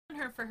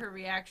her for her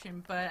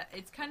reaction, but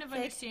it's kind of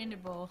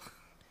understandable.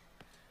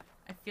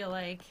 I feel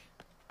like.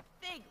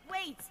 Fig,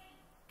 wait!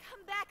 Come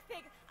back,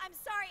 Fig! I'm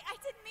sorry, I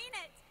didn't mean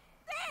it!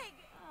 Fig!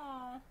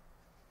 Oh.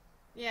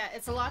 Yeah,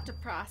 it's a lot to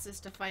process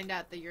to find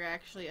out that you're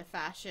actually a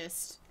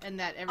fascist and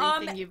that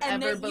everything you've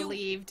ever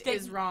believed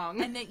is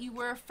wrong. And that you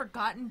were a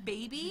forgotten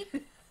baby?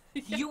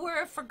 Yeah. You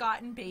were a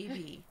forgotten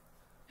baby.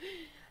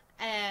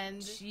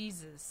 And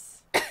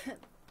Jesus.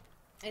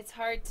 It's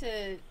hard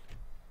to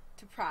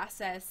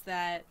process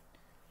that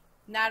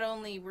not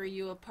only were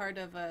you a part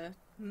of a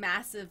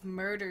massive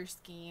murder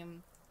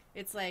scheme,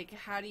 it's like,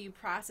 how do you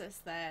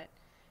process that?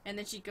 And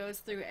then she goes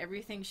through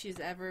everything she's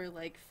ever,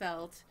 like,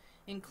 felt,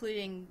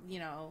 including, you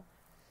know,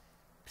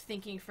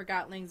 thinking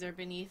Forgotlings are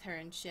beneath her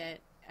and shit.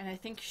 And I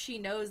think she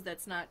knows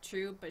that's not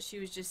true, but she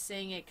was just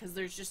saying it because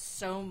there's just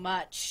so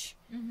much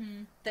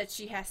that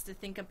she has to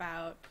think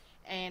about.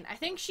 And I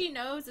think she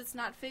knows it's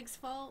not Fig's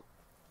fault,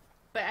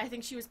 but I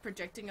think she was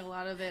projecting a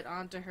lot of it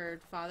onto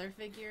her father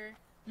figure.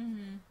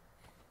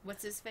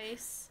 What's his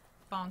face?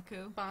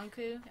 Bonku.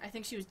 Bonku. I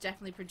think she was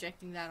definitely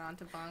projecting that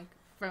onto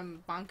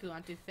from Bonku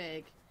onto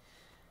Fig.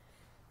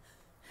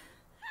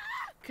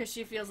 Because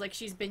she feels like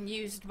she's been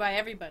used by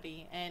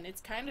everybody, and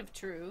it's kind of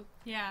true.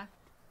 Yeah.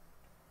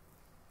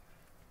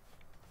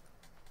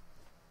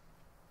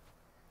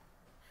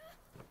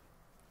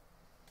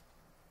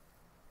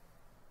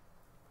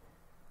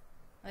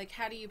 Like,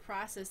 how do you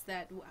process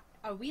that?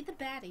 Are we the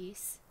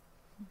baddies?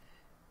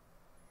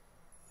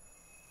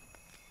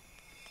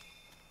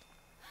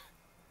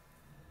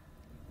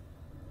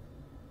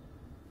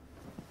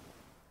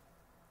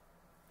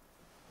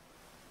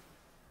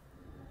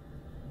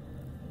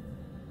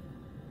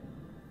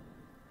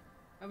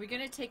 Are we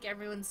gonna take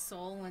everyone's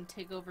soul and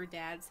take over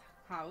Dad's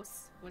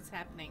house? What's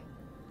happening?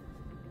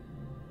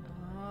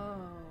 Oh.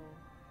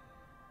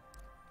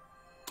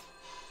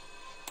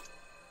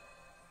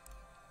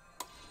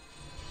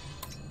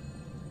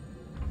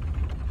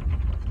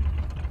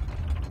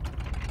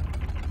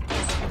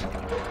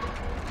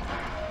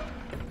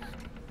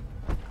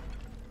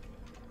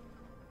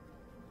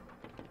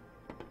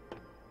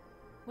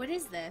 What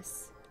is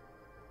this?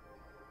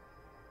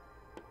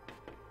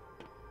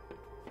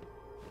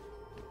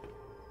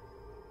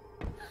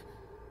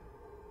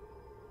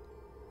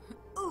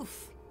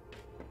 Oof.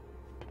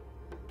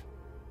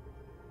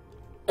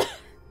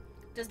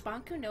 Does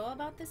Bonku know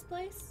about this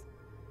place?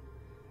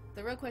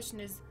 The real question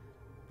is,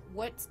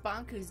 what's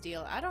Bonku's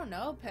deal? I don't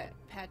know,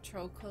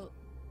 Patroclus?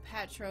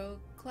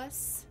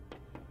 Patroclus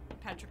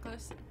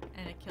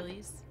and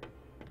Achilles.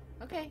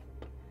 Okay.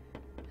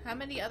 How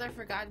many other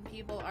forgotten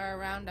people are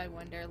around, I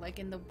wonder, like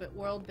in the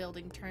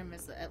world-building term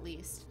at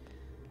least?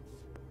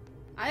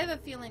 I have a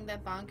feeling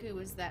that Bonku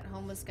was that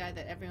homeless guy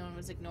that everyone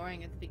was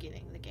ignoring at the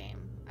beginning of the game.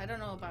 I don't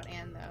know about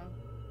Anne, though.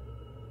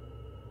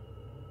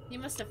 He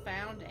must have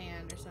found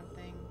Anne or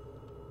something.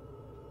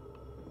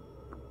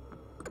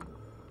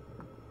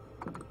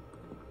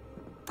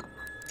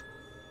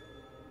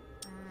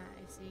 Ah,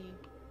 I see.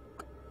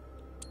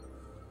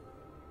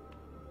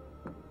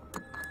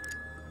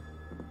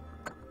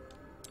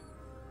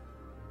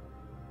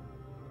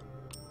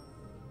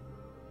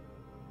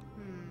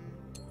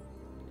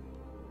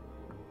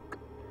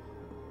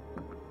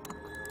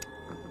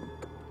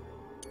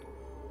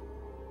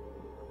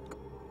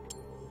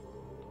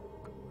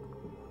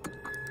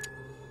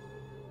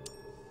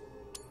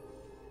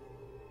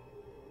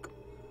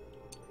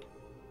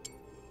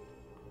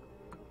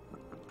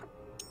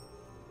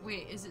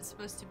 Wait, is it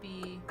supposed to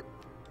be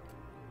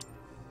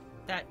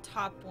that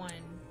top one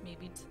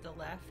maybe to the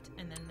left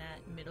and then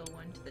that middle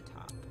one to the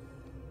top?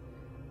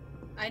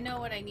 I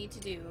know what I need to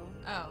do.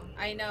 Oh.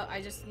 I know,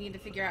 I just need to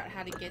figure out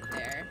how to get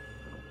there.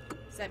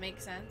 Does that make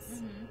sense?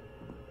 Mm-hmm.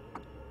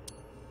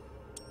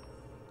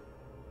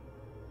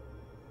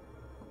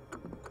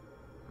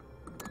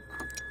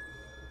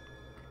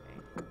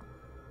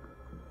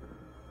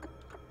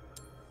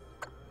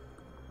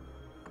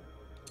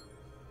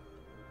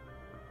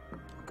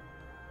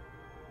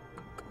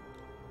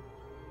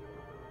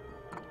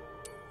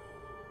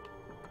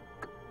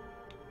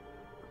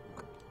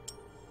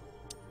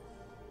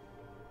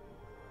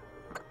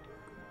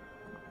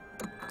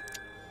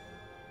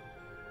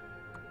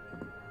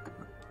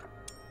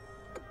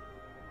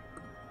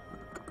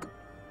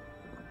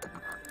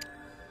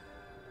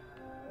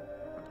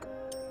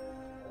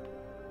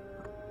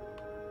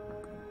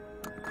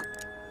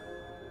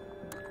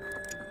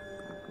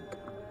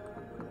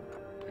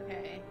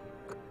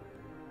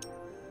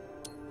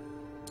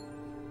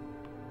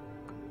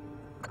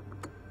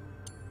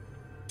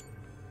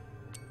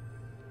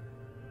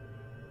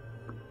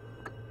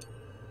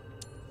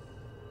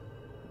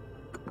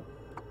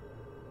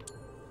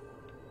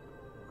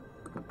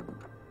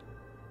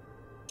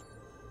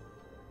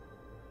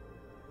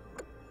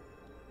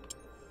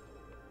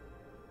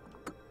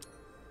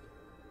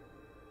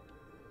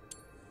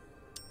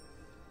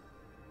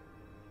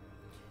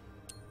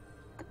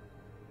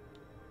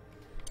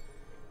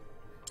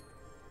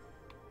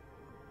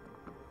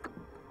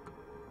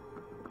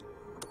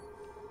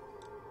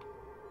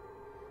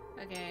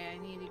 Okay, I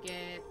need to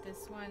get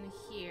this one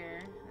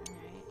here.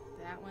 Alright,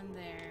 that one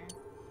there.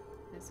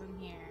 This one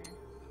here.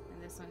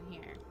 And this one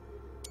here.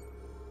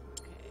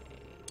 Okay.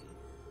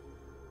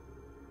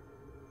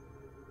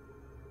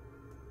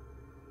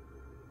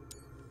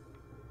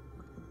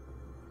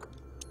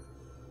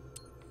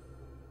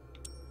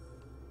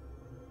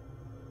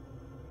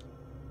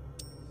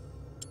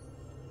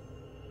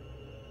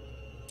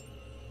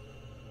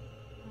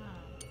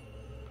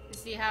 You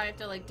see how I have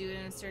to like do it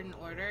in a certain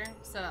order?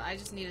 So I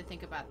just need to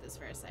think about this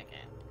for a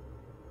second.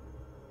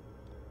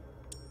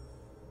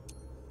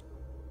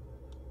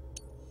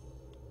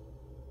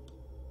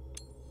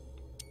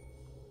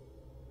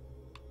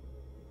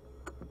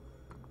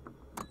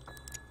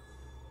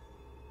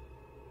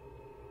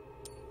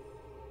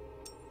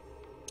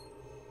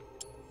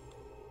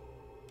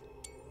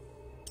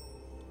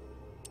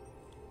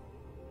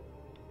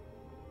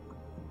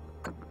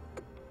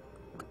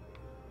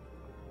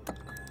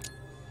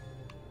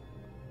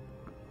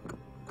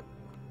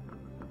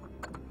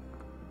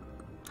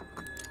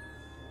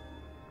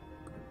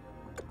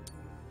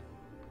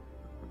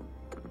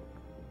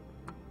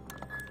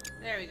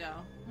 There we go.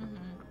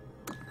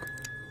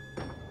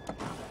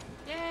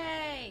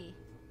 Yay!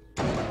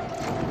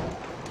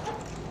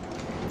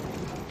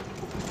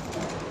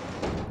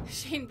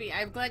 Shane B,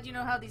 I'm glad you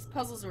know how these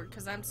puzzles work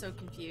because I'm so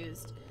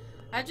confused.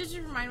 I have to just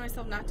remind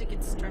myself not to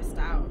get stressed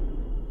out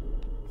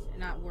and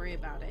not worry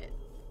about it.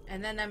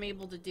 And then I'm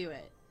able to do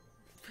it.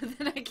 But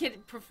then I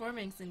get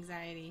performance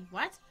anxiety.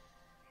 What?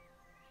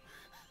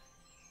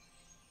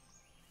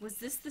 Was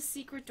this the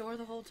secret door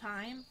the whole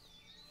time?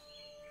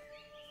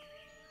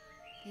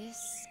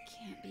 This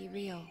can't be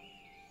real.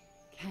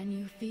 Can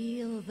you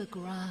feel the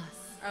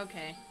grass?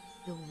 Okay.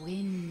 The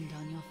wind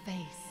on your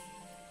face?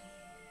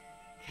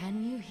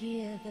 Can you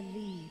hear the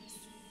leaves?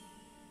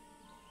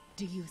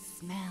 Do you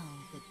smell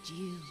the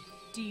dew?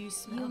 Do you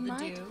smell You the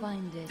might dew?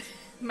 find it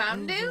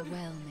Mountain Dew?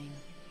 overwhelming.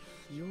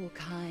 Your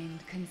kind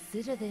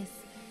consider this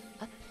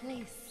a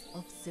place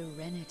of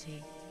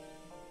serenity.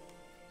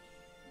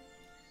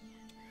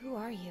 Who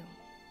are you?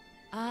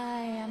 I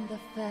am the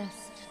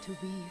first to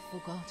be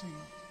forgotten.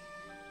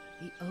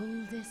 The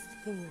oldest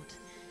thought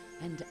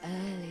and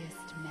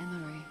earliest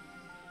memory.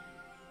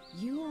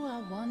 You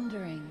are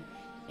wandering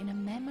in a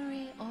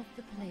memory of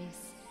the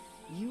place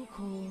you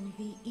call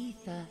the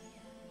ether.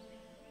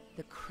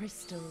 The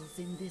crystals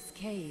in this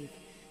cave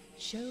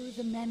show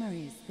the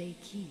memories they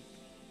keep.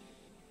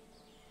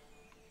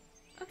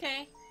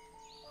 Okay.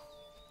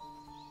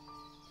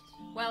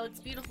 Well, it's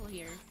beautiful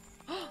here.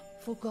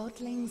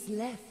 Forgotlings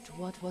left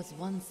what was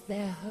once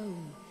their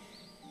home,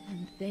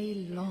 and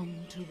they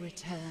long to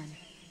return.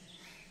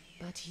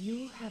 But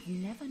you have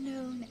never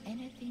known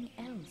anything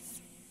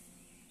else.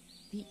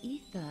 The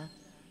ether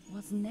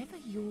was never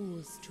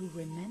yours to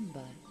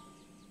remember.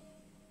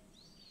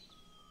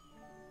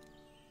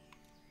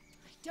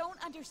 I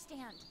don't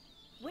understand.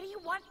 What do you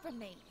want from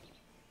me?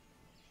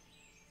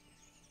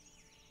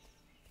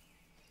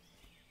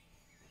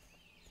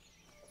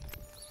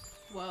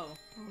 Whoa.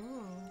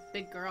 Ooh.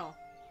 Big girl.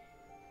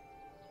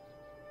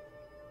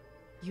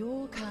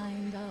 Your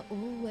kind are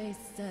always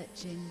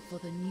searching for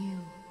the new,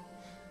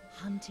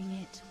 hunting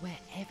it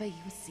wherever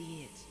you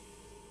see it.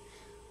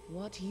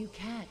 What you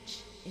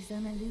catch is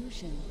an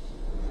illusion,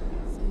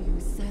 so you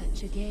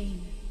search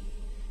again,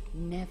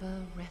 never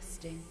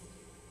resting.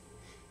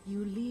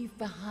 You leave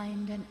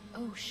behind an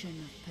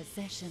ocean of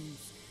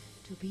possessions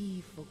to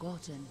be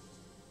forgotten.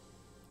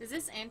 Is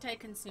this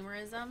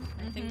anti-consumerism?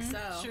 I think so.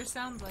 Sure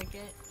sounds like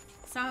it.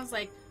 Sounds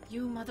like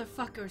you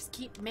motherfuckers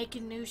keep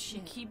making new You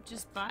shit. keep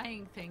just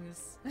buying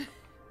things.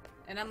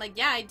 And I'm like,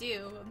 yeah, I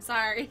do. I'm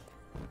sorry.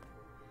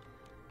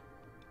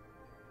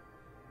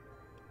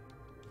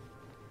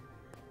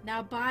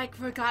 Now buy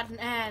Forgotten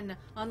Anne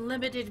on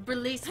limited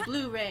release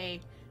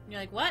Blu-ray. And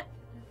you're like, what?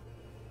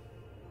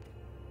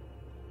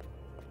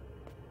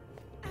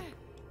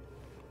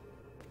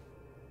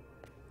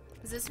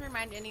 Does this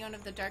remind anyone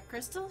of the Dark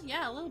Crystal?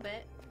 Yeah, a little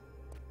bit.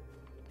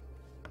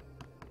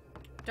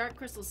 Dark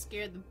Crystal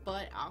scared the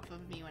butt off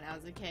of me when I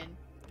was a kid.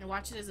 I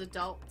watched it as an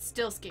adult,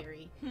 still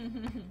scary.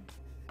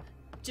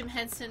 Jim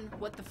Henson,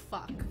 what the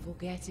fuck?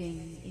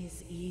 Forgetting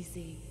is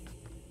easy.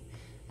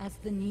 As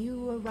the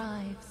new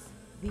arrives,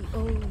 the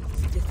old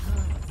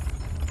departs.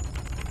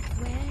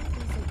 Where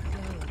does it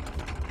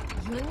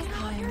go? Your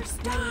kind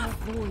fill a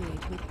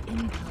void with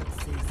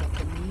impulses of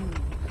the new.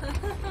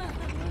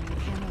 One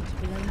cannot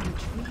blame a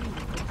tree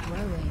for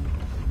growing,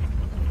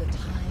 or the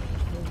tide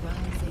for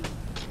rising.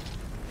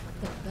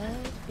 The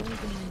bird building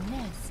a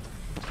nest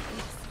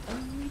takes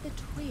only the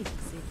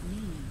twigs it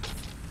needs.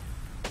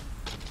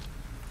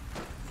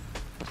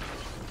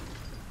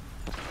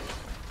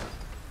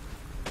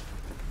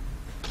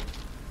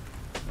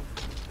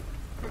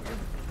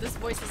 This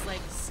voice is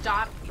like,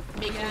 stop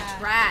making Yeah,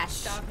 trash.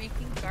 Stop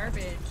making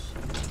garbage.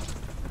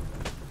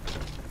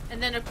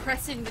 And then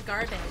oppressing the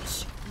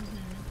garbage.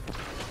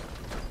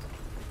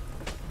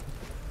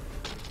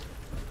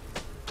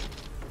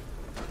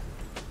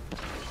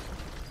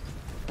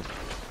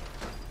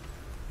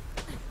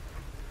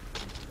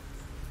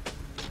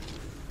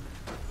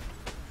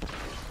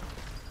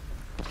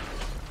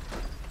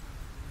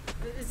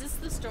 Is this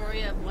the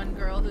story of one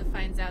girl who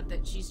finds out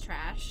that she's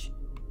trash?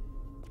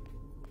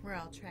 We're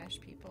all trash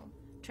people.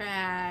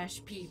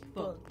 Trash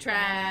people.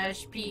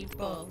 Trash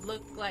people.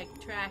 Look like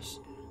trash.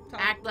 Talk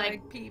Act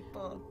like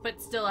people.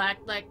 But still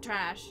act like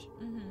trash.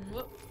 Mm-hmm.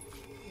 Whoop.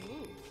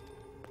 Ooh.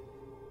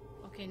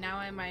 Okay, now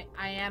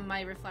I am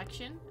my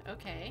reflection.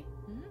 Okay.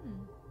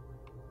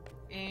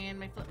 And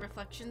my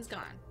reflection's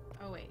gone.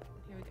 Oh wait,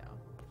 here we go.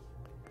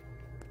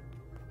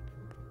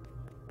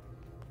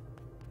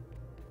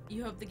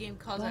 You hope the game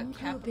calls out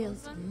Bonko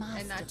built capitalism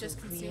and not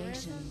just masterful consumerism?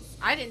 creations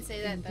I didn't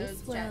say that. in That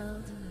this was Jet.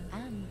 world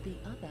and the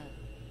other.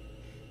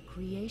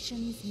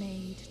 Creations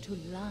made to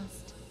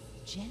last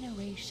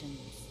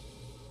generations.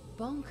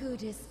 Bonko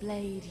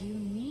displayed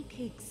unique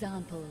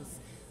examples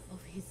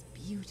of his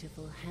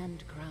beautiful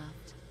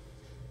handcraft.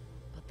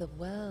 But the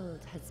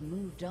world has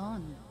moved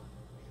on.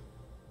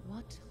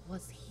 What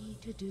was he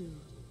to do?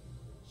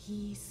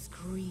 He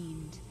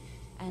screamed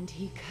and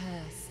he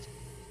cursed.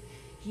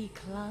 He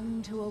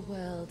clung to a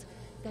world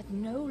that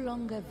no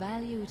longer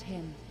valued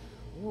him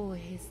or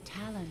his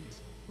talent.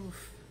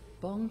 Oof.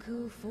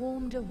 Bonku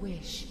formed a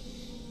wish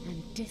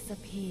and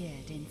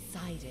disappeared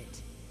inside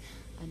it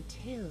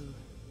until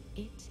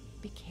it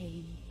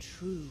became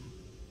true.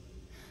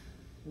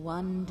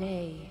 One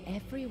day,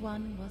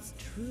 everyone was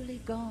truly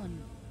gone,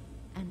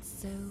 and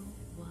so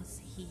was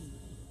he.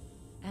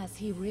 As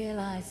he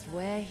realized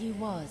where he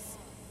was,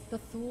 the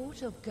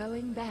thought of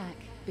going back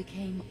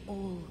became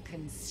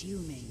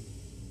all-consuming.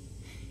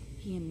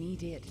 He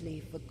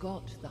immediately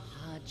forgot the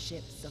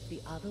hardships of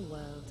the other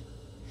world.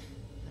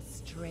 A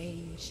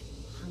strange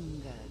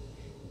hunger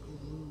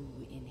grew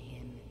in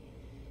him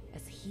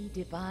as he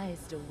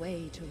devised a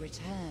way to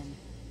return.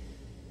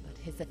 But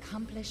his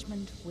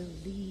accomplishment will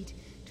lead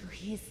to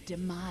his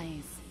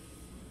demise.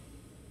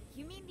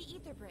 You mean the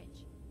Ether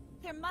Bridge?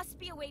 There must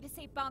be a way to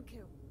save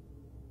Bonku.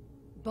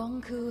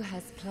 Bonku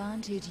has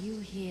planted you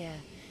here,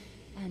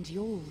 and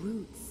your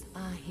roots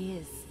are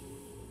his.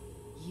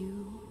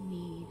 You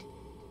need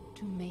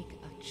to make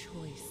a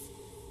choice.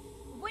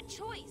 What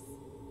choice?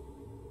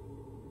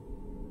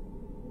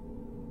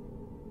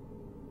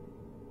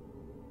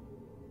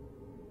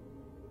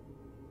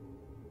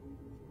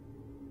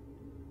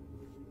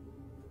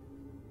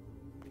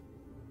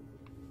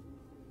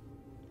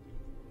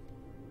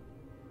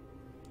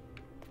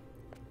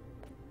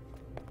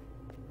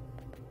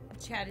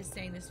 Chad is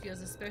saying this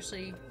feels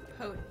especially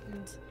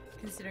potent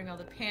considering all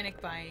the panic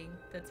buying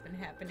that's been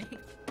happening.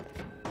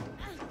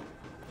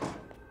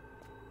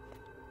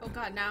 Oh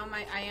god, now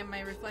I am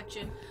my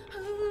reflection.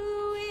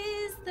 Who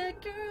is the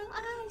girl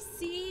I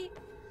see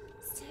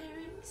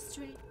staring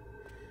straight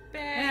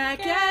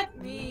back at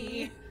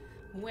me?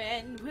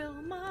 When will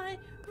my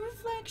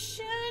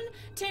reflection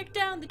tear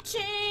down the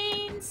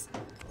chains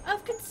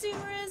of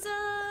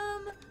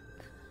consumerism?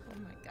 Oh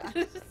my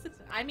god.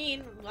 I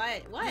mean,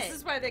 what? This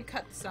is why they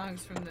cut the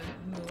songs from the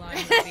Mulan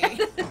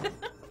movie.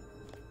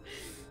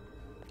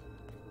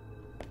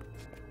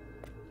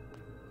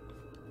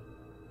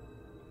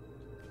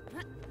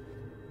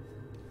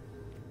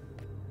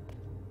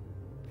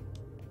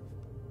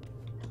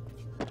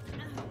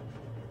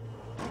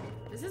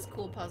 This is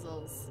cool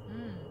puzzles.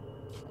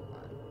 Hold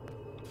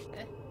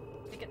on.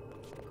 Take it.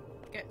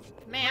 Good.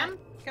 Ma'am?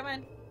 Come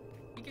on.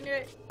 You can do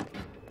it.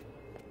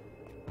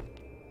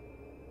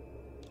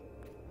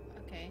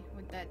 Okay,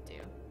 what'd that do?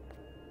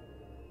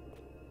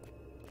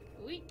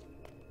 Wait.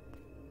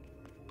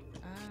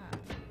 Ah.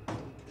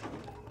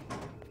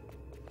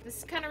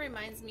 This kind of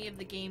reminds me of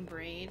the game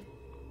Braid.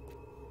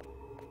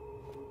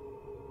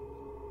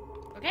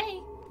 Okay.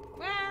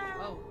 Wow.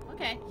 Oh,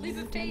 okay. Leap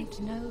You of faith.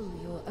 don't know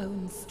your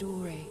own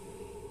story,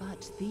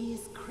 but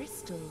these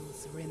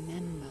crystals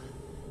remember.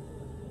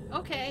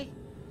 Okay.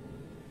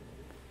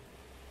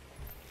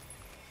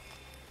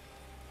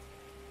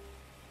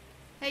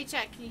 Hey,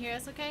 Chet, can you hear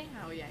us okay?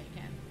 Oh, yeah, you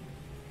can.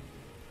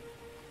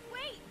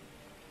 Wait!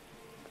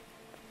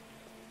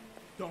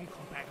 Don't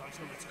come back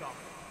until it's gone.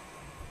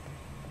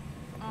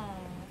 Oh.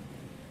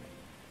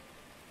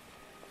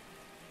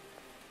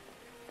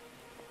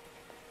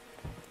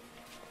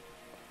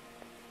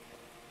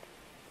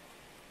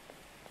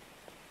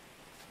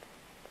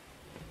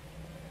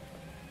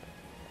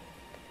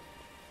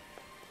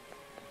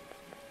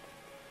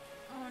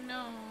 Oh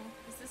no.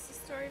 Is this the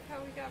story of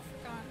how we got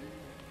forgotten?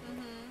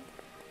 Mm-hmm.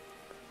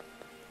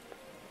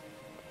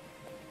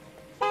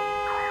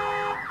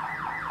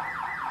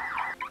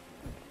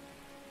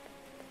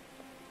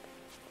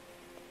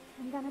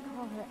 I'm gonna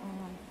call her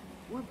Anne.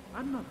 Well,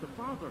 I'm not the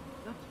father,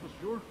 that's for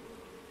sure.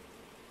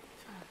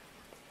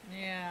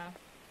 Yeah.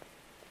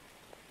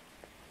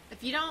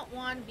 If you don't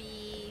want to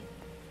be...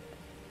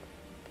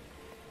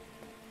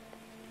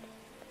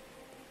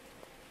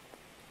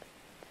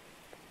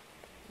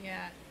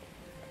 Yeah.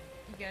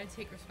 You gotta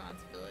take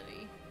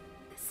responsibility.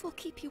 This will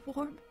keep you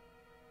warm.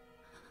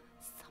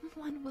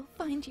 Someone will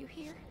find you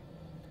here.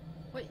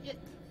 What,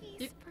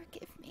 Please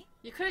forgive me.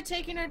 you could have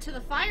taken her to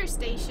the fire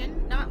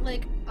station, not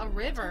like a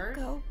river.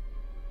 Go.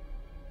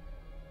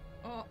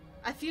 Oh,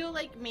 I feel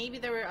like maybe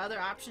there were other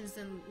options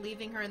than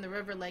leaving her in the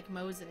river like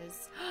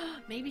Moses.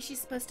 Maybe she's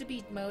supposed to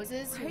be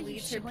Moses who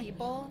leads her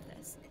people.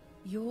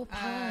 Your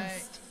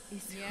past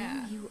is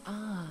yeah. who you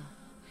are.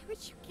 Why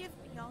would you give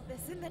me all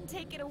this and then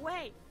take it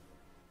away?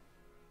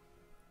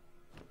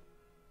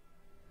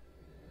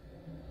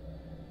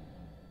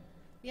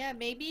 Yeah,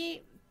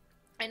 maybe.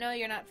 I know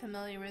you're not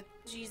familiar with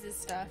Jesus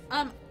stuff.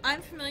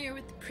 I'm familiar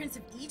with the Prince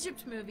of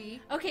Egypt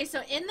movie. Okay,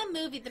 so in the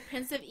movie The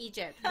Prince of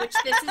Egypt, which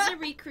this is a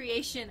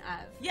recreation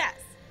of. Yes.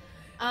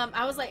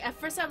 I was like, at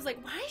first I was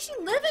like, why is she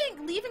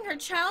leaving her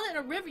child in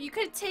a river? You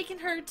could have taken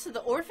her to the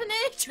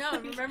orphanage. No,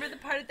 remember the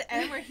part at the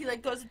end where he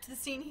like goes up to the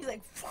sea and he's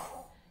like,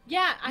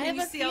 yeah, I and have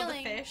you a see all the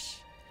feeling fish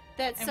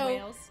that and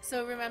whales.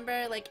 So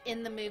remember, like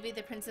in the movie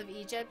The Prince of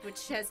Egypt,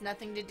 which has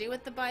nothing to do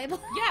with the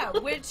Bible. Yeah,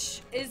 which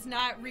is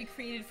not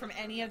recreated from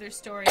any other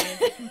story.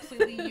 It's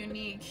completely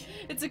unique.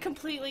 It's a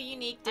completely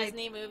unique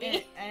Disney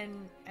movie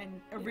and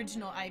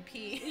original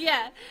IP.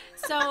 Yeah,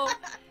 so.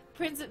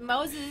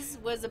 Moses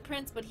was a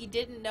prince, but he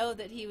didn't know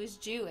that he was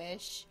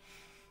Jewish,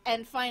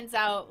 and finds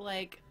out,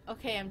 like,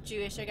 okay, I'm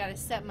Jewish, I gotta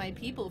set my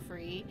people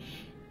free.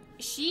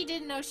 She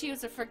didn't know she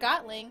was a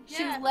Forgotling. Yeah.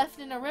 She was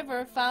left in a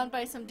river, found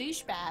by some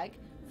douchebag,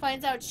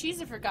 finds out she's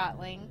a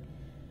Forgotling.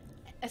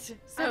 So,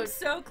 I'm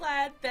so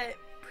glad that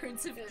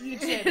Prince of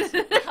Egypt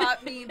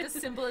taught me the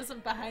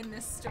symbolism behind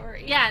this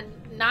story. yeah,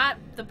 not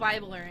the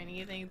Bible or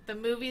anything. The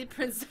movie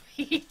Prince of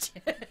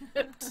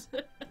Egypt.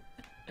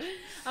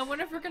 I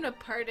wonder if we're gonna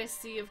part a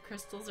sea of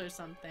crystals or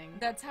something.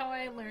 That's how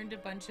I learned a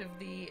bunch of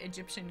the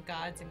Egyptian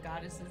gods and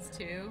goddesses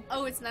too.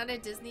 Oh, it's not a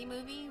Disney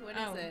movie? What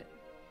is it?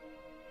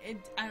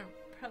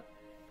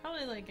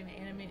 Probably like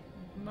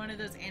one of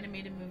those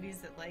animated movies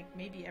that like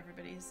maybe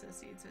everybody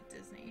associates with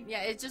Disney.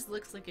 Yeah, it just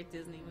looks like a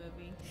Disney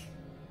movie.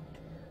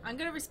 I'm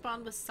gonna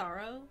respond with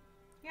sorrow.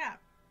 Yeah.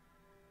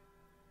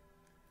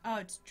 Oh,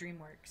 it's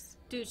DreamWorks.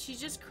 Dude, she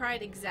just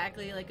cried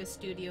exactly like a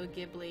Studio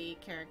Ghibli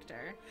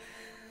character.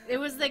 It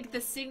was like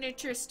the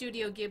signature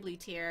Studio Ghibli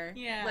tear.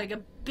 Yeah. Like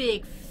a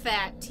big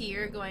fat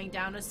tear going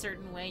down a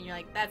certain way, and you're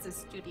like, that's a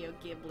Studio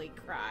Ghibli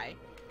cry.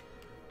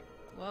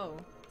 Whoa.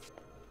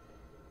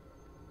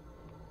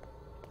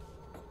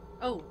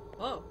 Oh,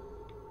 whoa.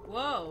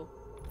 Whoa.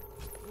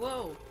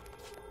 Whoa.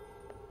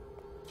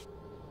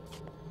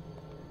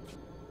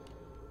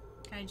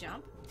 Can I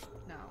jump?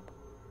 No.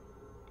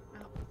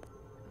 Oh.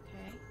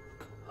 Okay.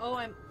 Oh,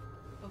 I'm...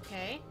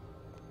 Okay.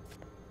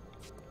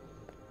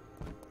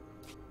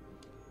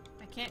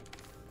 I can't...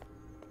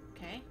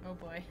 Okay. Oh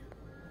boy.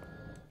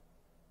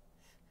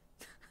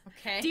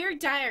 Okay. Dear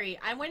Diary,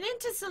 I went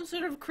into some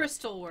sort of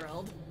crystal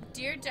world.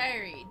 Dear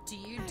Diary, do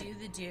you do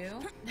the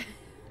do?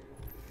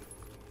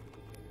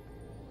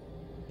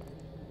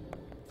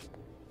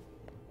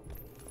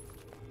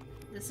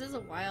 This is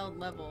a wild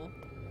level.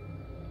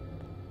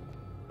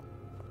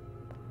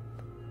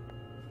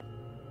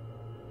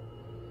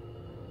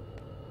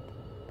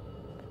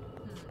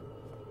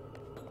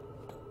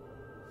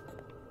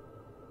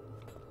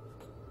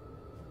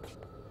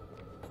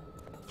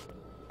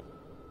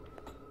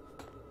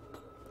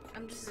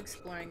 I'm just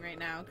exploring right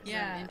now because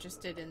Yeah. I'm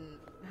interested in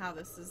how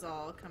this is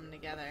all coming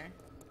together.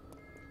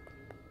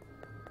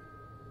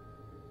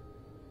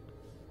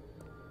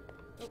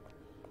 Oh.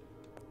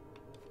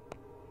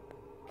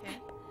 Okay.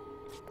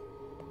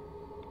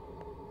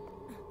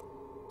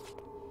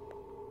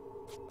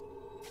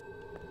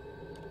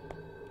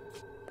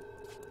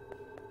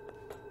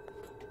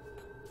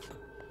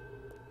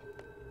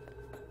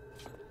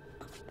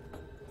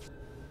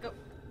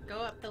 Go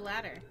up the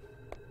ladder.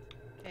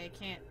 Okay, I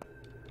can't.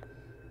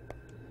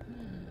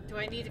 Do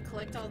I need to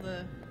collect all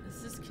the...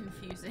 This is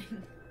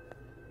confusing.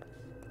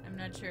 I'm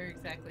not sure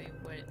exactly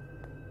what...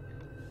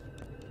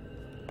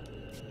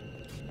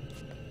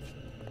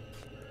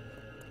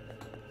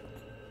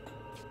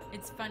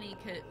 It's funny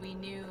because we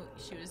knew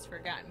she was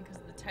forgotten because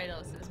the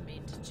title says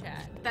 "Made to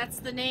Chat." That's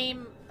the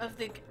name of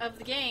the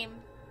game.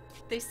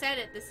 They said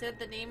it. They said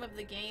the name of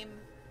the game.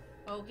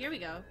 Oh, here we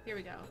go. Here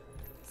we go.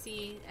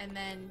 See, and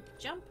then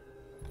jump.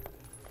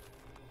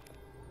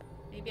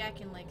 Maybe I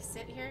can, like,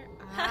 sit here.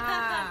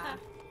 Ah.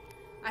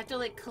 I have to,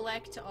 like,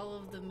 collect all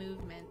of the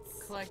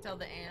movements. Collect all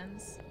the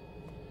ands.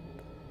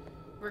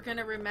 We're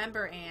gonna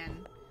remember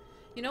Anne.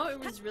 You know what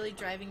was really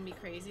driving me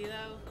crazy,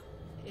 though?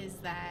 Is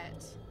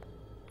that...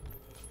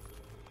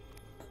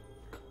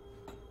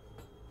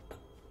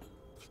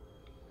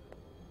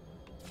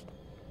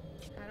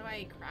 How do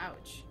I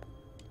crouch?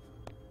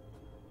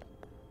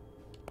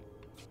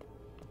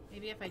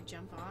 Maybe if I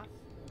jump off?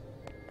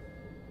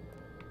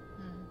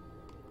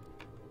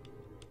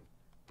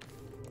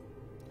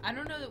 I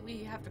don't know that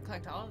we have to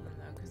collect all of them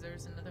though, because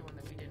there's another one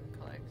that we didn't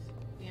collect.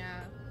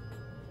 Yeah.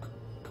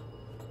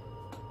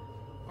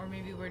 Or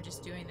maybe we're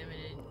just doing them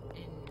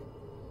in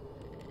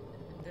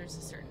there's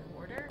a certain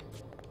order.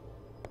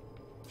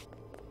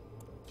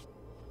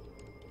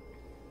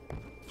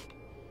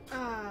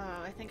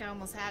 Oh, I think I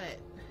almost had it.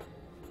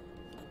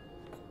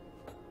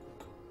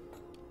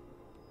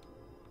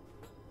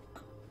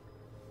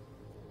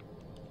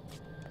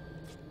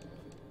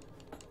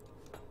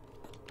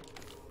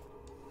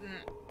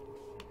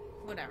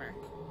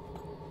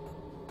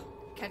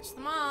 catch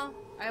them all.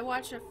 I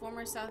watched a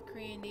former South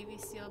Korean Navy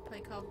SEAL play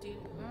Call of Duty.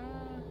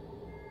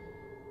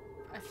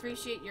 I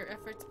appreciate your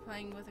efforts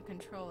playing with a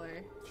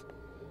controller.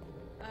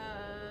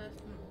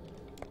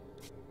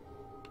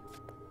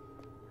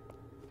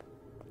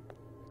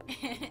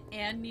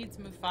 Anne needs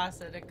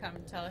Mufasa to come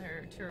tell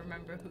her to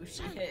remember who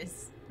she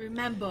is.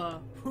 Remember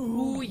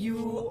who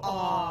you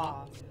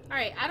are.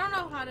 Alright, I don't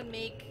know how to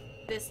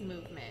make this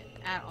movement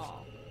at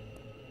all.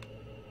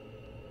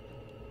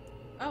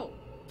 Oh.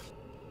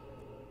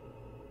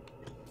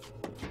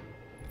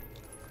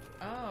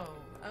 Oh.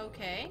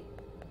 Okay.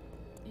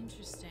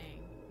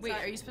 Interesting. Wait, So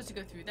are you supposed to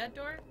go through that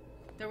door?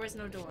 There was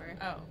no door.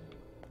 Oh.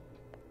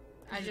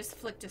 I just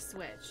flicked a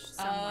switch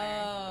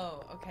somewhere.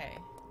 Oh, okay.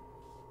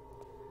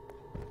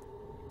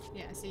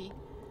 Yeah, see?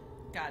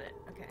 Got it.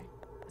 Okay.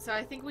 So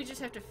I think we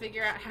just have to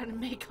figure out how to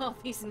make all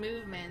these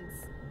movements.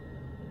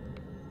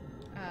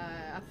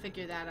 I'll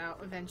figure that out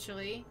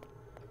eventually.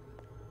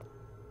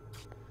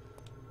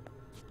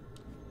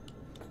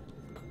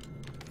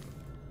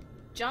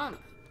 Jump!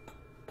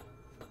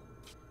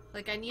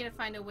 Like, I need to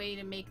find a way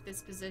to make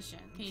this position.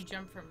 Can you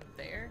jump from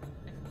there?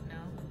 No.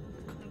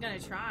 I'm gonna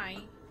try.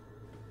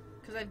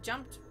 Because I've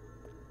jumped.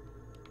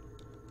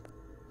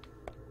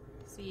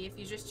 See, if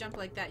you just jump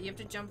like that, you have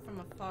to jump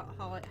from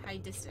a high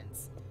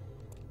distance.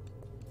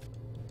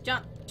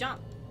 Jump!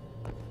 Jump!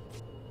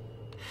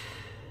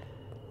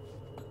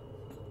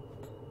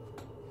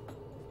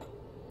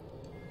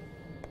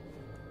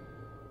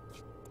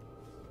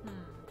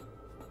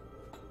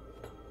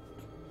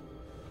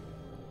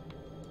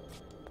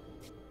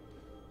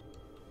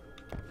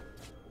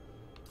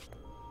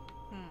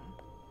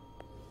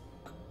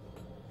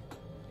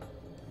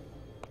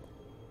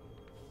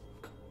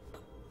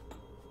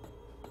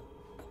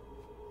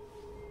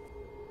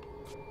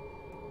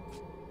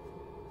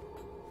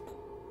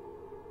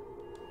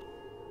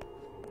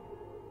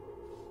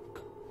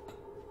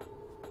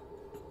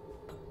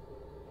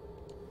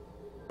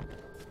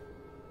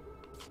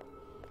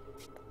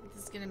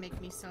 This is gonna make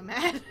me so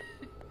mad.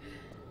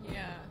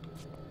 Yeah.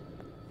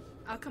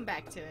 I'll come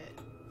back to it.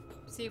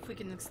 See if we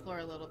can explore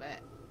a little bit.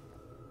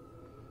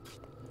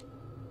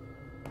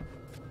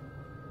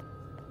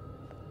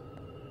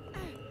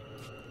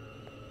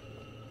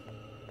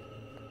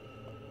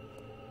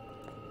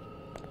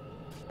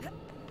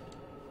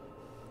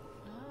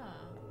 Ah.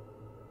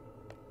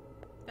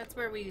 That's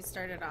where we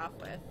started off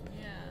with.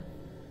 Yeah.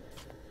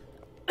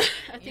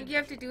 I think you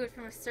have to do it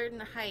from a certain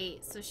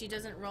height so she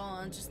doesn't roll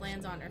and just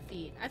lands on her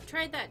feet. I've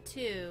tried that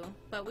too,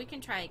 but we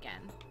can try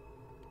again.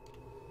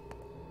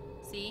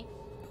 See?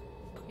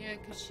 Yeah,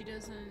 because she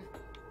doesn't...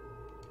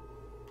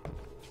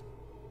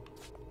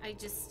 I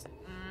just...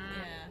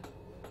 Yeah.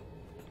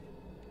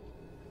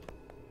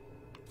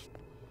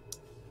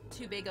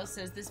 Two Bagel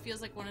says, this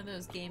feels like one of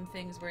those game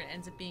things where it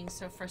ends up being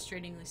so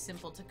frustratingly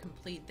simple to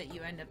complete that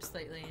you end up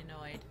slightly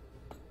annoyed.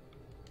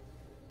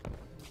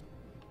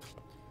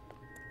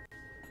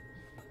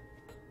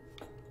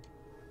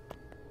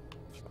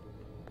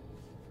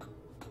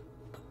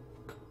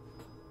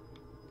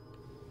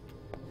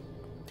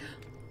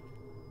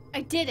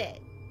 I did it!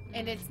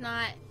 And it's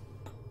not...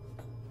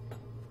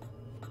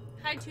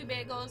 Hi, Two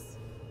Bagels.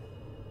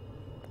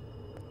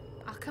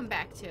 I'll come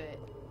back to it.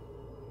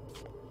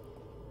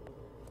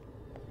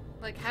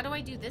 Like, how do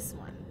I do this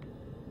one?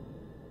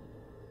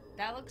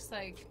 That looks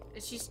like...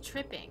 She's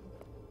tripping.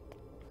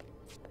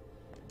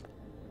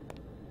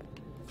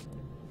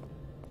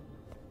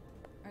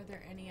 Are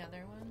there any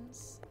other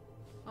ones?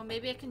 Oh,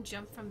 maybe I can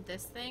jump from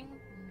this thing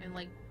and,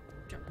 like,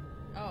 jump.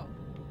 Oh.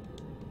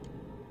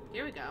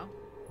 Here we go.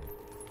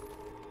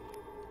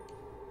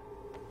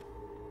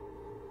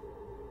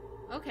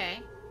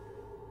 Okay.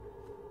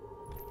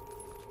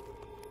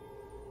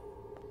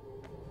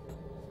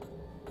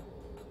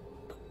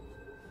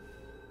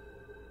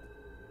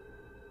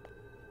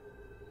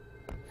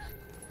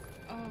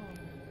 Oh.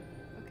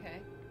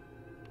 Okay.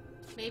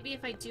 Maybe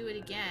if I do it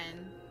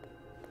again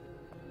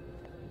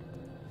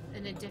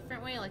in a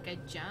different way, like I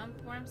jump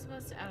where I'm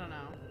supposed to, I don't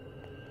know.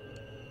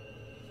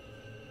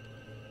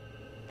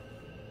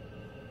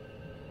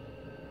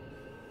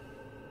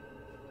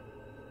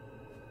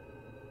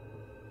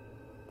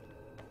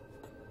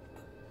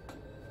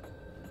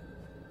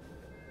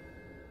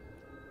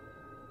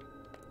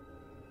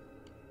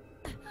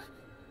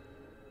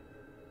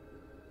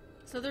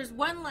 So there's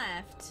one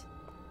left,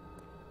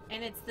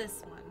 and it's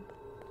this one.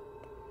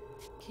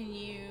 Can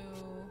you...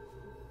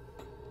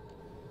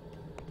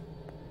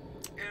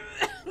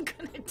 I'm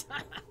gonna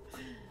die.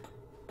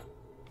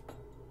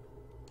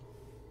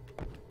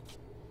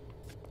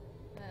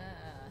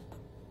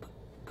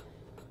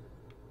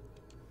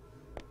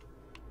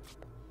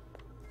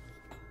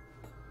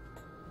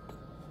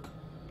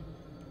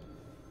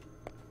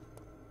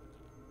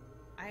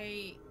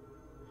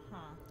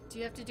 Do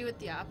you have to do it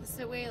the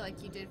opposite way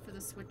like you did for the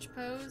switch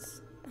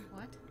pose?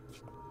 What?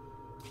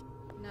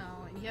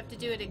 No, you have to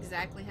do it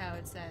exactly how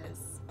it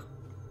says.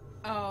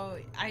 Oh,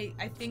 I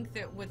think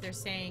that what they're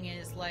saying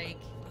is, like,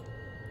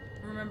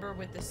 remember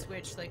with the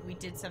Switch, like, we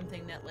did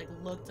something that, like,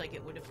 looked like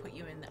it would have put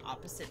you in the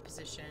opposite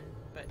position,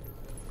 but...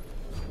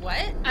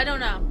 What? I don't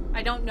know.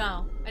 I don't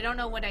know. I don't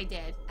know what I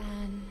did.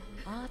 Anne,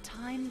 our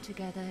time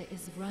together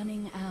is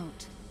running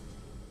out.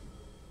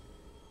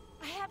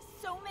 I have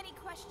so many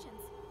questions.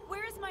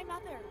 Where is my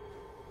mother?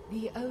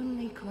 The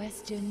only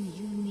question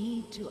you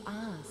need to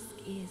ask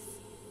is,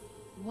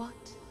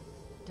 what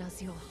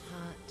does your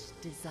heart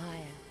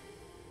desire?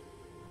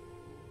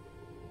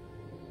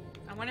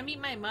 I want to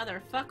meet my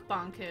mother. Fuck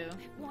Bonku.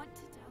 I want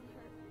to tell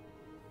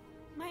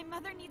her. My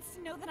mother needs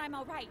to know that I'm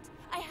alright.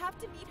 I have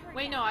to meet her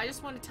Wait, now. no, I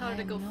just want to tell her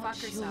to go I'm fuck not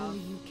sure herself.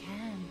 you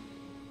can.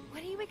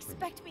 What do you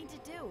expect me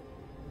to do?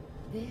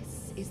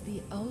 This is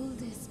the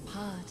oldest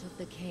part of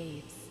the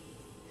caves.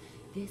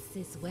 This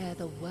is where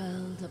the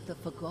world of the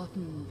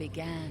Forgotten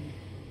began.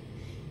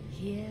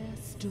 Here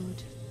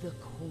stood the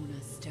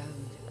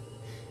cornerstone,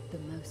 the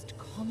most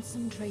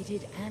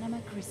concentrated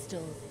anima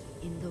crystal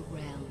in the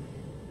realm.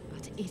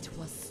 But it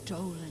was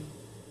stolen.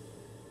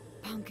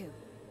 Bonku.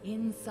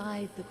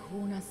 Inside the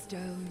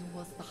cornerstone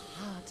was the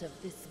heart of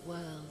this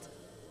world.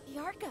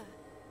 Yarka.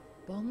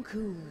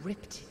 Bonku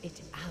ripped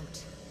it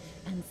out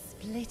and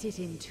split it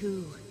in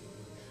two.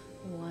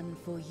 One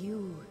for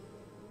you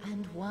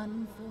and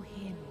one for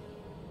him.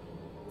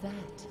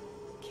 That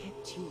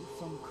kept you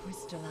from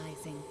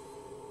crystallizing.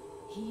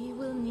 He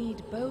will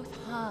need both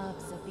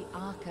halves of the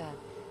Arca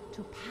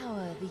to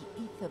power the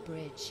Ether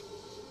Bridge.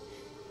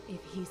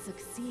 If he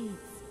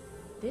succeeds,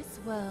 this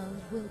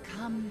world will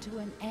come to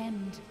an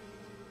end.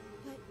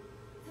 But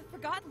the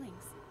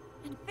Forgottlings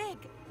and Big.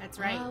 That's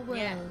right. Our world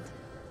Yeah.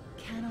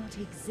 cannot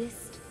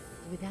exist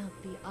without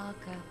the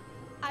Arca.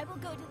 I will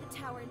go to the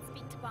tower and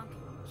speak to Bonku.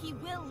 He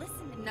will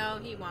listen to me. No,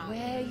 he won't.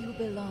 Where you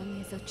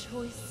belong is a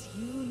choice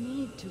you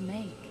need to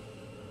make.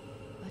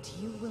 But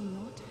you will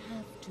not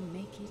have to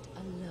make it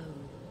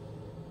alone.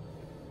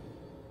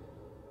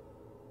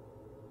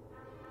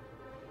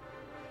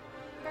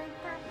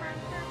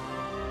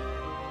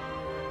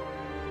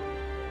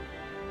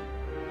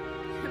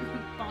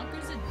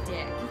 Bonku's a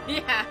dick.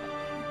 Yeah.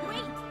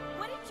 Wait!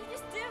 What did you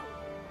just do?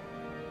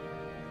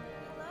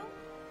 Hello?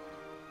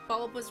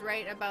 Bulb was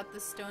right about the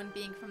stone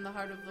being from the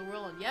heart of the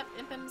world. Yep,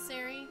 Imp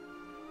Emissary.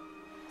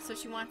 So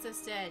she wants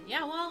us dead.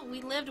 Yeah, well,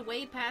 we lived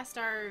way past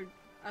our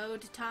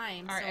owed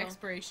time. Our so...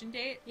 expiration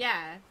date?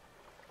 Yeah.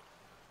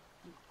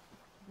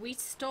 We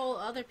stole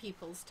other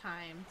people's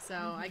time, so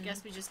I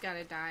guess we just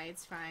gotta die.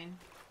 It's fine.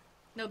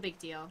 No big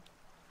deal.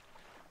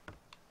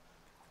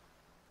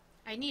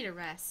 I need a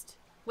rest.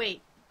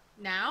 Wait,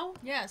 now?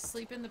 Yeah,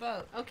 sleep in the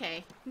boat.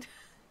 Okay. Is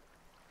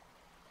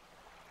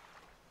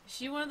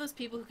she one of those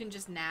people who can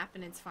just nap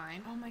and it's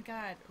fine? Oh my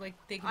god, like,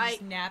 they can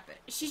just nap it.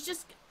 She's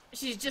just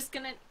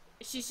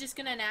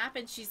gonna nap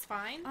and she's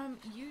fine?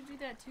 You do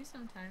that too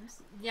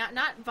sometimes. Yeah,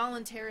 not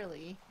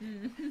voluntarily.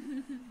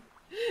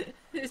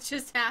 It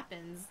just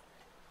happens.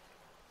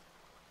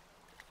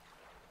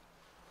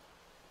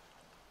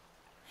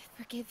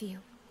 I forgive you.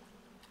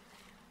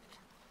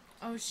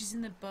 Oh, she's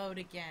in the boat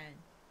again.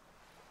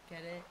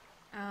 Get it?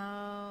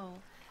 Oh.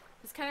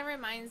 This kind of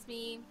reminds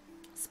me,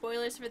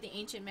 spoilers for the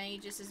Ancient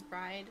Magus'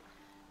 Bride.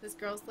 This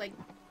girl's like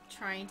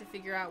trying to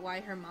figure out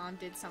why her mom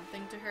did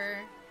something to her.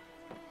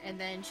 And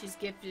then she's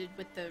gifted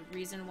with the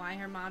reason why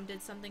her mom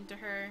did something to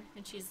her.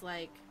 And she's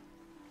like,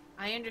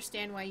 I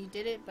understand why you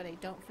did it, but I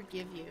don't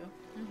forgive you.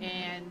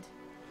 And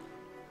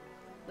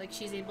like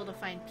she's able to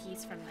find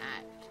peace from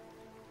that.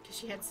 Because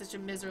she had such a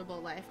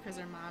miserable life because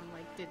her mom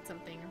like did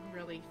something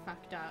really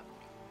fucked up.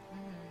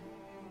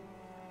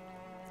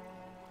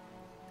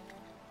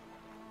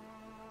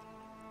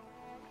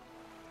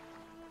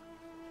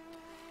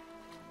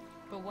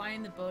 But why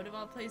in the boat of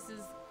all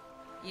places?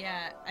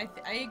 Yeah,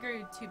 I agree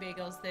with Two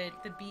Bagels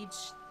that the beach,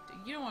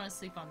 you don't want to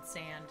sleep on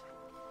sand.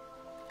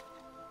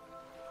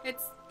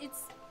 It's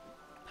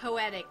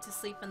poetic to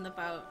sleep in the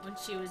boat when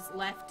she was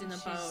left in the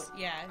boat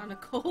Yeah. on a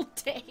cold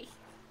day.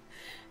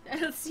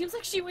 It seems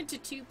like she went to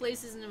two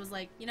places and it was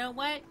like, you know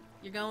what?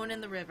 You're going in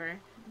the river.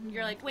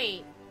 You're like,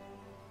 wait,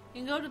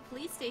 you can go to the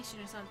police station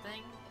or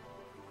something.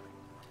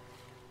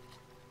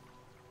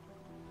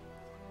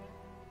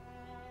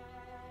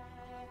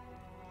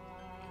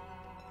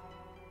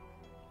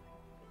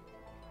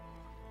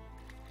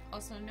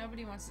 Also,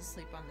 nobody wants to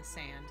sleep on the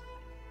sand.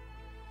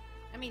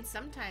 I mean,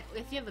 sometimes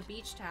if you have a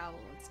beach towel,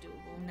 it's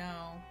doable.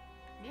 No.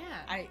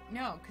 Yeah.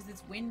 No, because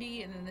it's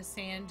windy and then the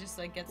sand just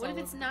like gets What all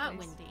if it's over the not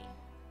place. windy?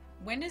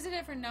 When is it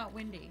ever not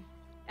windy?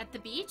 At the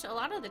beach, a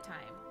lot of the time.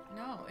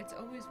 No, it's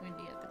always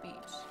windy at the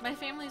beach. My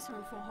family's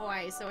from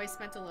Hawaii, so I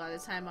spent a lot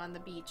of time on the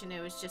beach, and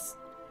it was just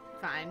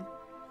fine.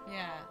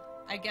 Yeah,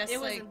 I guess It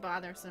like wasn't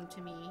bothersome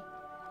to me.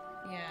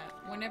 yeah.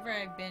 Whenever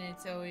I've been,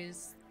 it's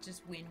always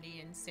just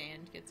windy and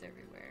sand gets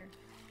everywhere.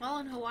 Well,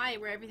 in Hawaii,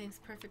 where everything's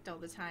perfect all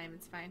the time,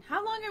 it's fine.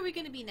 How long are we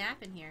going to be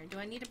napping here? Do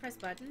I need to press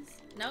buttons?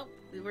 Nope.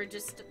 We're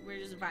just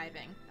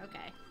vibing.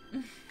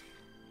 Okay.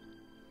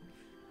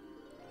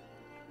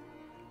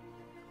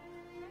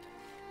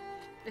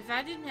 If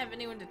I didn't have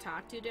anyone to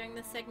talk to during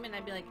this segment,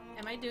 I'd be like,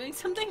 am I doing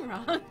something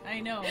wrong? I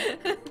know.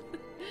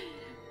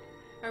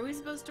 Are we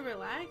supposed to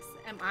relax?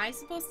 Am I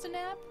supposed to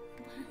nap?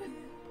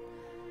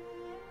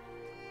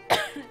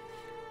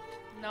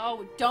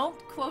 No, don't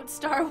quote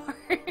Star Wars.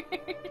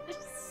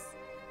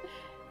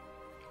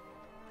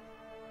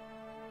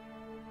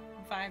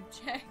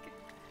 Vibe check.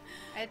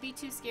 I'd be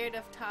too scared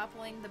of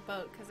toppling the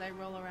boat because I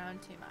roll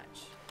around too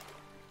much.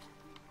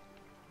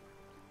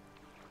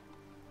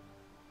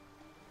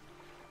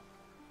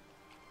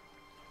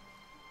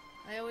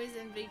 I always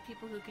envy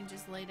people who can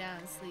just lay down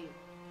and sleep.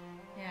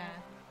 Yeah.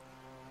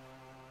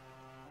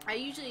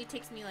 It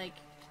takes me like,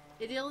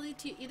 it'll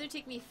either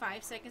take me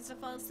 5 seconds to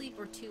fall asleep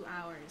or 2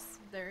 hours.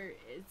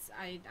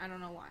 I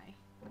don't know why.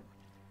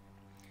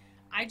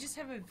 I just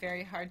have a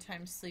very hard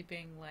time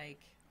sleeping,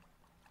 like,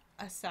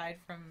 aside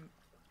from,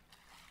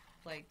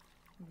 like,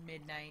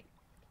 midnight.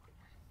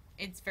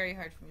 It's very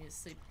hard for me to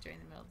sleep during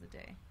the middle of the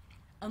day.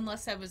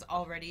 Unless I was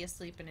already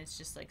asleep and it's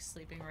just, like,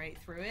 sleeping right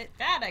through it.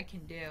 That I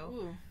can do.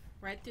 Ooh,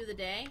 right through the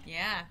day?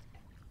 Yeah.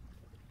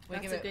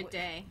 That's a good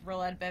day.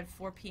 Roll out of bed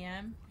 4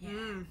 p.m.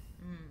 Yeah.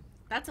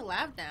 That's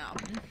allowed now.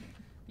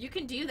 You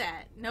can do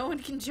that. No one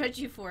can judge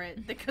you for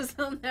it because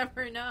they'll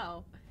never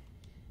know.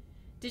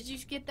 Did you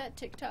get that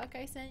TikTok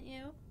I sent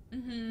you?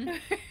 Mm-hmm.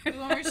 The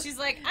one where she's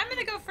like, I'm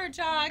gonna go for a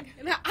jog.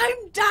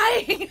 I'm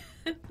dying!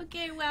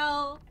 Okay,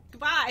 well,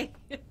 goodbye.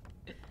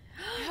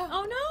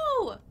 Oh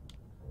no!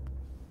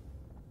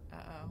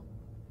 Uh-oh.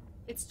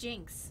 It's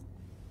Jinx.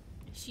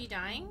 Is she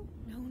dying?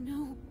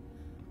 No.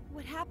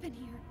 What happened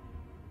here?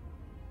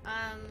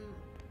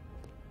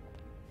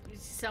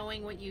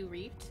 Sowing what you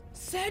reaped?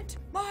 Set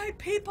my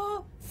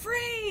people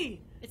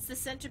free! It's the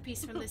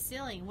centerpiece from the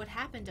ceiling. What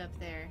happened up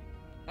there?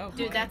 Oh,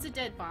 Dude, boy. that's a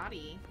dead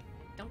body.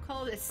 Don't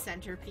call it a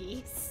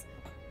centerpiece.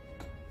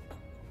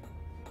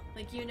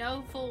 Like, you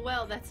know full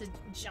well that's a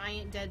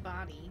giant dead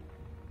body.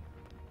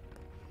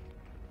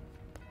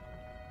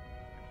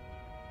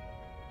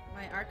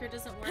 My archer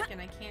doesn't work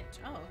and I can't...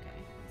 Oh,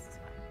 okay. This is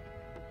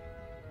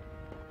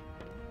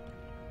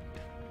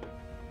fine.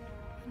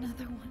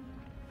 Another one.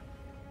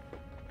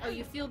 Oh,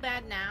 you feel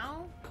bad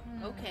now?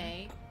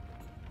 Okay.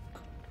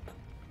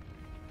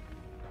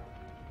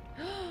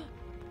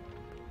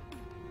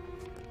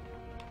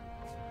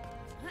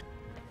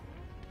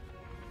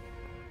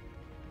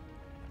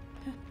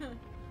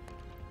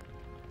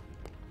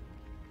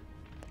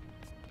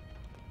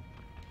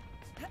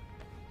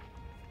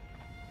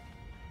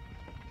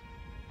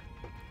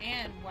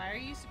 And why are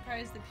you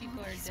surprised that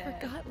people are These dead?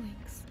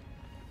 Forgotlings.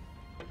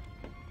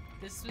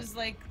 This was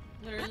like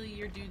literally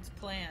your dude's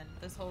plan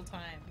this whole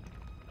time.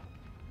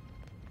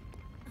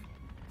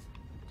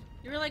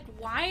 You were like,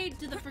 why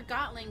do the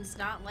Forgotlings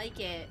not like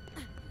it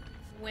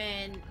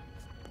when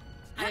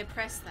I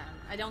oppress them?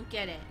 I don't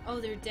get it. Oh,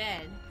 they're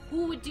dead.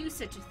 Who would do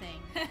such a thing?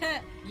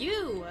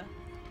 You!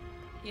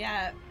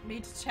 Yeah,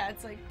 Mage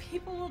Chat's like,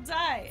 people will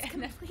die. And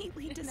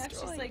Completely now destroyed.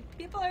 she's like,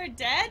 people are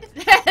dead?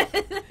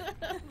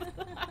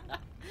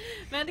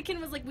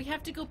 Mannequin was like, we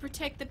have to go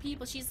protect the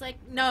people. She's like,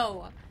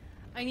 no.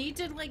 I need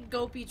to, like,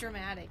 go be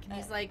dramatic. And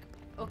he's like,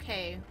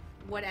 okay,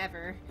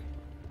 whatever.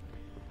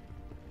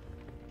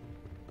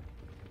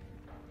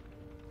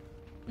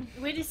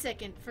 Wait a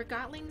second.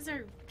 Forgotlings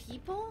are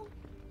people?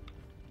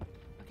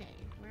 Okay,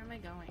 where am I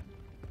going?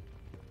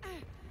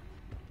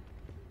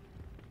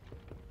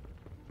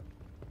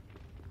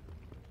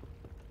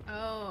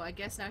 Oh, I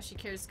guess now she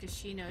cares because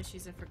she knows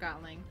she's a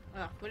Forgotling.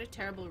 Ugh, what a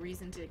terrible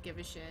reason to give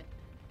a shit.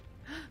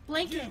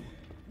 Blanket! You!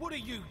 What are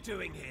you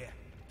doing here?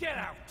 Get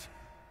out!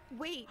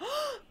 Wait.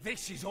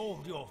 This is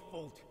all your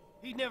fault.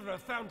 He'd never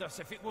have found us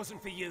if it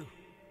wasn't for you.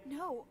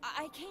 No,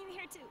 I came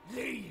here to...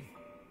 Leave!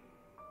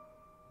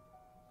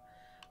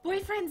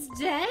 Boyfriend's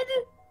dead?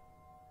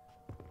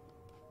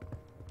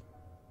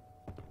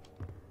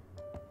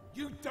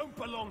 You don't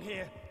belong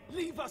here.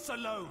 Leave us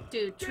alone.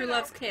 Dude, true Get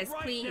love's out kiss,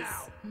 right please.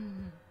 now.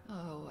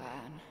 Oh,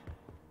 Anne.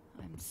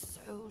 I'm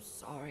so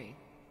sorry.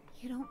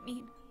 You don't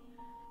mean...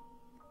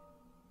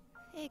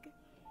 Fig.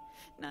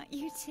 Not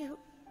you too.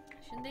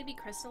 Shouldn't they be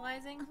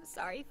crystallizing? I'm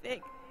sorry,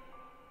 Fig.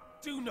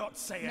 Do not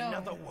say No.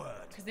 another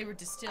word. Because they were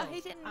distilled. I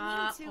didn't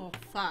mean to. Oh,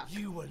 fuck.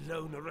 You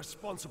alone are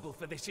responsible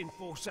for this,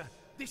 Enforcer.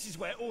 This is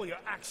where all your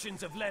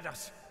actions have led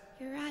us.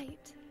 You're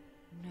right.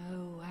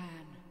 No,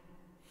 Anne.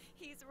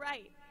 He's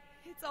right.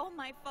 It's all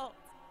my fault.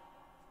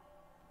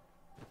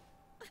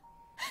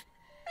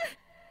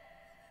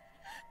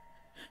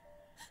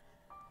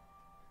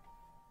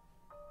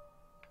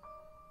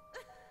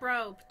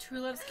 Bro, true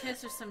love's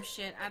kiss or some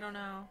shit. I don't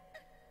know.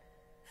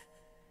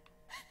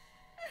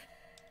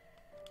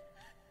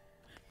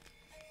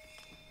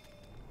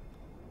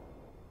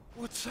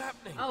 What's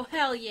happening? Oh,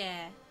 hell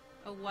yeah.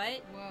 A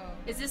what? Whoa.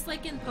 Is this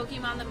like in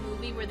Pokemon the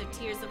movie where the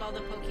tears of all the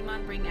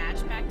Pokemon bring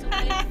Ash back to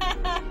life?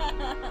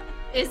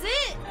 Is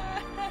it?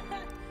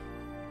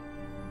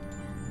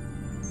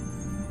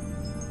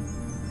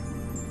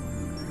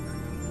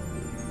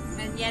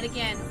 And yet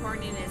again,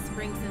 horniness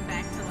brings them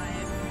back to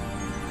life.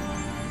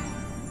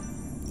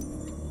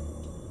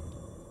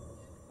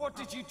 What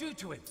did you do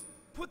to him?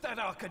 Put that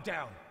archer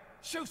down.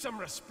 Show some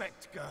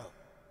respect, girl.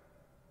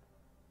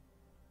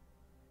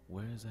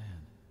 Where's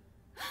Anne?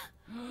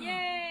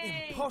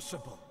 Yay!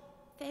 Impossible!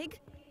 Fig?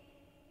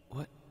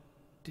 What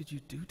did you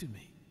do to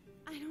me?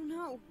 I don't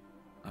know.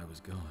 I was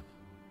gone.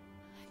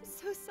 I'm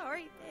so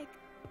sorry, Fig.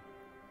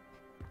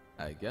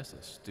 I guess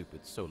a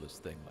stupid, soulless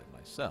thing like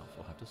myself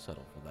will have to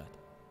settle for that.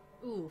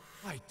 Oof.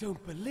 I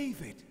don't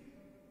believe it.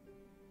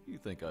 You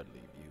think I'd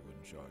leave you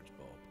in charge,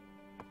 Bob?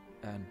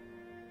 And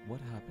what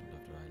happened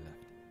after I left?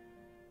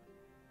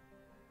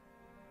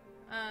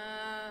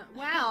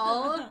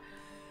 Well,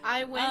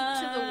 I went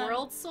to the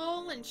World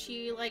Soul and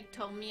she, like,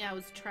 told me I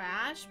was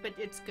trash, but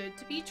it's good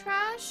to be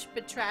trash,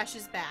 but trash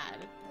is bad.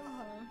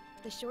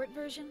 The short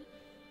version?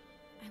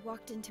 I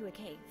walked into a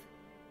cave.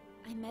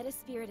 I met a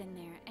spirit in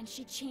there, and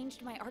she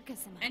changed my Arca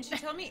somehow. And she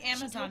told me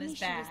Amazon she told me is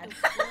bad. She was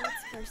the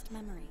world's first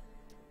memory.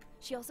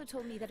 She also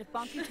told me that if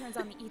Bonku turns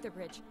on the Ether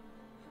Bridge,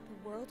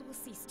 the world will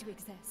cease to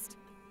exist.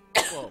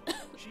 Well,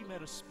 she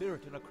met a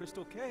spirit in a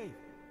crystal cave.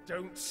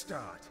 Don't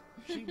start.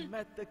 She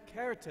met the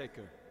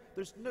caretaker.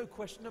 There's no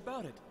question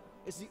about it.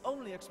 It's the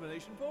only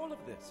explanation for all of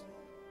this.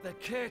 The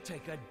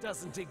caretaker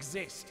doesn't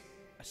exist.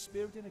 A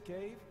spirit in a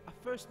cave? A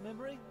first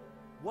memory?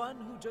 One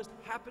who just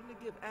happened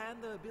to give Anne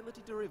the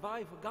ability to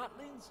revive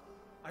Forgottlings?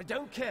 I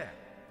don't care,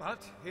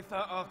 but if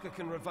our Arca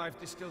can revive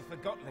distilled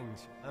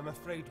Forgottlings, I'm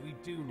afraid we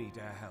do need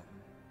our help.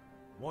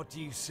 What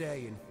do you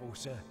say,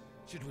 Enforcer?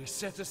 Should we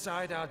set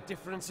aside our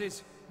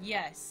differences?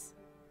 Yes.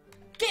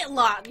 Get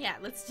locked! Yeah,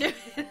 let's do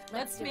it.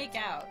 Let's make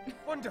out.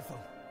 Wonderful.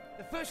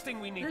 The first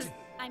thing we need to...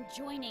 I'm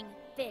joining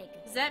Fig.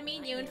 Does that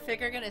mean you and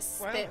Fig are gonna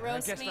spit Well, I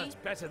roast guess me? that's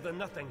better than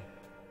nothing.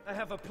 I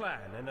have a plan,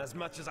 and as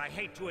much as I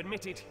hate to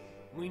admit it,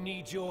 we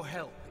need your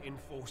help,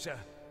 Enforcer.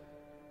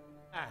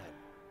 Anne.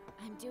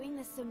 I'm doing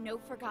this so no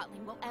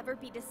Forgottling will ever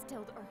be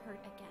distilled or hurt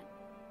again.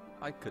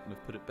 I couldn't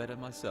have put it better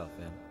myself,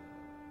 Em.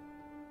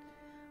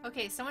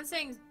 Okay, someone's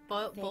saying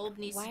Fig, Bulb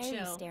needs why to are you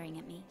chill. staring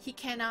at me? He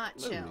cannot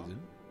No chill.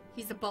 reason.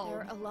 He's a There bulb.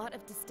 are a lot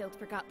of distilled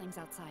Forgottlings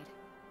outside.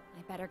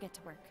 I better get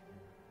to work.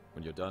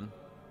 When you're done,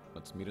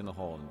 let's meet in the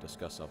hall and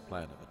discuss our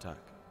plan of attack.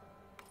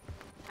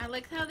 I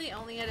like how they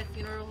only had a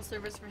funeral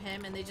service for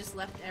him and they just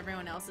left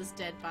everyone else's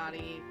dead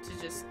body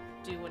to just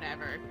do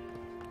whatever.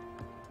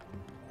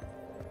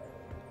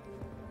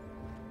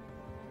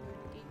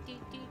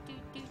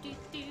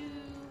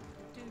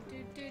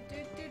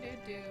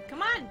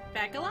 Come on,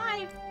 back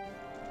alive!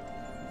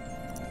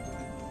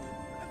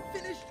 I'm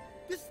finished.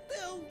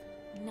 Distilled.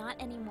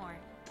 Not anymore.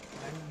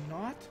 I'm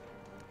not?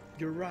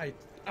 You're right.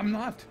 I'm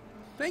not.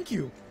 Thank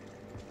you.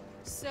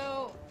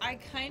 So, I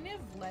kind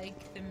of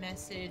like the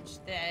message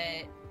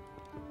that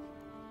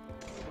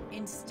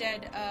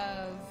instead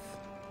of,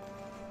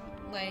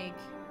 like,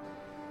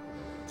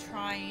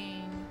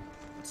 trying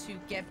to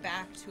get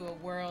back to a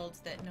world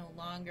that no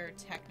longer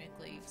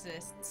technically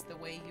exists the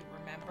way you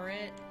remember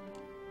it,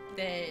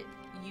 that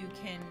you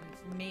can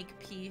make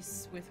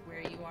peace with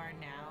where you are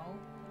now.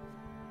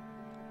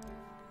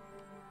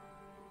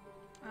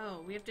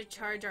 Oh, we have to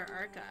charge our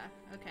Arca.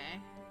 Okay.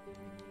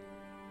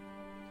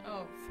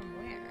 Oh, from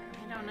where?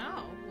 I don't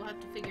know. We'll have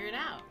to figure it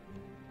out.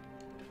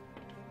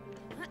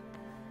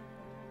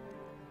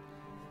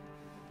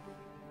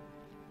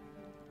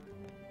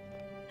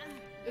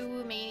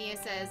 Ooh, Mania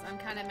says, I'm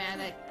kind of mad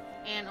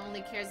that Anne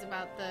only cares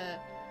about the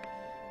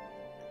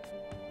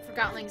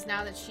Forgottlings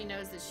now that she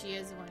knows that she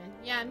is one.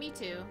 Yeah, me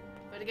too.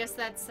 But I guess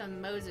that's some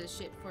Moses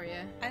shit for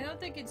you. I don't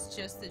think it's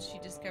just that she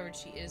discovered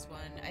she is one.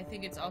 I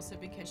think it's also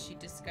because she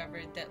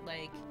discovered that,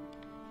 like,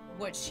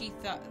 what she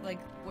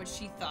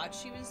thought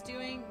she was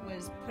doing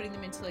was putting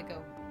them into, like,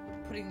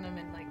 putting them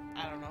in, like,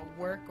 I don't know,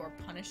 work or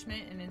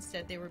punishment, and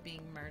instead they were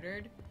being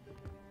murdered.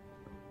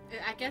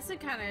 I guess it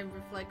kind of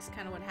reflects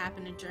kind of what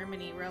happened in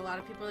Germany, where a lot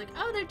of people are like,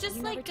 oh, they're just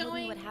You like never told me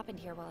going... what happened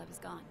here while I was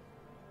gone.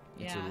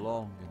 It's Yeah. a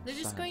long and They're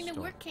just sad going to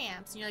story. work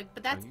camps. And you're like,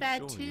 but that's you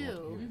bad sure you want too.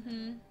 to hear it?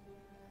 Mm-hmm.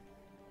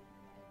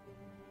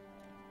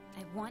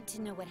 I want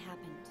to know what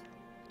happened.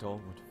 It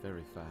all went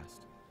very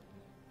fast.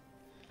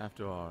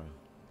 After our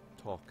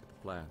talk at the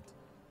plant,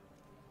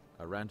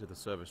 I ran to the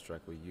service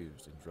truck we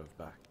used and drove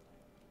back.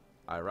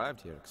 I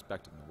arrived here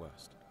expecting the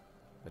worst,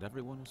 but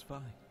everyone was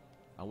fine.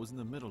 I was in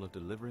the middle of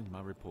delivering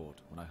my report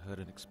when I heard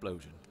an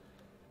explosion,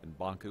 and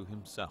Bonku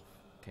himself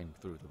came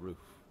through the roof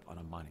on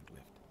a mining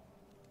lift.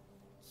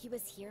 He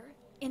was here?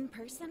 In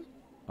person?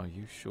 Are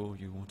you sure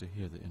you want to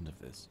hear the end of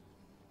this?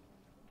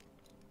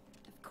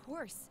 Of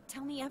course.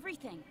 Tell me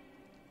everything.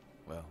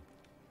 Well,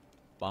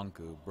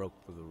 Bonku broke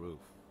through the roof.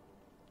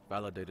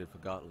 Validated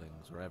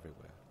Forgottlings were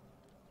everywhere.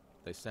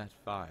 They set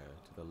fire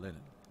to the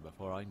linen, and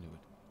before I knew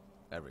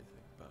it,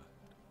 everything burned.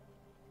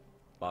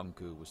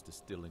 Bonku was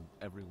distilling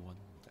everyone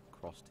that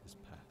crossed his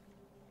path.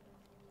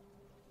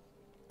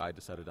 I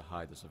decided to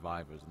hide the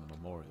survivors in the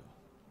memorial.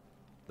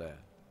 There,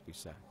 we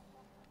sat,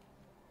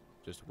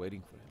 just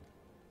waiting for him.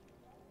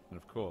 And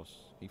of course,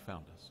 he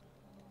found us.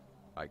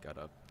 I got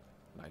up,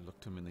 and I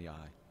looked him in the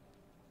eye.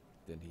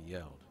 Then he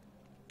yelled,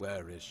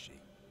 "Where is she?"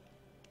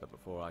 But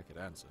before I could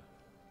answer,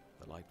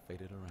 the light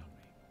faded around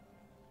me.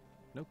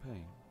 No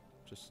pain,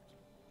 just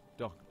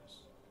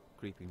darkness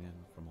creeping in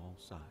from all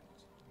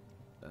sides.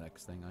 The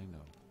next thing I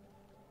know,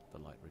 the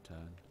light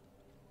returned,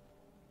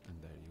 and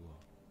there you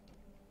are.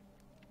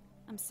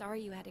 I'm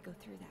sorry you had to go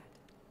through that.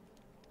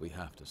 We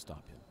have to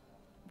stop him.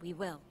 We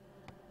will.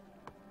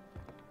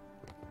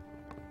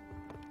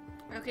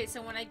 Okay,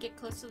 so when I get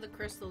close to the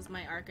crystals,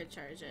 my Arca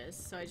charges,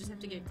 so I just have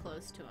to get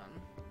close to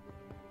them.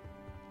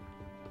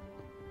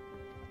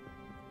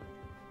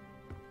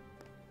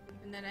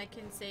 And then I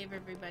can save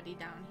everybody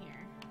down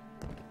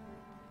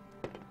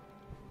here.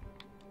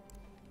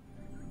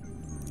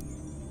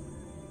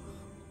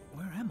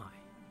 Where am I?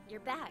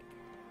 You're back.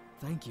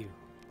 Thank you.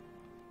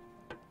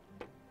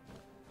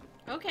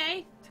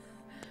 Okay.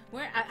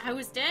 Where? I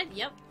was dead?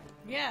 Yep.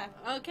 Yeah.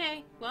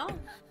 Okay, well.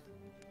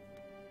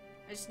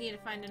 I just need to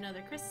find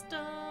another crystal.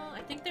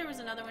 I think there was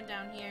another one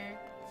down here.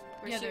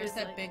 Yeah, she there's was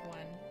that like- big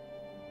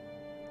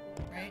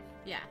one. Right?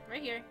 Yeah,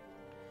 right here.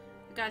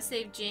 I gotta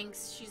save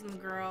Jinx. She's my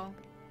girl.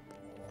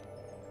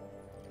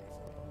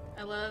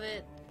 I love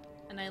it.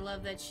 And I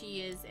love that she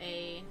is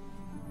a...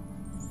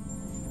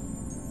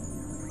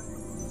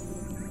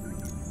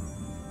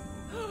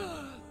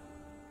 Oh,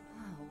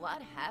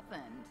 what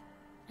happened?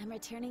 I'm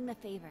returning the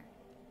favor.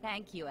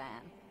 Thank you,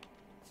 Anne.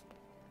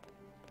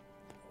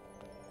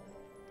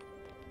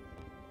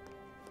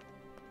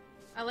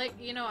 I like,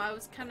 you know, I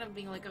was kind of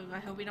being like, oh, I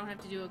hope we don't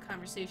have to do a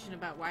conversation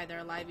about why they're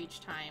alive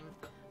each time.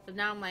 But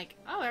now I'm like,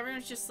 oh,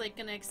 everyone's just like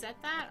gonna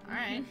accept that?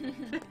 Alright.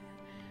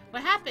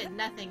 What happened?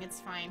 Nothing,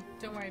 it's fine.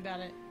 Don't worry about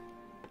it.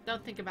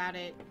 Don't think about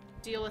it.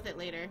 Deal with it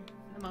later.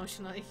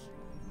 Emotionally.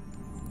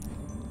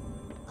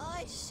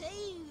 I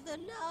save the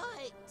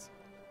night.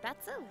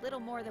 That's a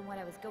little more than what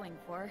I was going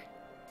for.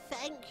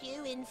 Thank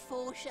you,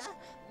 Enforcer,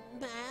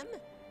 ma'am.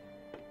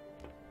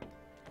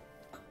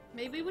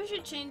 Maybe we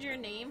should change your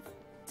name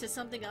to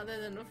something other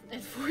than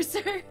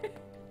Enforcer.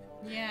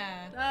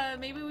 Yeah.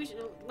 Maybe we should,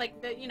 like,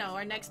 you know,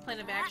 our next plan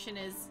of action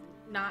is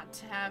not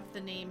to have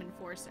the name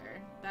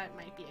Enforcer. That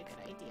might be a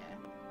good idea.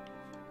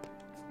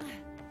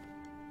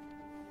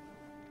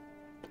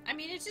 I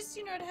mean, it's just,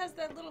 you know, it has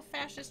that little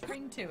fascist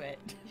ring to it.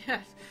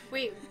 Yeah.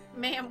 Wait,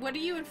 ma'am, what are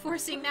you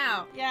enforcing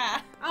now?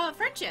 Yeah. Oh,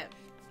 friendship.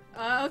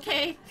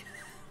 Okay.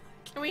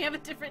 Can we have a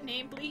different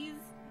name, please?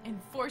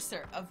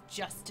 Enforcer of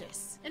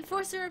justice.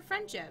 Enforcer of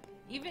friendship.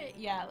 Even,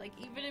 yeah, like,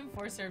 even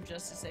Enforcer of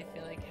justice, I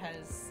feel like,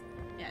 has...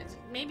 Yeah,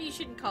 maybe you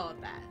shouldn't call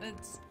it that.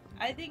 That's...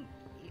 I think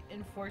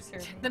Enforcer...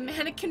 The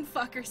mannequin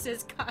fucker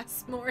says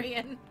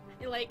Cosmorian.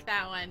 I like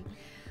that one.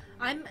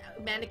 I'm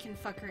mannequin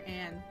fucker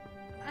Anne.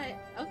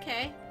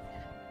 Okay.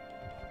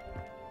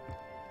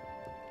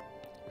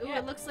 Ooh, Yeah.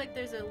 It looks like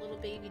there's a little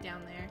baby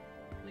down there.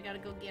 We gotta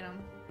go get him.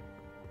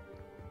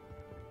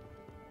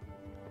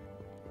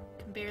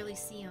 Can barely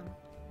see him.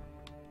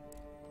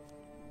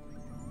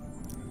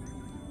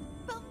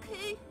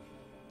 Bunku,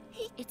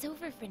 It's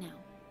over for now.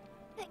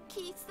 thank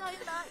you so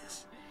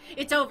much.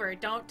 It's over.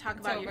 Don't talk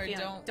about your over.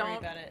 feelings. Don't worry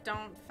about it.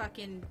 Don't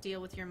fucking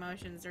deal with your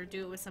emotions or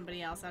do it with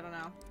somebody else. I don't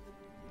know.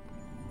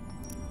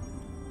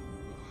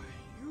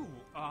 You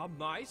are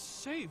my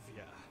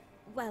savior.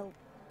 Well,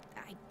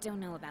 I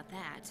don't know about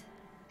that.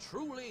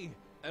 Truly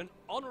an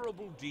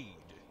honorable deed.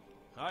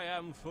 I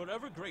am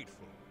forever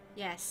grateful.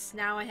 Yes,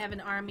 now I have an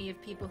army of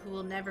people who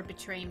will never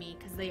betray me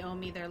because they owe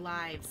me their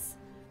lives.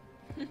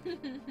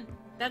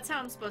 That's how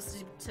I'm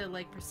supposed to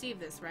like perceive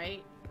this,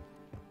 right?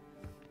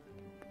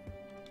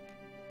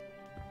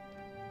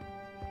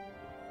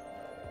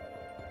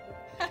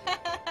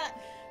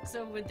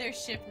 So would their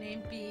ship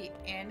name be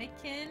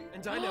Anakin?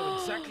 And I know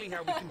exactly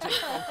how we can take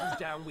Bonku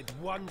down with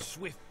one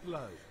swift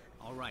blow.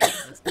 All right,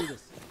 let's do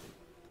this.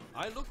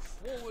 I look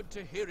forward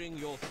to hearing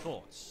your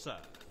thoughts, sir.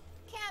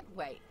 Can't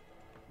wait.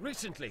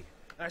 Recently,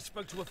 I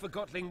spoke to a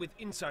Forgotling with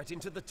insight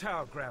into the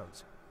tower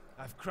grounds.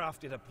 I've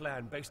crafted a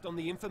plan based on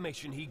the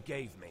information he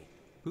gave me.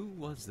 Who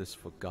was this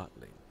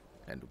Forgotling,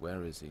 and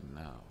where is he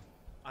now?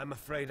 I'm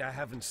afraid I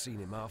haven't seen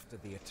him after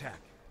the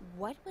attack.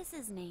 What was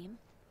his name?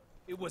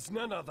 It was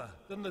none other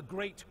than the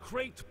great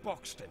Crate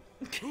Boxton,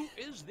 Who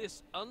is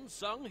this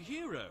unsung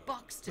hero? the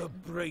Boxton.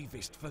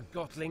 bravest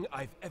Forgotling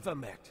I've ever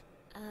met.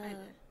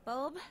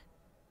 Bulb?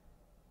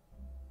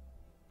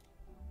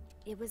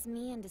 It was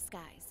me in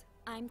disguise.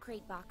 I'm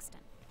Crate Boxton.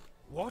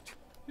 What?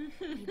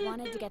 He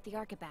wanted to get the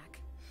Arca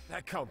back.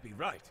 That can't be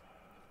right.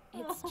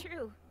 It's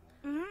true.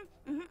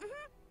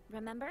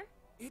 Remember?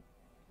 It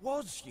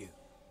was you.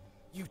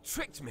 You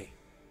tricked me.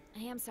 I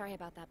am sorry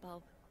about that,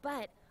 Bulb.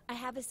 But I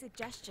have a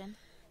suggestion.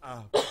 A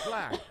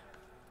plan.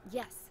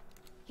 Yes.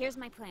 Here's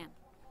my plan.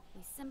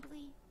 We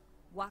simply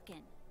walk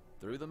in.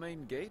 Through the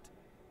main gate?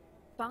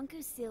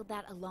 Bonku sealed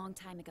that a long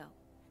time ago.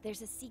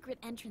 There's a secret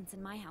entrance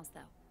in my house,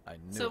 though. I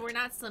knew So it. we're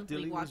not simply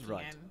Dilly was walking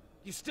right. in.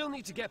 You still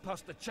need to get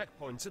past the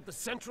checkpoints at the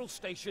central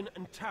station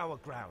and tower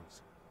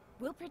grounds.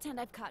 We'll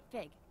pretend I've caught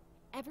Fig.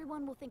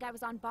 Everyone will think I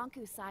was on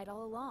Bonku's side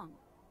all along.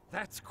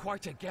 That's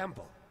quite a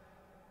gamble.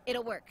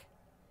 It'll work.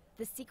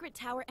 The secret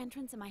tower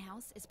entrance in my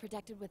house is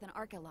protected with an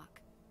Arca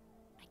lock.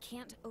 I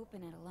can't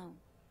open it alone.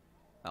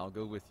 I'll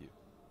go with you.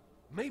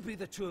 Maybe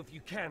the two of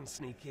you can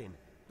sneak in,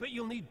 but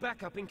you'll need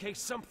backup in case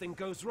something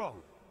goes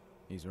wrong.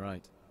 He's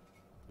right.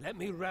 Let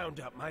me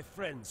round up my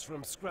friends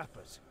from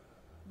Scrappers.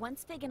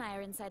 Once Fig and I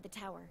are inside the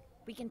tower,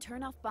 we can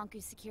turn off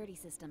Bonku's security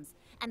systems,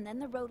 and then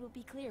the road will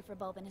be clear for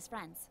Bulb and his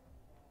friends.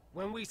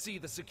 When we see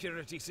the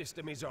security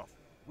system is off,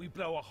 we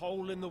blow a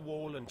hole in the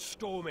wall and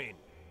storm in.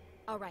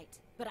 Alright,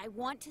 but I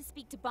want to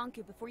speak to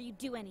Banku before you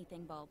do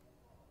anything, Bulb.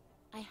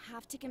 I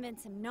have to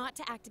convince him not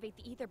to activate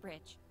the ether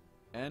bridge.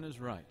 Anne is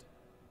right.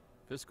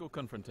 Physical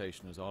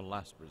confrontation is our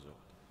last resort.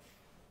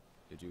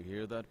 Did you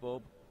hear that,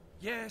 Bulb?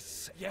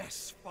 Yes,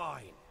 yes,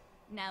 fine.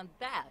 Now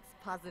that's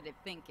positive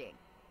thinking.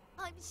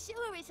 I'm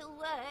sure it'll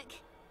work.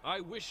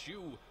 I wish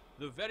you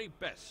the very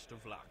best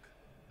of luck.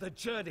 The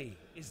journey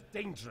is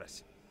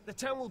dangerous. The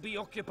town will be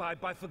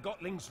occupied by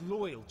Forgottlings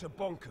loyal to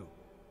Bonku.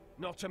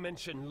 Not to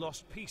mention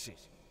lost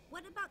pieces.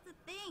 What about the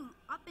thing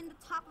up in the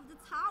top of the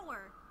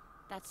tower?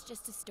 That's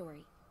just a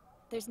story.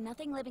 There's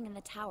nothing living in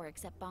the tower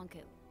except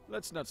Banku.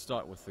 Let's not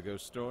start with the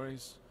ghost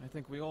stories. I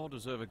think we all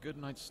deserve a good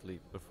night's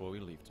sleep before we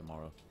leave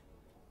tomorrow.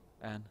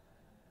 Anne,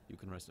 you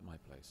can rest at my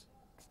place.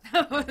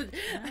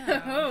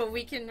 Oh,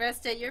 we can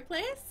rest at your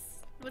place?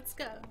 Let's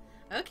go.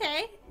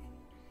 Okay.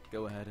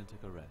 Go ahead and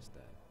take a rest,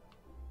 Dad.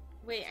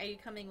 Wait, are you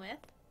coming with?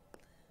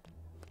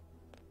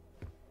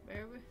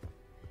 Where?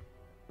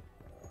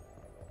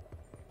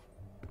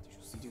 Did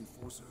you see the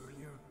Enforcer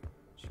earlier?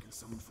 She can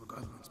summon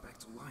Forgottlings back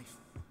to life.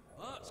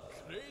 That's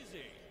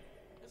crazy.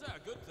 Is that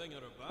a good thing or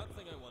a bad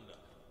thing, I wonder?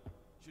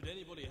 Should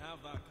anybody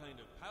have that kind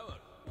of power?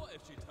 What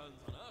if she turns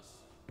on us?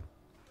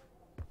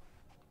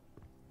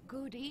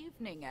 Good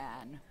evening,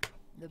 Anne.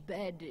 The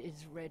bed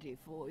is ready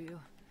for you.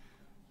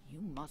 You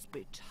must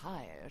be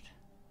tired.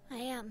 I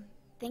am.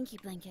 Thank you,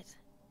 Blanket.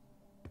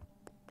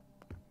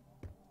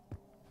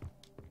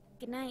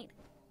 Good night.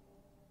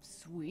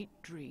 Sweet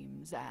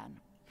dreams, Anne.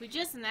 We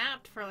just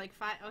napped for like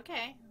 5.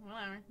 Okay,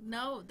 whatever.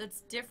 No,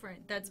 that's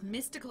different. That's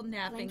mystical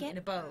napping Blanket? in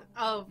a boat.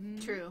 Oh,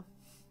 true.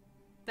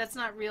 That's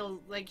not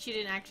real. Like, she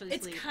didn't actually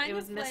It's sleep. kind It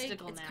was of like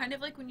mystical it's nap. kind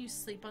of like when you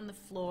sleep on the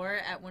floor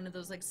at one of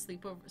those like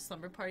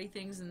slumber party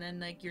things, and then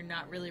like you're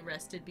not really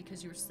rested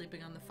because you were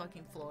sleeping on the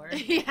fucking floor.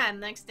 Yeah,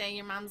 next day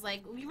your mom's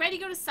like, "You ready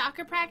to go to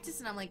soccer practice?"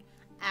 And I'm like,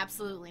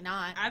 "Absolutely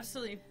not."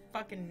 Absolutely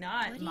fucking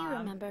not, What do Mom. you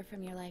remember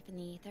from your life in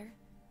the ether?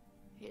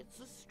 It's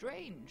a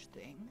strange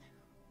thing.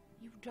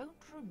 You don't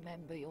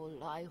remember your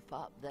life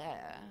up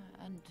there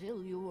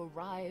until you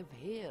arrive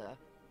here.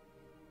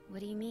 What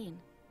do you mean?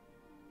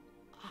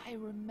 I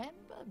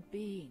remember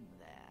being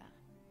there.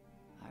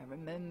 I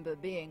remember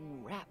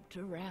being wrapped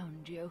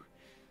around you.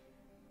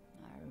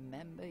 I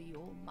remember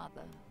your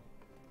mother.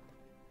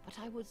 But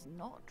I was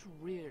not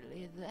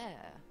really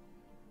there.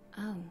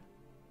 Oh.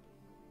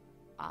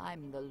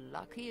 I'm the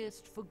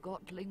luckiest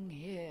Forgottling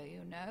here,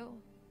 you know.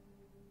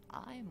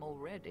 I'm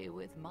already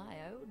with my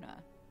owner.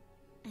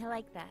 I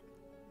like that.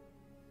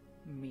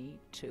 Me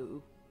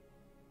too.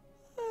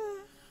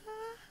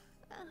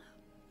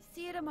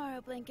 See you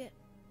tomorrow, Blanket.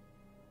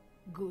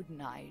 Good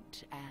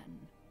night,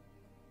 Anne.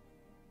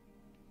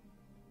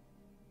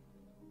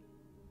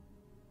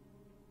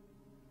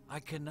 I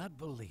cannot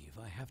believe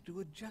I have to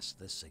adjust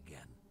this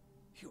again.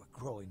 You're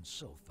growing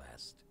so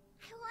fast.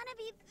 I want to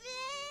be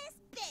this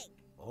big.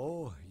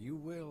 Oh, you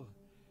will.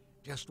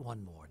 Just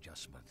one more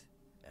adjustment,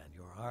 and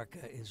your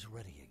Arca is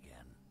ready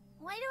again.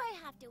 Why do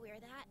I have to wear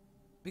that?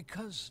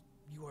 Because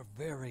you are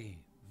very,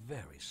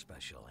 very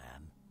special,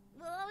 Anne.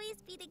 We'll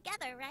always be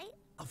together, right?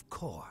 Of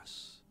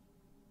course.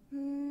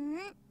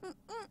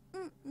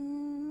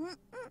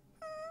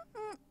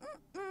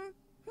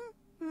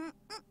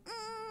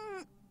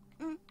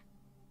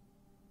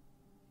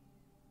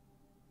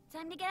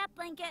 Time to get up,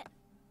 Blanket.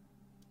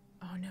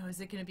 Oh no, is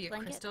it gonna be a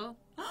Blanket? crystal?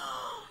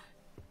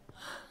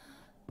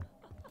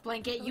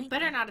 Blanket, you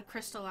better not have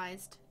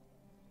crystallized.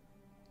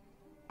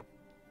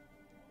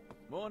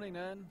 Morning,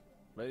 Anne.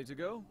 Ready to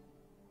go?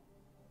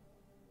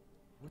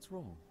 What's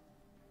wrong?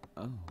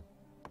 Oh.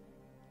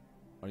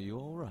 Are you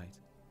all right?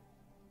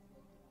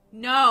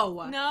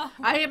 No. No.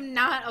 I am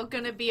not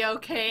gonna be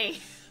okay.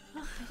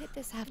 Why did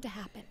this have to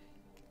happen?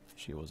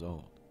 She was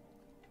old.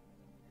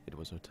 It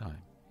was her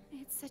time. I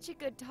had such a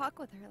good talk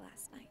with her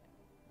last night.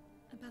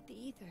 About the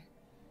ether.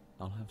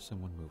 I'll have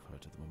someone move her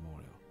to the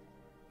memorial.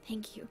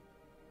 Thank you.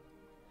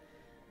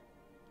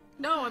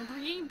 No, I'm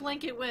bringing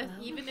Blanket with,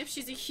 even if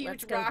she's a huge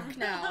let's go rock then.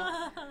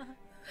 now.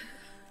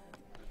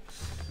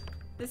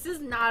 This is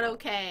not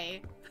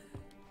okay.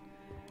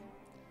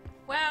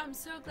 Wow, I'm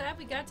so glad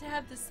we got to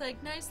have this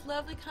like nice,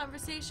 lovely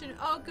conversation.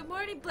 Oh, good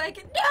morning,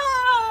 Blanket.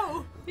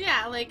 No!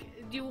 Yeah, like,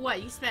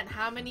 you spent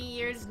how many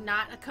years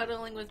not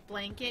cuddling with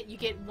Blanket? You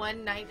get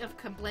one night of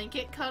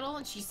Blanket cuddle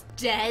and she's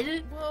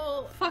dead?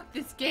 Well, fuck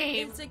this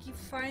game. It's like you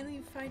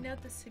finally find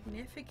out the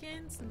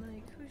significance and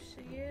like who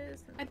she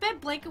is. I bet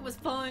Blanket was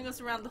following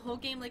us around the whole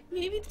game like,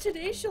 maybe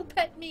today she'll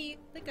pet me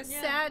like a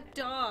sad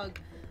dog.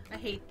 I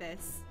hate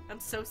this. I'm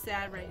so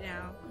sad right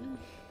now.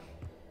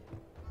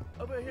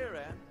 Over here,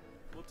 Anne.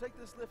 We'll take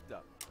this lift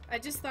up. I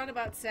just thought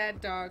about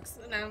sad dogs,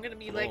 and I'm gonna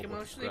be like All but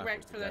emotionally scrapped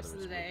wrecked for the rest of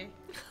the together day.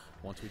 is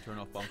Once we turn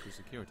off Bunker's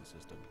security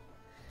system,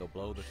 they'll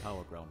blow the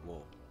tower ground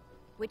wall.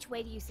 Which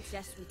way do you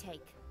suggest we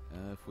take?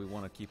 If we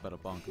want to keep out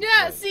of Bunker's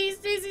Yeah, way, see,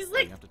 Stacey's we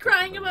like have to take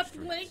crying the lower about the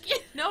streets.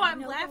 blanket. No,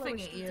 I'm No, laughing lower at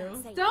streets you.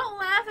 aren't safe. Don't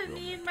laugh at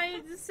me and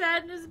my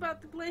sadness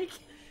about the blanket.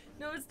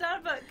 No, it's not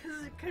about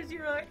because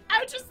you're like,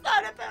 I just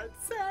thought about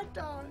sad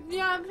dogs.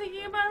 Yeah, I'm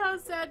thinking about how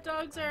sad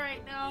dogs are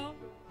right now.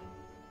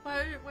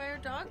 Why are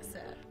dogs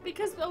sad?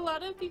 Because a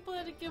lot of people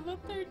had to give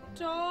up their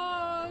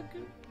dog,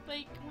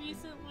 like,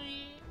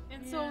 recently.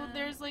 And so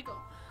there's, like,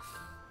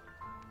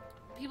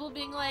 people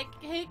being like,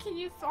 hey, can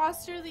you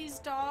foster these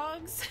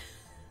dogs?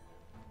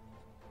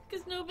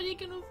 Because nobody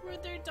can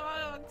afford their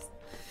dogs.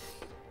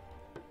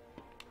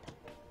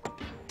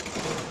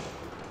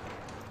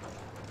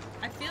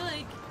 I feel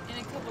like in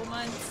a couple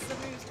months,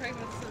 somebody was talking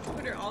about this on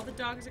Twitter, all the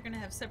dogs are going to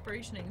have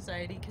separation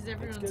anxiety because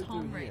everyone's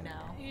home right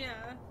now.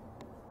 Yeah.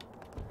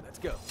 Let's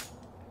go.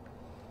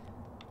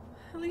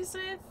 At least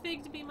I have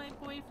Fig to be my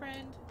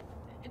boyfriend.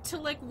 To,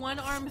 like, one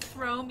arm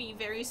throw me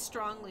very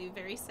strongly,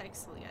 very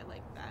sexily. I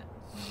like that.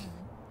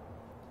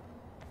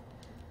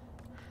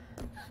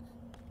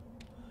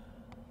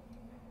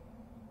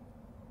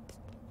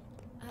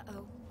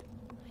 Uh-oh.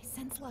 I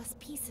sense lost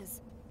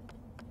pieces.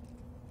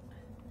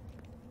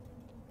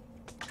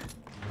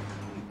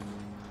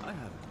 I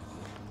have it.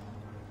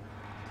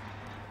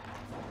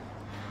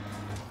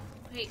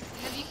 Wait,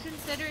 have you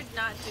considered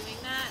not doing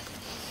that?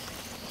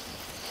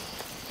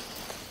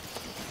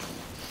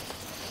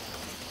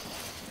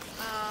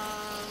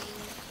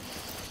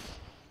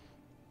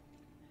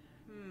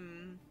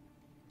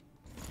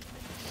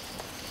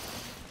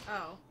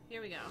 Oh,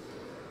 here we go.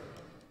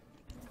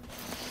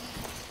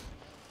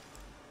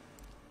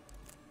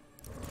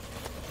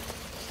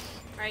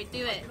 Alright,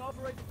 do I it. can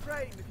operate the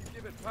crane if you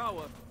give it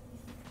power.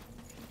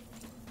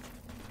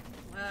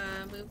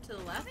 Move to the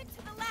left? Move it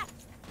to the left.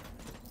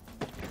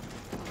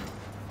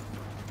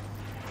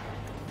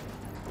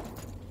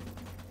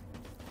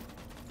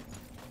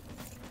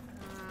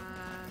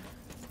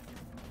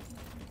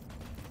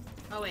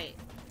 Oh, wait.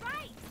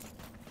 Right.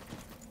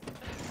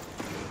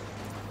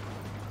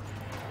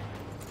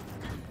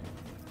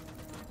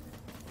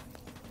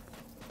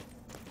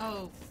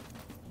 Oh,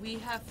 we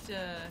have to...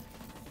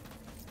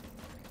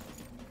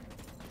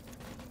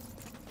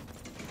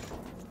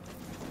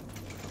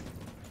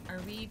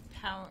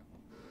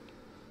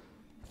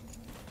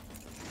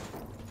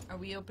 Are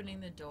we opening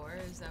the door?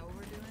 Is that what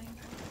we're doing?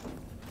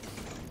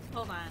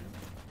 Hold on.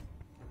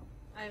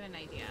 I have an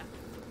idea.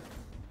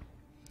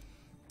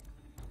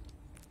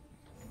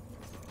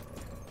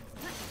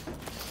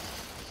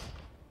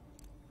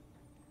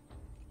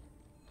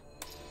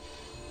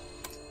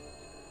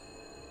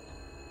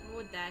 What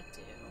would that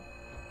do?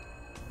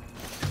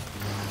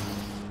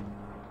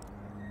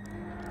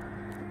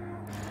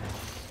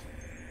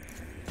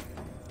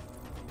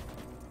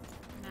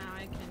 Now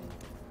I can...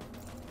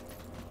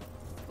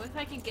 What if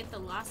I can get the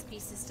lost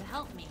pieces to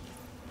help me?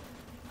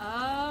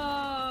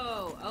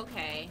 Oh,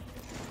 okay.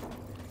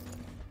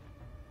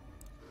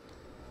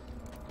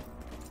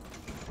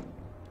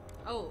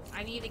 Oh,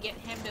 I need to get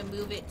him to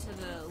move it to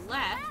the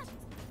left.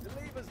 The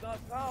lever's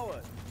not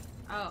powered.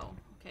 Oh,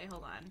 okay,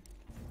 hold on.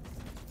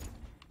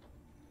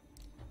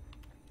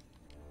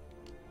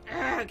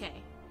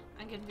 Okay,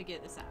 I can figure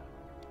this out.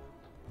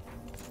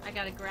 I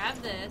gotta grab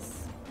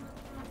this.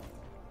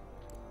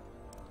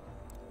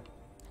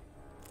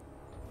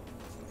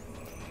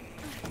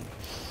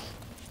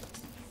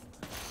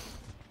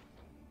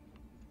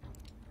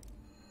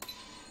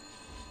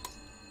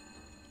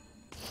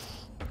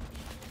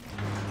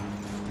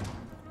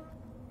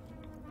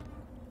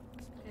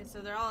 Okay, so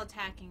they're all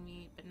attacking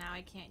me, but now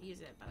I can't use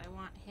it. But I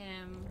want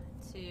him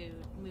to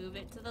move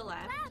it to the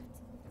left.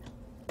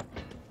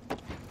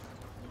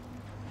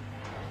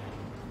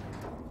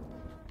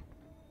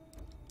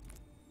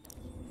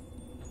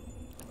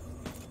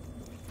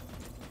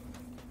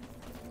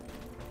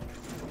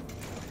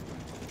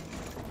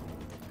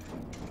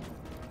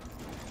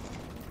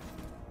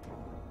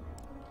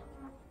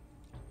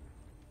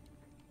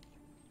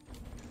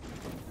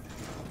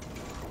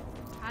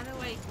 How do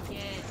I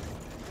get...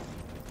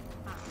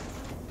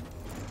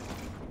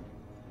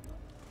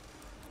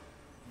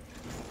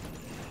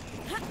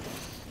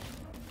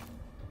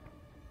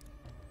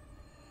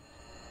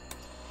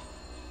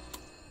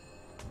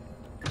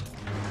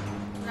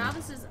 Now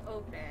this is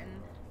open.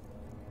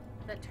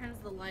 That turns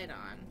the light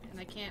on, and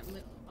I can't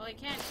move. Oh, I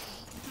can't.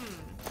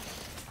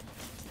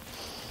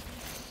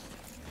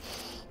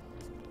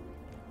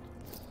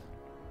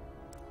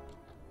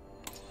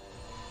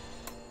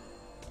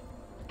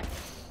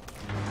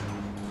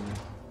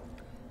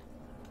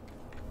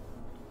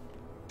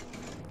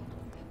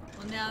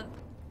 Well, now...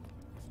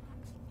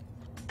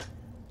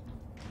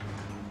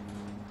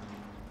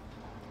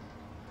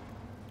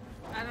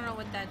 I don't know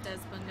what that does,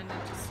 but I'm gonna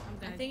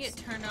I think it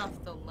turned off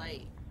the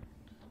light.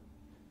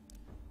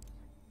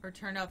 Or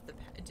turned off the...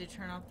 Did it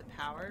turn off the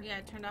power? Yeah,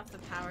 I turned off the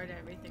power to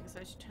everything, so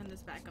I should turn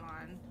this back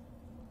on.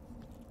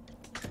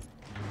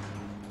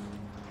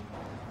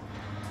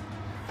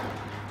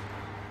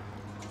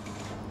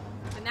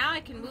 But now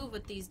I can move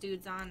with these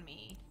dudes on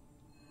me.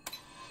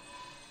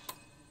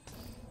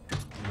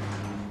 But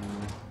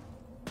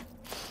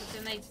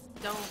then they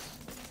don't...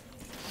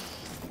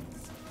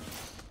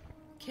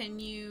 Can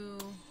you...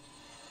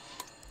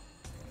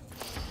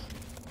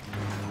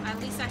 At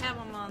least I have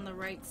them on the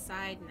right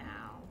side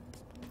now.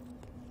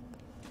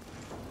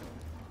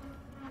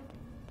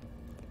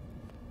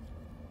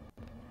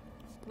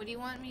 What do you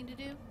want me to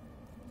do?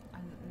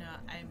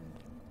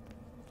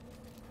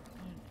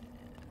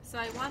 So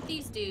I want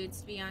these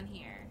dudes to be on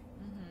here.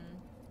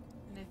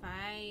 And if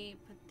I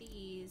put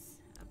these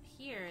up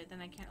here, then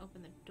I can't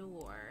open the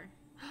door.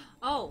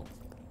 Oh!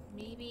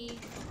 Maybe...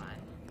 Hold on.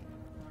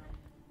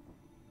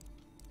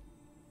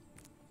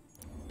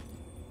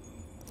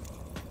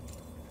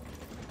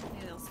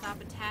 Okay, they'll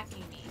stop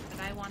attacking me, but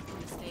I want them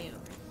to stay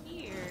over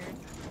here.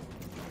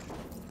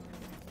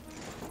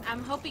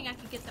 I'm hoping I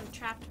could get them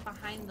trapped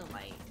behind the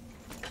light.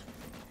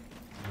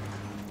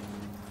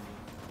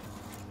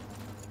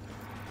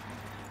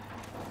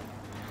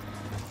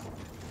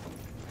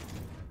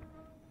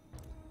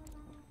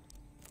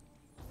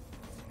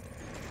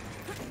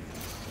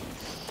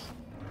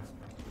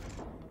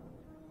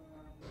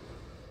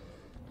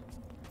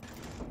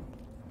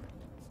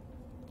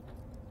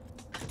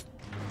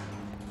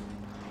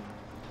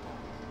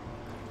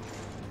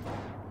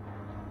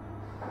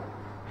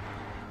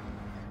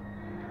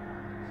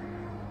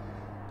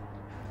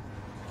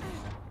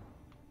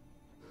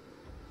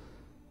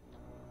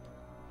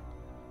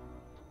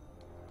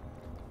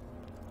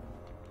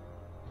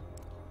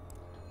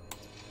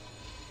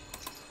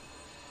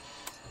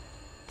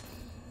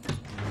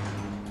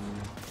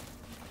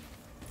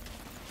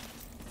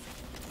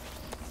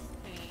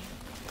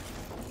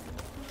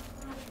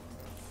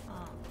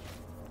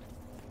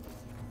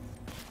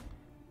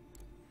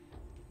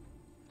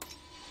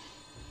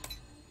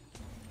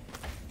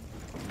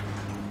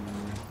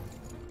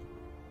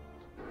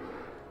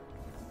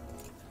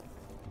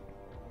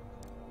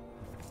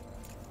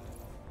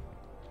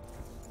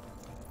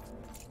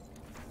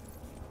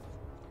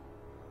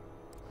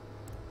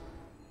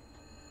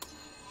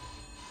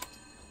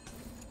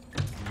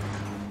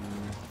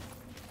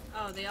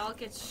 Oh, they all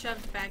get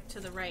shoved back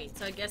to the right,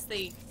 so I guess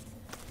they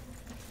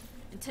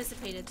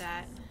anticipated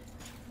that.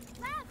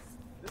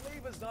 The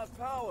lever's not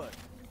powered.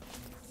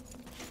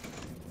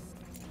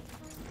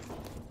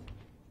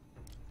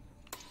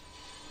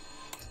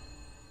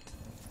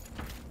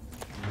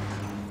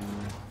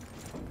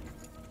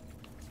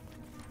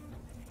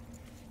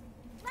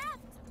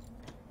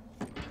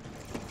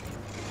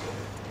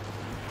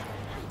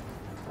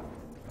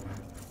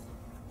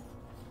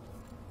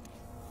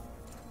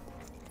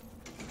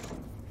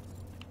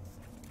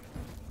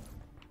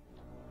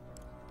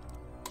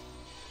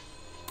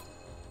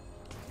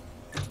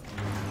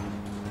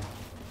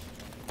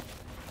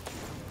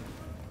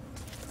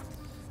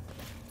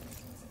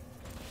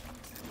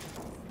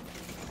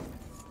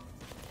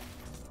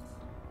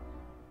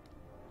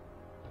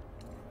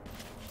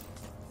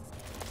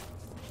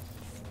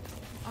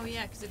 Oh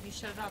yeah, because if you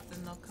shut it off,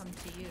 then they'll come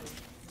to you.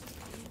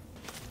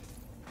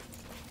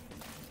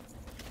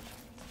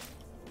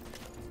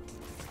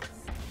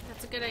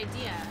 That's a good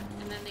idea.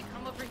 And then they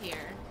come over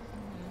here.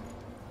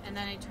 And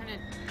then I turn it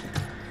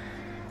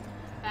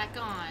back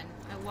on.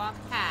 I walk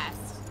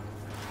past.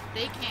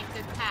 They can't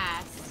get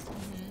past.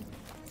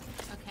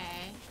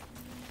 Okay.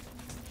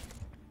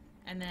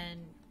 And then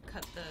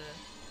cut the...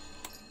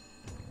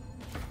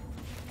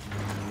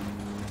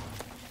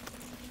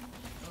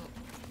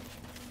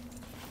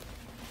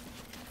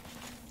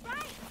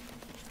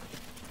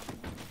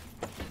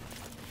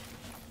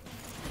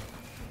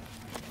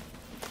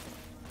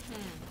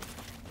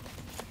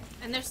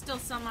 And there's still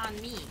some on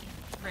me.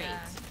 Great. Yeah.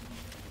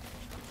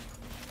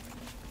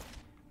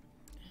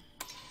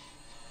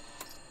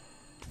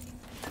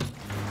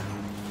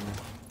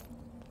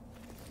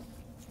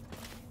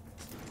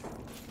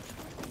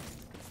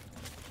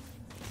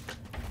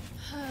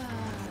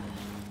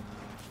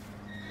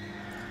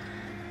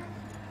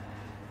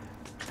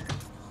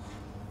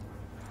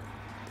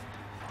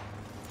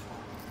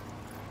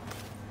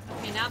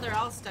 Okay, now they're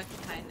all stuck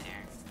behind there.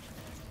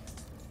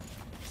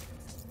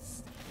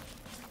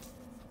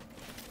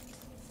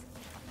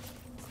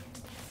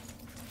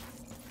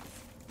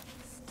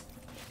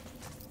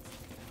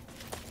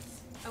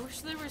 I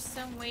wish there was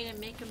some way to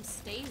make them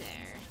stay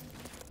there.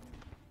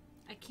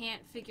 I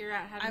can't figure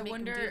out how to make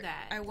them do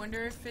that. I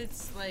wonder if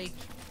it's like...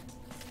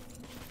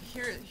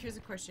 Here's a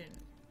question.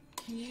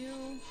 Can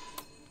you...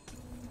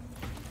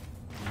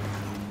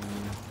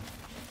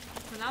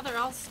 So now they're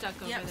all stuck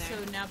over there.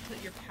 So now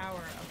put your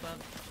power above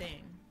the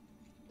thing.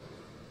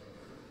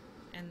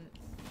 And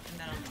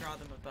that'll draw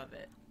them above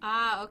it.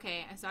 Ah,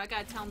 okay. So I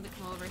gotta tell them to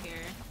come over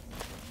here.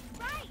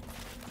 Right!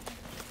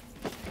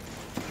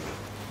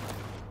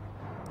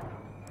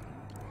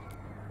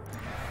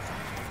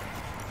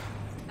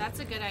 That's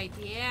a good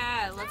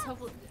idea. Let's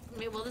hope...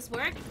 Will this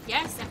work?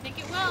 Yes, I think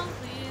it will.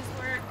 Please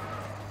work.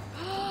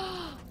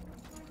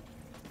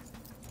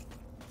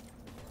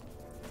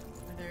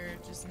 Are there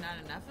just not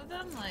enough of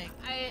them? Like...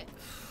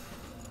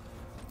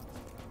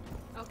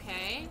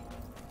 Okay.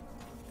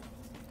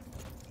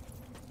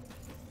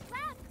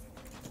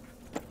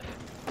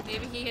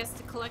 Maybe he has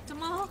to collect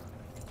them all?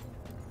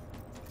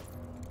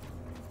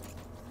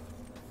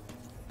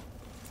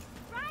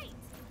 Right!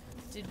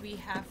 Did we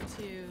have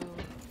to...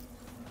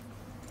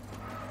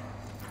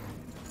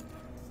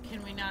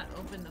 we not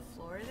open the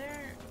floor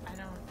there? I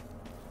don't...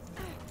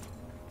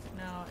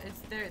 No,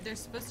 it's they're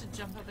supposed to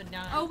jump up and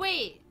down. Oh,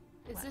 wait.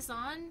 Is What? this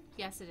on?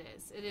 Yes, it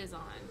is. It is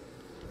on.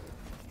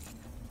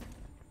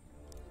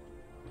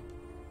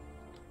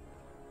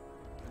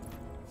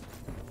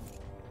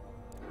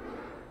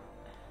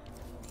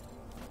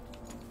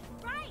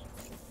 Right!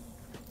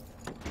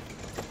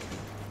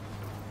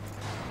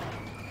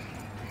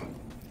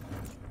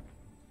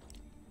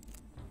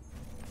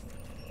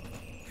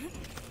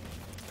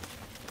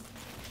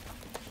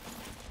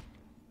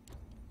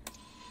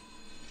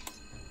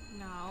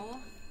 No.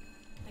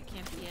 That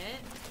can't be it.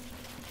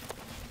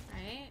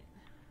 Right?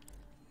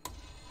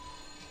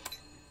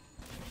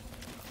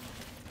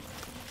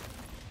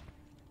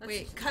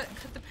 Wait, cut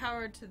the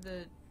power to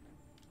the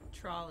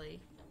trolley.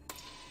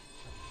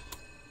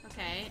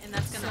 Okay, and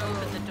that's gonna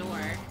open the door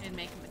and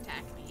make them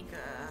attack me.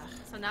 Ugh.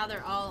 So now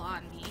they're all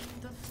on me.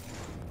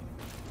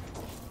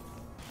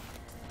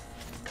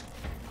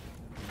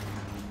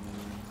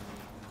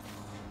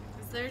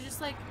 Cause they're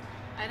just like,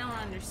 I don't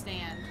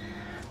understand.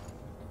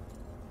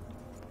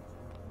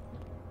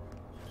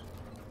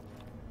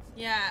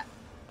 Yeah.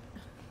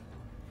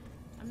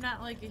 I'm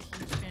not like a huge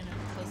fan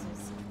of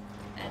puzzles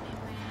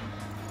anyway,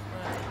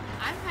 but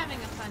I'm having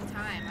a fun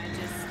time. I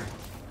just...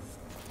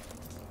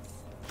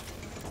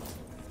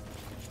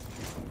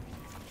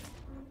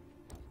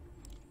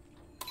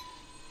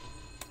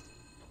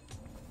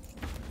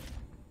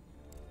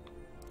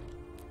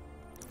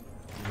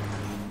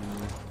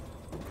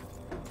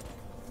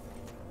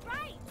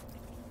 Right!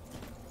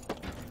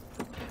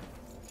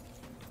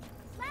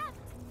 Left!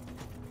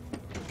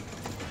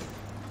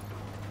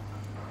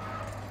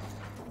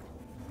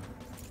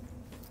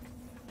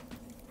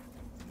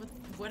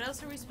 what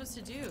else are we supposed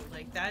to do?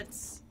 Like,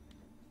 that's...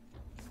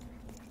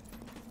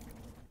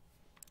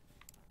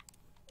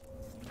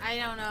 I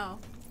don't know.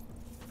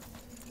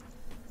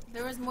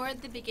 There was more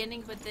at the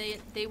beginning, but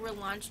they were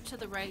launched to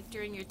the right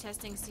during your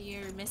testing, so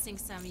you're missing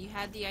some. You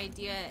had the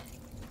idea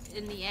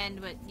in the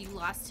end, but you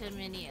lost too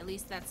many. At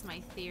least that's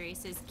my theory,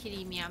 says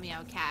Kitty Meow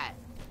Meow Cat.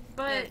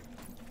 But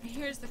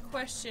here's the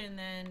question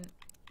then.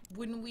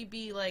 Wouldn't we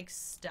be, like,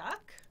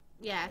 stuck?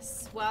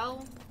 Yes,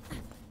 well...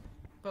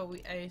 But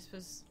I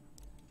suppose...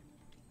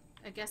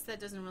 I guess that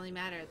doesn't really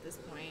matter at this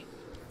point.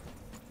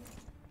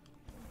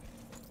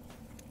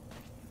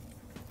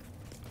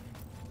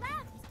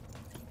 Right!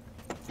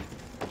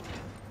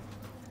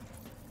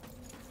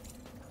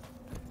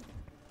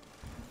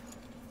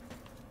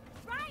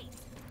 Right!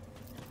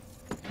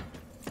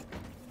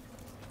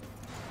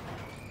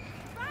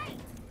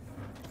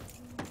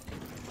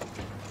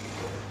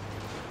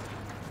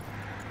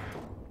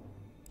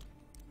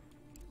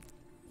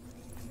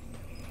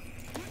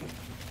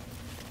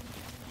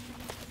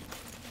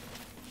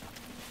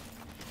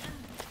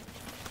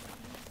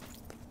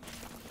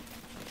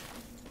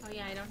 Oh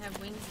yeah, I don't have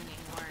wings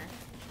anymore.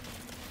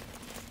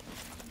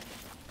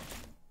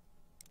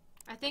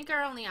 I think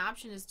our only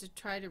option is to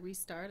try to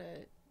restart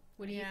it.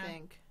 What do you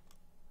think?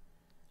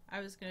 I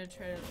was gonna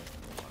try to...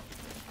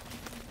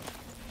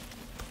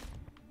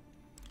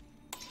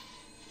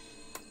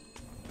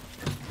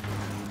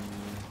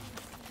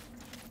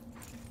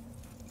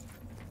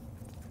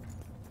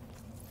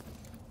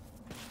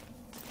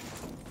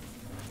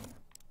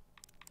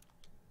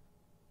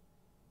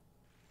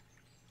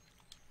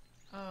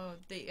 Oh,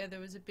 there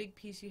was a big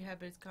piece you had,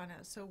 but it's gone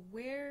out. So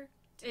where...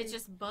 It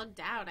just bugged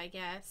out, I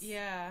guess.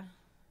 Yeah.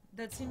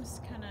 That seems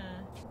kind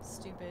of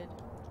stupid.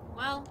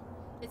 Well,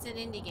 it's an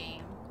indie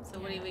game, so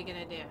what are we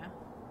gonna do?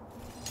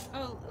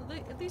 Oh,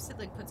 at least it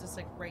like puts us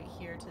like right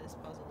here to this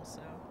puzzle,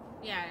 so...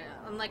 Yeah,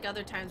 unlike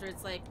other times where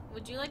it's like,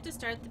 would you like to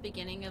start at the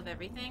beginning of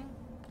everything?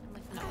 I'm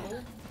like,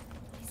 no.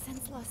 I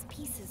sense lost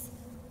pieces.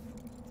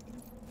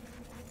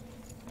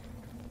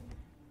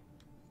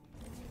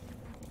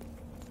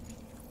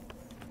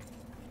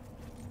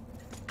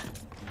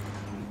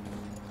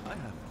 I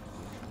have.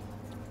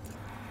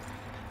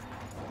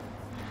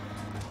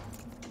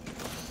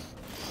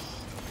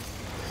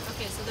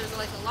 Okay, so there's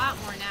like a lot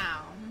more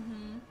now.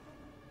 Mm-hmm.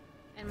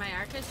 And my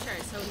arc is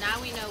charged, so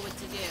now we know what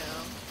to do.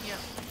 Yep.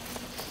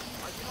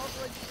 I can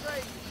operate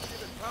straight to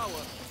the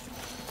tower.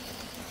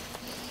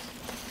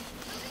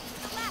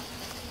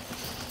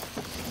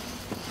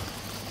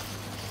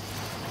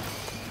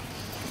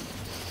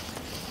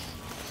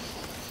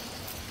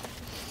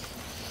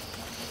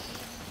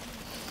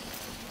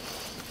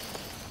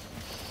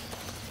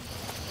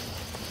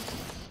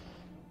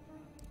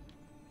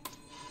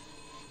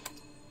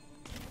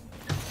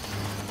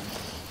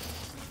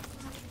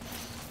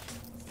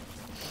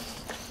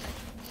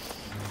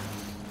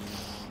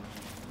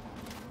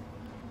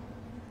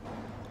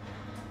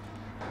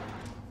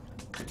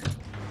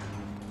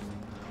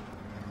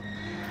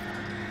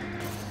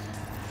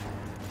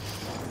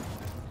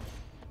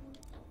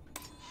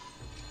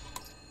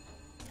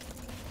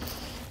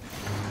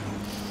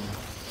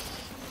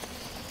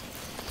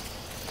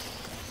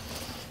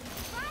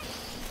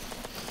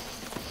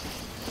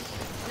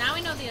 Now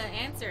we know the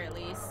answer at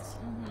least.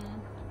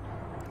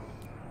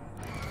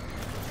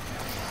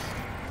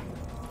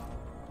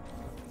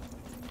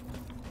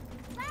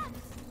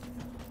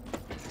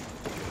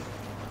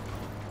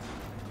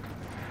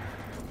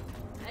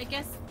 I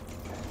guess.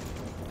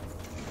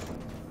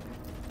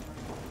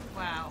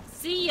 Wow.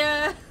 See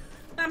ya!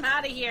 I'm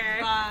out of here.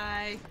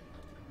 Bye.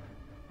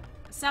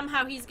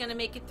 Somehow he's gonna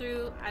make it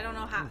through. I don't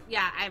know how.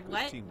 Yeah,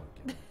 what?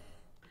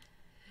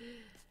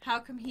 How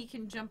come he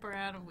can jump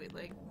around and we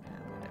like?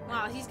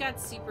 Well, he's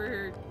got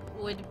super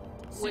wood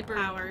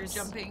powers.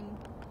 Jumping.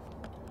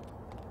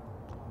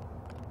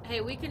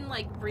 Hey, we can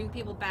like bring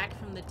people back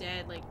from the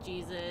dead, like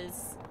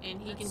Jesus, and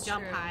he can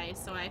jump high.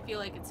 So I feel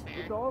like it's fair.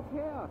 It's all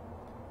chaos.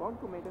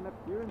 Funko made an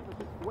appearance as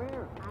a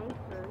square. I heard the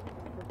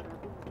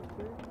rebel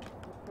leader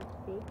with the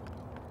big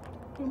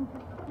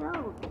ginger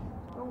stone.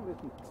 Don't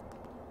listen.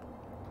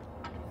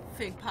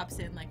 Fig pops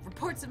in like,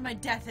 reports of my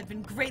death have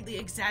been greatly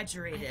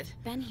exaggerated.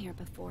 I've been here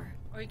before.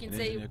 Or you can An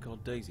say engineer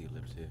called Daisy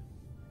lives here.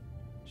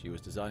 She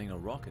was designing a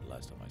rocket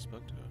last time I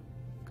spoke to her.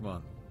 Come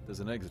on, there's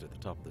an exit at the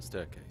top of the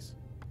staircase.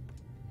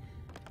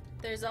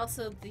 there's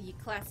also the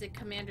classic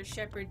Commander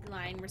Shepard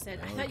line where it said,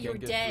 I Oh, thought you were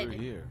can't get dead. through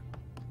here.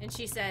 And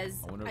she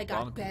says, wonder I if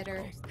got Bonk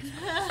better.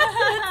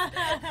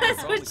 That's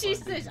That's what she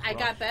says. I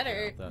got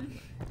better. That way.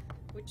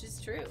 Which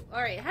is true.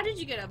 Alright, how did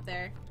you get up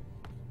there?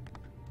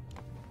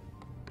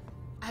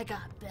 I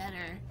got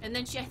better. And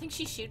then I think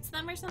she shoots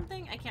them or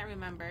something? I can't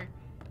remember.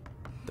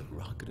 The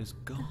rocket is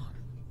gone.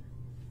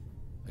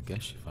 I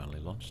guess she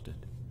finally launched it.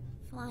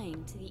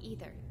 Flying to the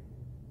ether.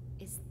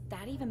 Is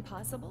that even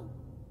possible?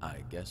 I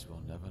guess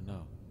we'll never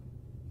know.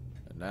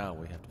 And now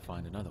we have to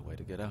find another way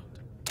to get out.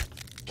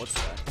 What's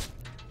that?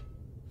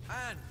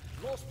 Anne!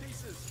 Lost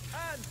pieces!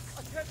 Anne!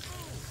 I can't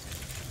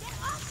move! Get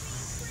off me,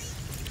 freak!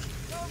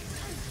 Help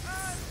me!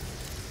 Anne!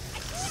 I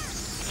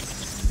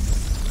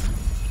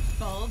can't!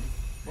 Bulb?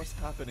 What's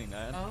happening,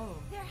 Anne? Oh.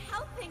 They're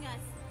helping us.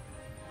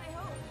 I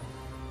hope.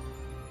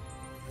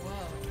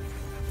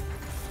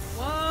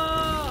 Whoa.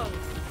 Whoa!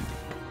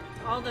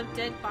 All the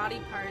dead body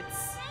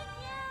parts.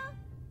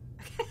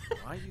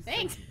 Why are you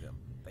Thanks. thinking them?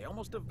 They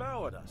almost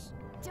devoured us.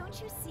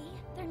 Don't you see?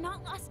 They're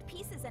not lost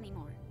pieces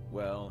anymore.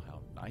 Well,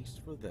 how nice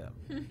for them.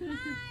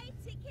 Bye.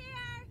 Take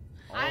care.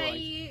 All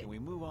right, can we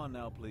move on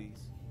now,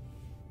 please?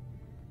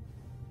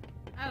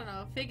 I don't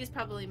know. Fig is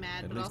probably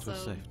mad, At but least also...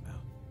 we're safe now.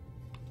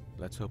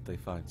 Let's hope they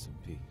find some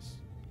peace.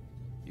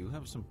 You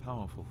have some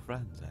powerful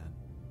friends, Anne.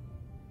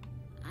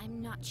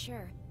 I'm not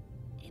sure.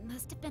 It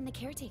must have been the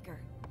caretaker.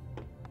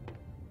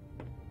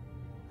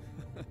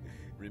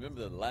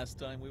 Remember the last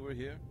time we were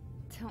here?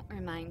 Don't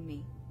remind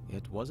me.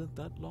 It wasn't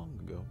that long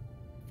ago.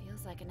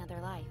 Feels like another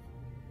life.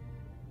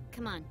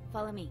 Come on,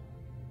 follow me.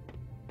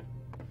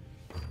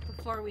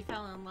 Before we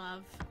fell in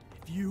love.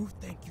 If you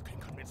think you can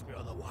convince me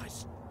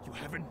otherwise, you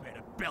haven't made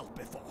a belt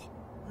before.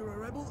 You're a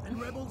rebel,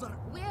 and rebels are...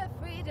 We're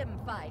freedom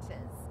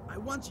fighters. I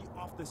want you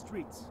off the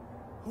streets.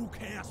 Who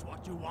cares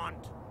what you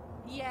want?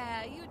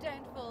 Yeah, you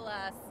don't fool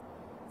us.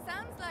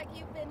 Sounds like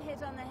you've been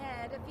hit on the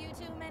head a few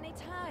too many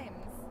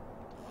times.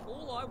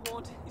 All I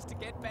want is to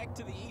get back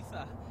to the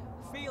ether,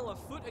 feel a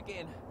foot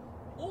again.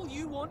 All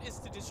you want is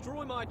to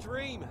destroy my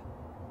dream.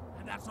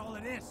 And that's all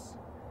it is.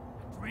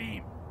 A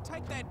dream.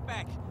 Take that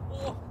back,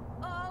 or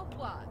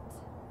what?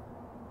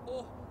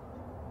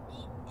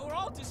 Or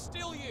I'll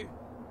distill you.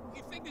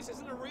 You think this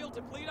isn't a real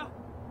depleter?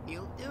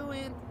 He'll do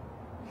it.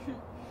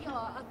 You're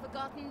a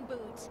forgotten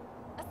boot.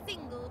 A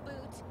single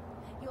boot.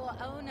 Your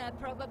owner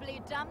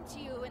probably dumped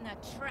you in a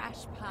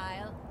trash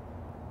pile.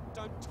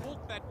 Don't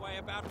talk that way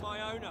about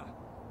my owner.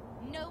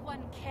 No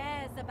one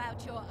cares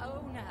about your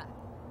owner.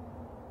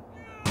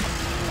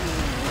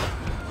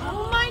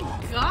 Oh my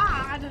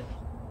god!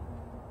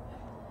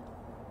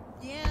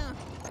 Yeah,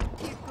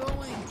 keep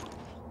going.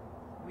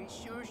 We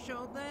sure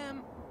showed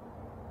them.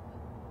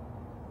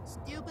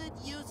 Stupid,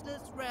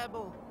 useless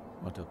rebel.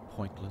 What a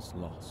pointless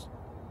loss.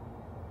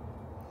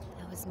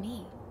 That was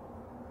me.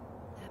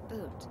 That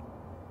boot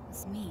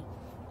was me.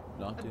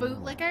 Not A anymore.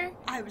 bootlicker?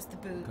 I was the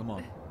boot. Come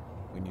on.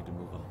 We need to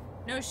move on.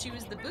 No, she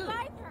was the boot.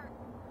 Revive her.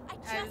 I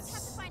just As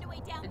have to find a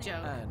way down the there.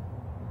 joke. Anne,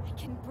 I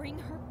can bring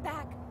her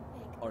back,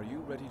 Fig. are you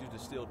ready to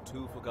distill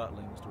 2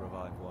 Forgottlings to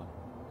revive 1?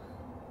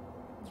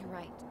 You're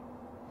right.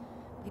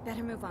 We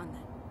better move on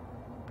then.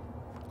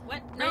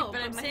 What? Right, No,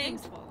 but I'm my saying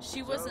thing's full. she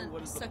So, wasn't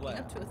what is the sucking plan?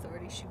 up to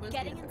authority. She was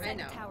Getting the inside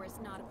authority. the tower is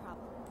not a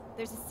problem.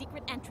 There's a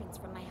secret entrance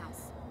from my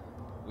house.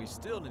 We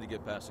still need to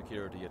get past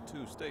security at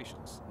 2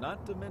 stations,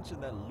 not to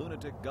mention that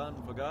lunatic gun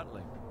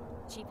Forgottling.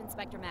 Chief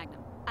Inspector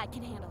Magnum, I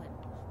can handle him.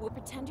 We'll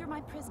pretend you're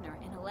my prisoner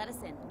and he'll let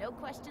us in, no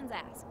questions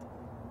asked.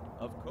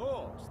 Of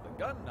course, the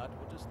gun nut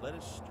will just let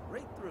us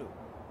straight through.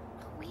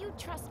 Will you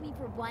trust me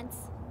for once?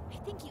 I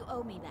think you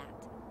owe me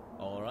that.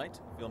 All right,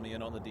 fill me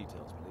in on the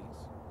details,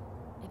 please.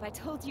 If I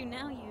told you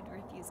now, you'd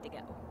refuse to go.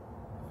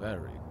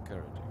 Very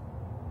encouraging.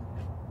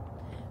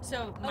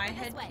 So my Open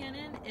this way.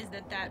 headcanon is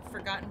that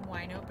forgotten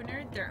wine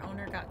opener, their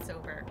owner got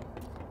sober.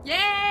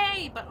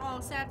 Yay! But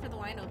all sad for the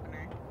wine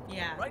opener.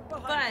 Yeah. Right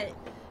behind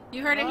But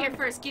You heard it here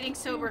first. Getting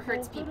sober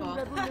hurts people.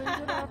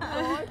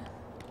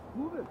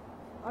 Move it.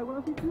 I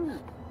want to see you.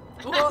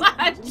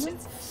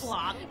 Just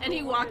flop. And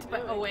he walked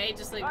away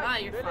just like, ah,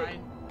 you're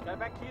fine. Go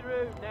back to your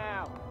room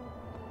now.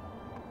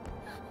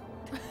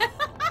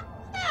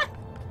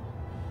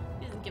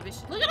 He doesn't doesn't give a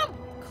shit. Look at him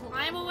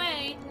climb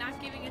away,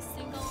 not giving a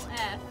single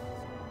F.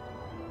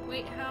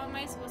 Wait, how am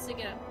I supposed to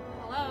get up?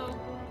 Hello?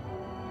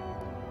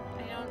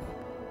 I don't...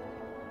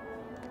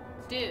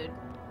 Dude.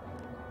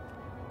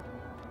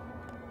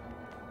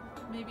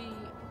 Maybe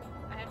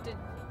I have to...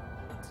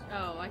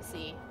 Oh, I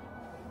see.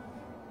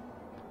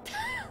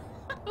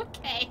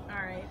 Okay.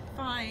 Alright,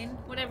 fine.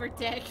 Whatever,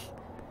 dick.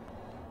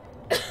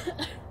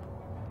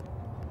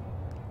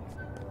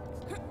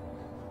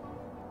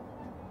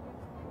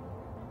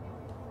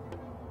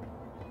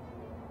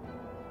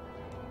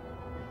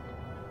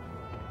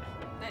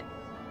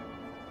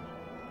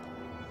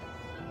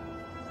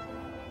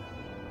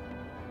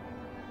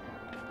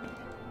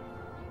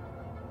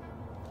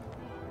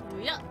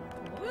 Yeah.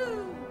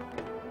 Woo!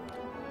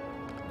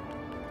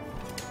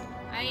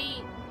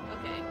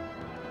 Okay.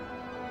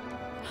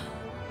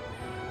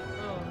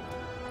 Oh.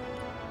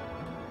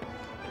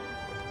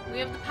 We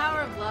have the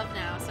power of love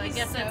now, so I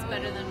guess that's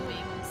better than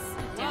wings.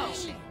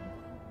 Dashing.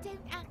 Don't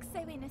act so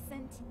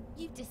innocent.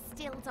 You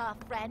distilled our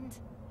friend.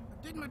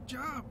 I did my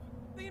job.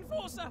 The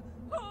Enforcer!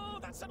 Oh,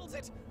 that settles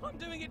it! I'm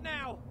doing it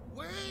now!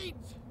 Wait!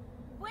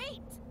 Wait!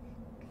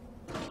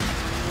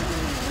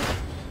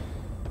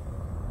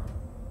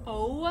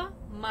 Oh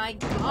my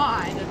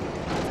god.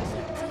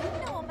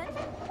 Norman,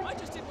 I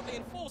just did what the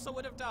Enforcer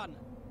would have done!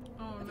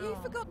 Oh Have no. you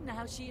forgotten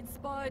how she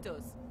inspired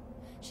us?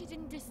 She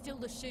didn't distill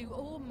the shoe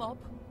or mob.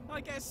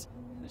 I guess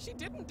she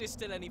didn't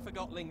distill any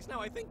Forgotlings, now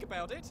I think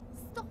about it.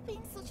 stop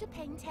being such a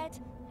painthead.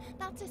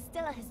 That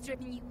distiller has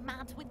driven you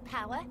mad with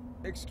power.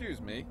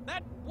 Excuse me.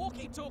 That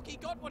walkie-talkie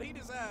got what he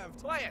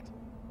deserved. Quiet!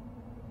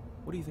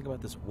 What do you think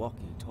about this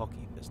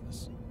walkie-talkie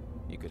business?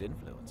 You could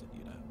influence it,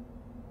 you know.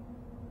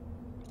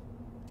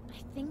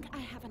 I think I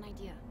have an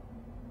idea.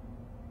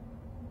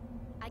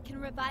 I can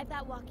revive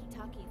that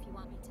walkie-talkie if you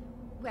want me to.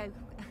 Well,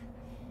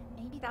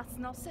 maybe that's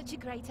not such a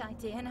great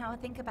idea now I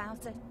think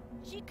about it.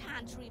 She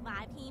can't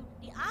revive him.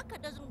 The Arca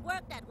doesn't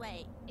work that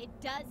way. It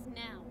does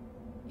now.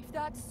 If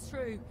that's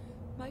true,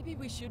 maybe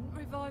we shouldn't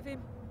revive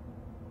him.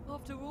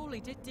 After all, he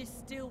did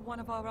distill one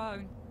of our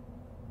own.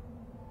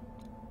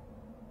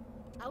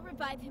 I'll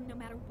revive him no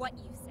matter what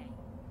you say.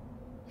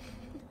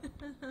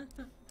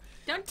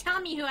 Don't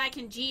tell me who I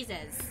can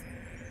Jesus.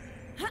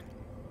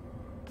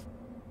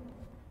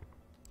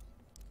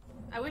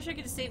 I wish I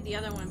could have saved the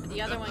other one, but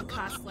the other one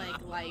costs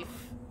like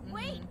life.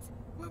 Wait!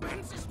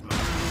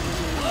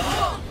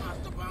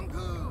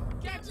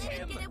 Get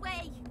him! Get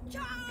away!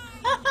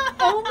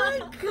 Oh my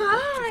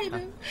god!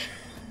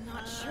 I'm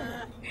not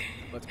sure.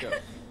 Let's go.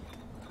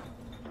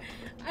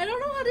 I don't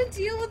know how to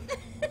deal with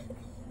this.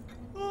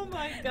 Oh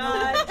my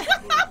god.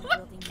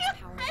 Wielding this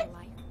power of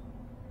life.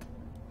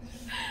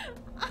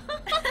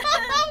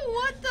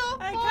 What the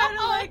fuck? I kind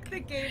of like the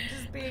game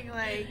just being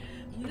like,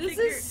 This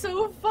is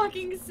so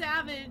fucking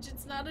savage.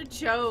 It's not a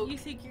joke. you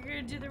think you're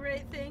gonna do the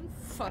right thing?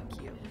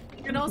 Fuck you.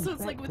 And also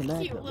it's like with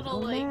cute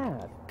little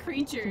like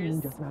creatures.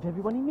 Just not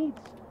everyone he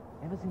meets.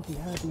 Ever since he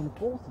heard the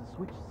Enforcers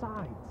switch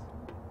sides.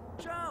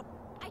 Jump!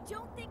 I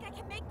don't think I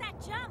can make that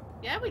jump.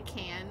 Yeah, we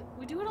can.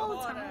 We do it all the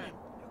Come on, time. Anne.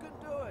 You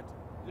can do it.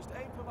 Just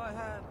aim for my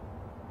hand.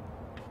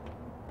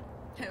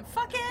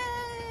 Fuck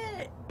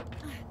it!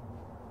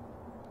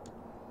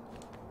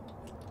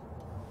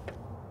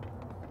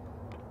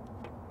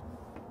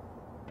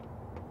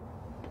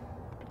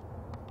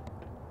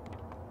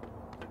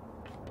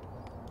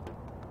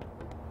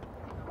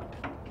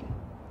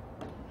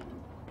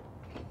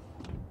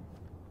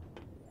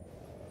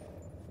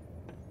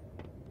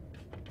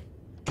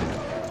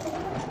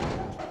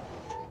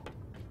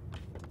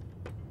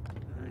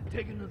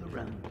 Take another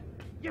round.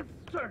 Yes,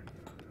 sir.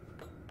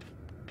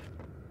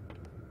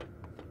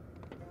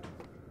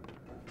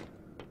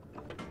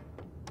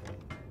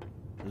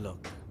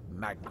 Look,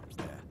 Magnum's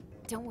there.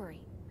 Don't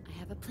worry. I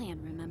have a plan,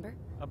 remember?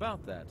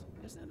 About that,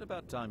 isn't it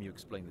about time you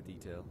explain the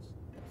details?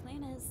 The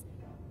plan is,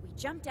 we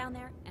jump down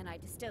there and I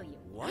distill you.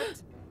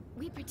 What?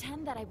 We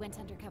pretend that I went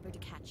undercover to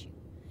catch you.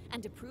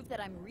 And to prove that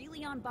I'm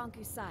really on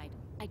Bonku's side,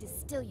 I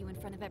distill you in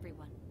front of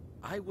everyone.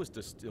 I was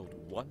distilled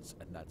once,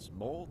 and that's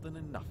more than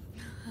enough.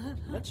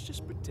 Let's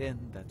just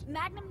pretend that...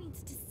 Magnum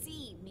needs to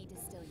see me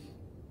distill you.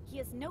 He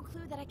has no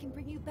clue that I can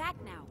bring you back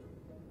now.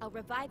 I'll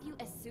revive you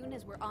as soon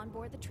as we're on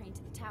board the train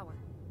to the tower.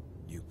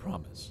 You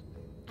promise.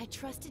 I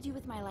trusted you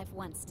with my life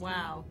once.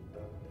 Wow.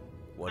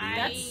 What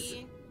do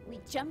you... We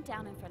jump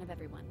down in front of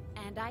everyone,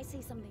 and I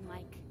say something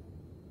like,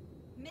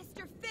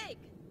 Mr. Fig,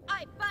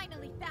 I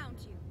finally found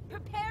you.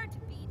 Prepare to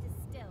be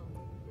distilled.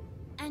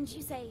 And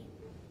you say,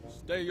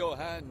 Stay your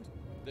hand.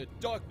 The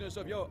darkness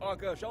of your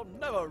Arca shall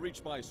never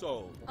reach my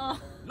soul.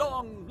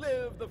 Long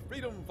live the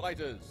freedom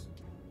fighters.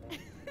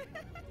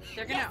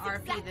 They're gonna Yes,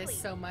 RP exactly.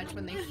 this so much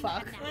when they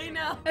fuck. I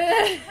know.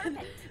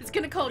 It's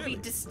gonna call it be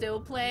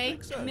distill play.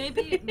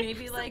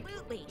 Maybe like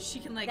Absolutely. she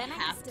can like Then I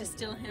half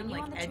distill distill him, you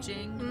like on the train.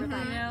 edging. Mhm, You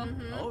know?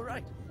 mhm. All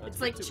right.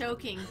 It's like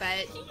choking,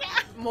 but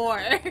more.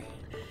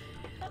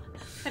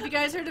 Have you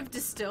guys heard of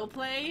distill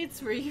play?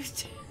 It's where you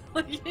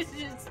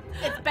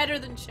it's better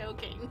than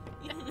choking.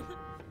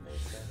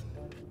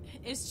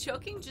 Is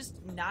choking just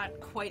not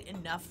quite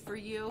enough for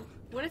you?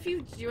 What if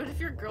your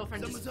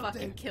girlfriend Someone's just up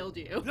fucking there. killed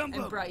you Plum And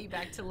Bum. brought you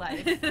back to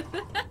life.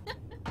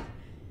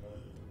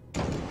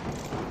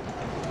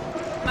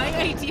 My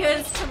idea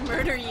is to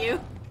murder you.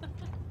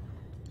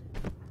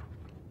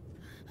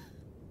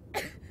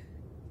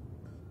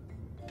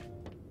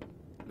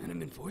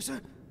 Madam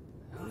Enforcer?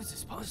 How is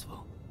this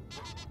possible?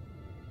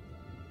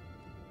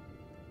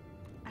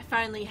 I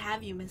finally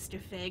have you, Mr.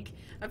 Fig.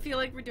 I feel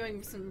like we're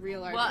doing some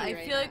real RP Well, I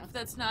right feel now. like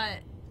that's not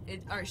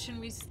it. Or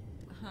shouldn't we?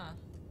 Huh?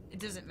 It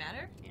doesn't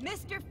matter.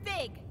 Mr.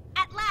 Fig,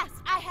 at last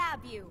I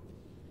have you.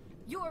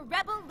 Your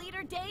rebel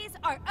leader days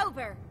are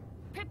over.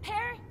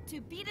 Prepare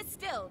to be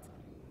distilled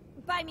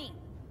by me.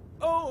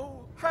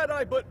 Oh, had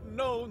I but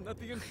known that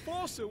the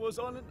Enforcer was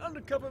on an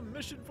undercover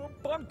mission for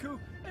Banku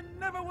and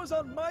never was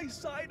on my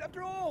side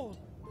after all.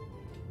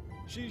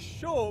 She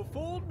sure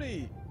fooled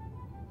me.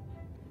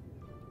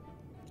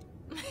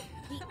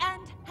 The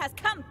end has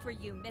come for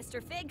you,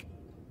 Mr. Fig.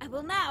 I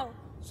will now.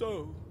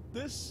 So,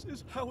 this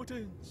is how it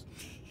ends.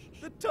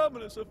 The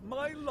terminus of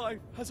my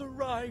life has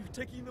arrived,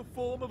 taking the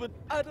form of an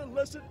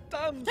adolescent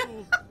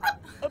damsel.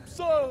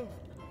 Observe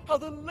how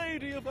the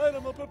Lady of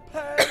Anima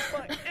prepares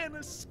my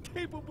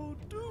inescapable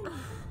doom.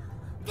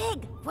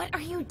 Fig, what are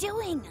you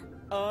doing?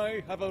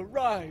 I have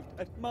arrived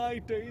at my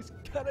day's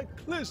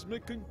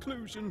cataclysmic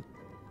conclusion.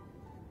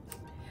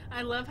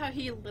 I love how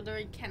he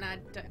literally cannot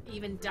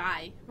even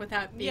die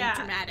without being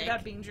dramatic.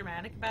 Without being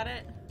dramatic about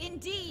it.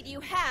 Indeed, you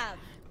have.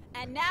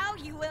 And now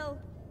you will.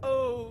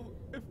 Oh,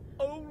 if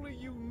only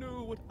you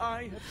knew what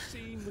I have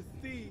seen with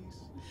these,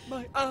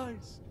 my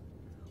eyes.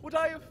 What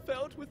I have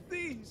felt with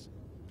these,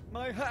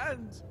 my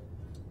hands.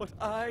 What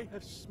I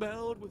have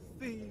smelled with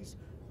these,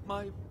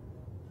 my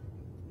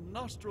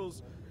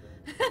nostrils.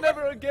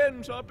 Never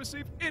again shall I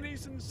perceive any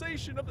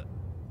sensation of the...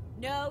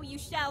 No, you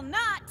shall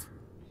not.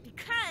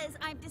 Because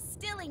I'm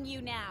distilling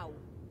you now.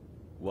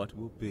 What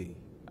will be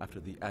after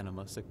the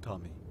Anima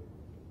Sectami?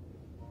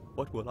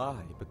 What will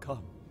I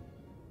become?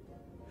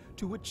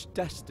 To which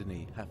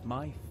destiny have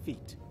my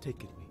feet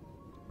taken me?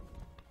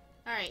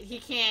 Alright, he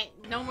can't.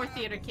 No more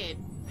theater kid.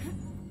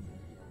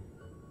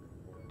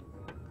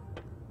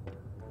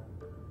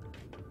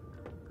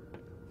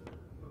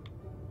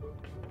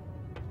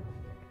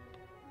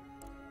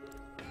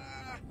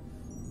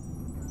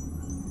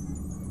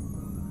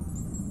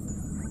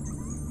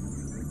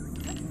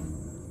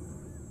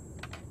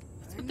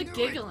 With the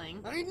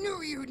giggling. I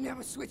knew you'd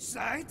never switch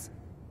sides.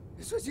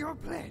 This was your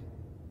plan.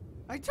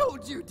 I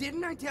told you,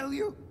 didn't I tell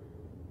you?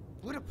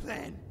 What a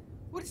plan.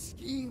 What a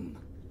scheme.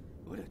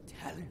 What a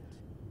talent.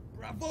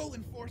 Bravo,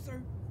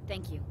 Enforcer.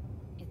 Thank you.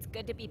 It's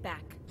good to be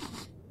back.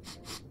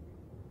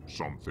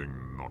 Something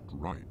not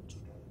right.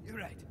 You're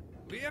right.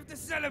 We have to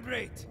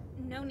celebrate.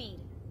 No need.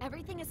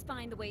 Everything is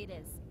fine the way it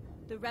is.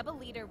 The rebel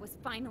leader was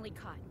finally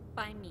caught.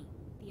 By me,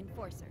 the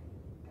Enforcer.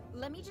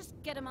 Let me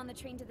just get him on the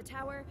train to the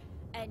tower,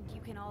 and you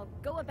can all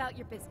go about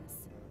your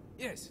business.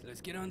 Yes,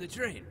 let's get on the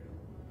train.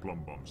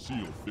 Plum Bum,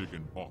 seal Fig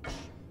in box.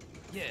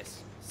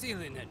 Yes,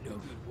 seal in that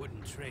no-good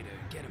wooden traitor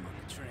and get him on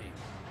the train.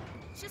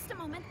 Just a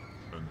moment.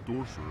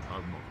 Endorser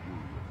have not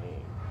worried at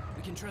all.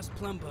 We can trust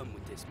Plum Bum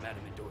with this,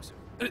 Madam Endorser.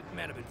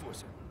 Madam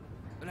Enforcer.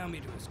 Allow me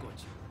to escort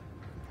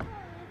you.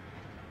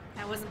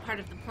 That wasn't part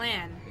of the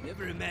plan. I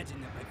never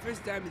imagined that my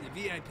first time in the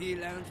VIP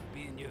lounge would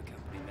be in your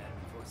company, Madam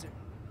Enforcer.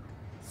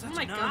 Such Oh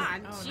my an honor.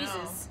 god, Oh,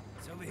 Jesus.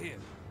 It's over here.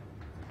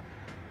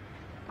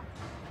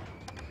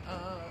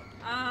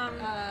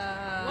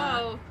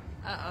 Whoa.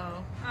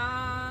 Uh-oh.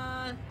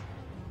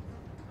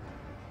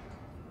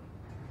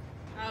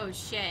 Oh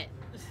shit.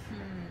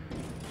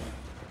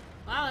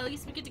 Well, at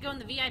least we get to go in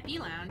the VIP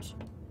lounge.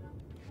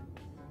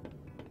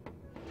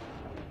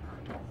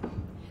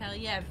 Hell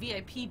yeah,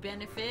 VIP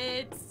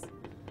benefits.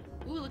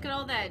 Ooh, look at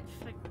all that.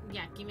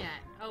 Yeah, give me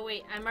that. Oh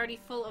wait, I'm already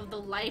full of the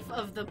life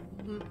of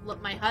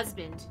my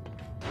husband.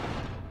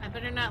 I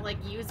better not like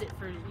use it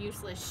for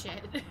useless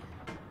shit.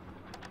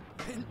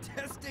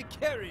 Fantastic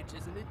carriage,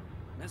 isn't it?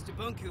 Master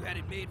Bunku had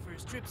it made for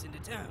his trips into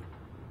town.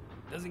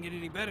 Doesn't get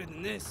any better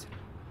than this.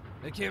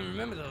 I can't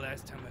remember the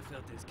last time I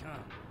felt this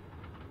calm.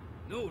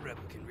 No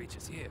rebel can reach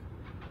us here.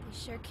 They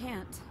sure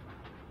can't.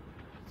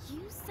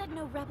 You said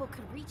no rebel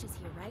could reach us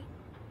here, right?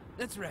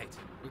 That's right.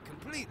 We're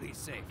completely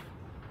safe.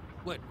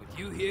 What, with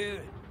you here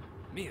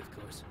and me, of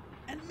course.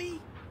 And me?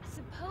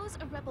 Suppose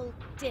a rebel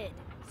did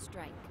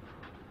strike.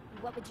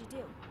 What would you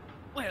do?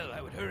 Well,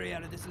 I would hurry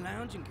out of this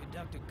lounge and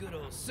conduct a good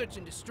old search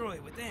and destroy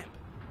with Amp.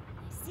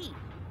 I see.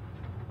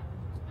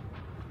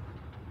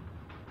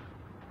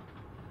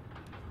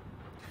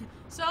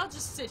 So I'll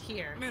just sit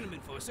here. Madam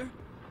Enforcer,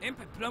 Amp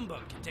and Plum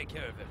Bum can take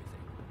care of everything.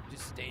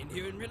 Just stay in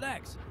here and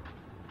relax.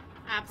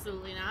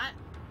 Absolutely not.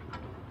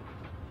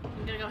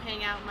 I'm gonna go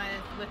hang out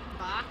with the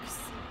box.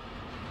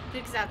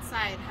 Fig's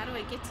outside. How do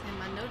I get to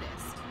him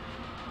unnoticed?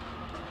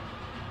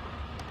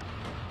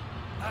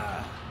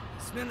 Ah,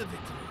 smell of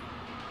victory.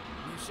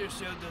 You sure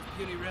showed those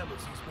puny rebels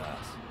who's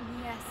boss.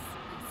 Yes,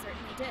 I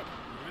certainly did.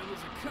 The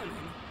rebels are cunning,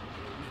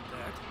 I'll admit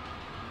that.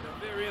 But our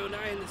very own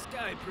eye in the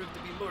sky proved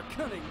to be more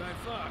cunning by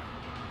far.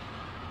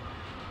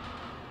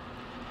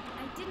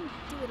 I didn't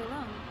do it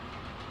alone.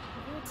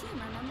 The We're a team,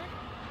 remember?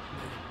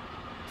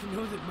 To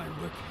know that my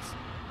work is...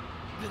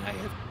 that I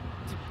have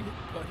to be a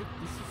part of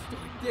these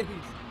historic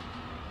days.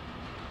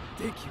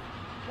 Thank you.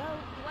 Well,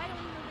 why don't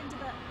we move into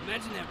the...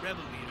 Imagine that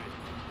rebel leader,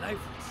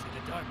 lifeless in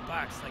a dark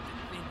box like the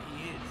thing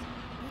he is.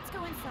 Let's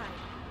go inside.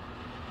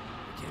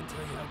 I can't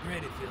tell you how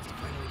great it feels to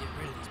finally get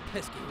rid of these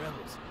pesky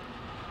rebels.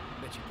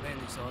 Bet you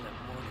planned this all that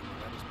morning the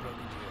rebels broke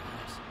into your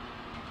house.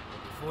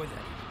 But before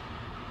that,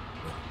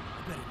 well,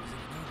 I bet it was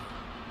even earlier.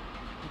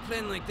 A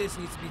plan like this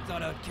needs to be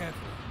thought out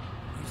carefully.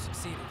 You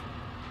succeeded.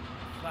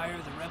 The fire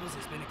of the rebels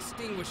has been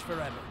extinguished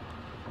forever.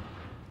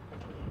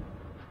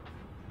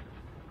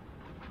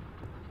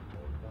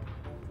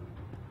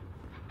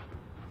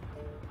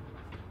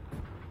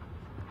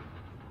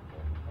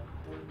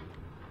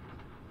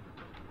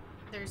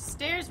 There's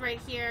stairs right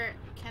here,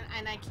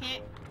 and I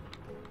can't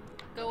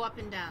go up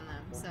and down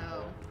them,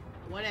 so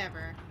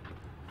whatever.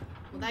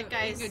 Well, that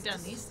guy's go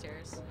down these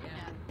stairs.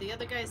 Yeah. The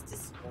other guy's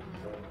just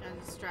gonna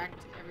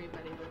distract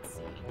everybody. Let's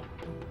see.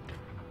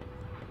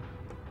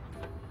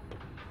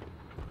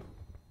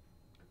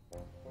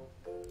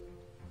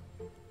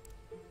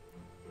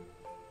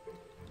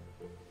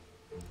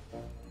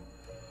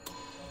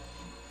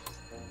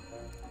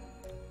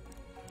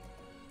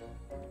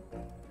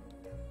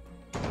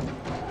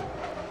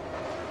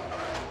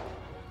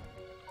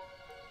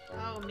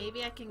 Oh,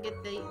 maybe I can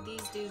get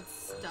these dudes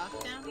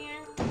stuck down here?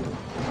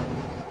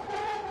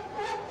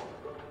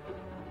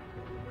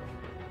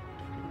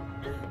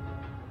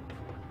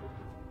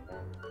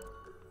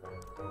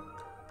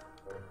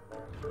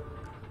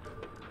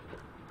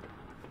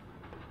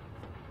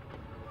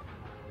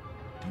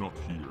 Not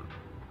here.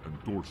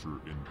 Endorser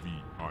in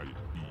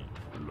VIP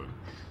lunch.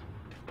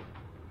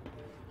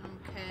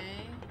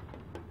 Okay.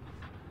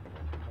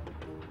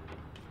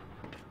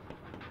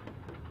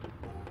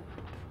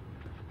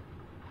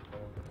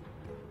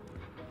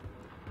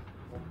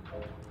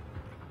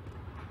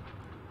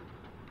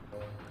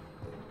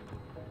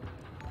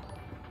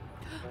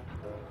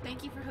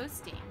 Thank you for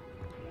hosting.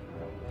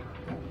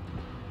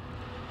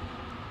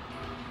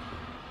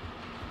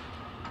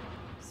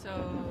 So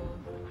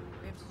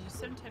we have to do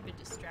some type of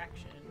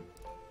distraction.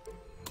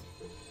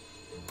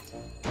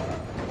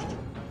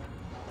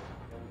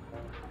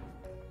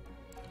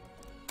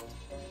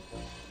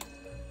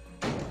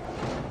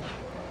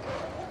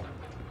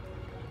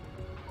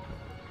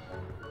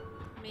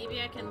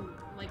 Maybe I can,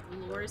 like,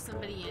 lure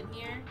somebody in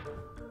here?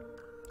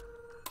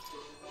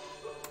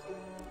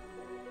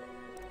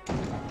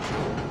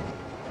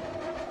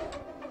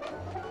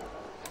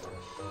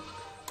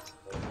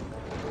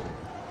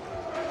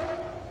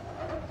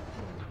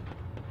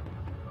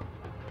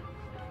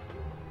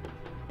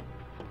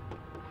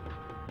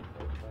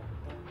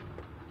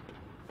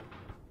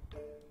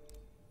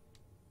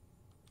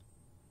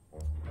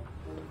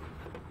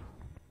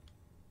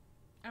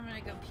 I'm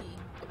gonna go pee.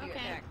 I'll be right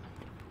back.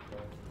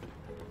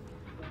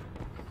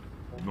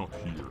 Not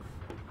here.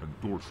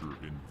 Endorser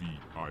in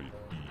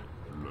VIP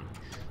lunch.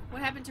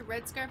 What happened to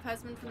Red Scarf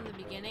Husband from the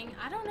beginning?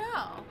 I don't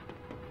know.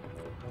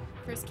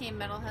 First came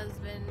Metal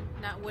Husband,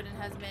 not Wooden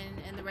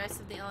Husband, and the rest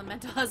of the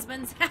Elemental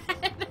Husbands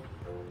had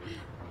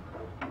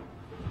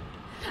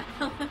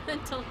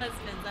Elemental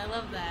Husbands. I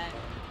love that.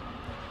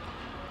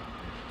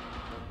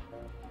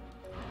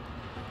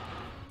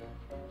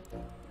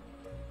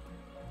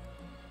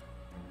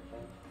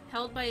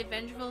 Held by a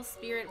vengeful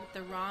spirit with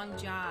the wrong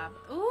job.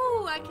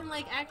 Ooh, I can,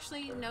 like,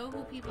 actually know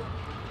who people...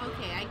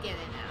 Okay, I get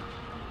it now.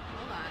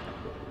 Hold on.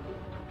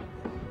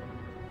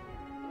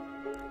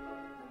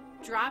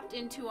 Dropped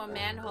into a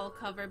manhole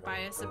cover by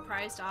a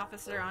surprised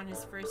officer on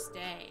his first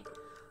day.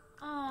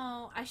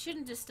 Oh, I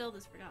shouldn't distill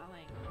this for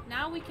darling.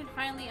 Now we can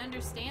finally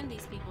understand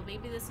these people.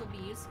 Maybe this will be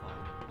useful.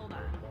 Hold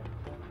on.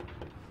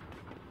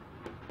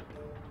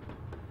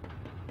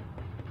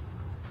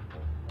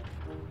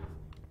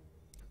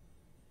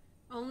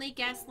 Only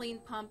gasoline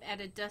pump at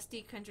a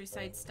dusty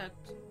countryside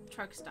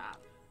truck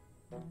stop.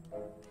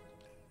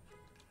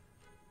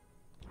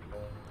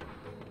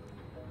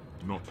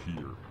 Not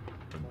here.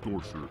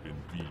 Endorser in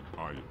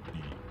VIP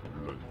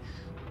lunch.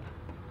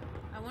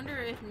 I wonder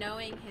if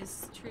knowing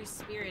his true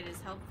spirit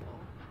is helpful.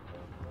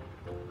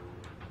 No,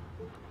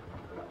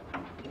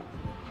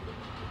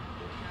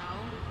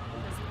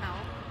 doesn't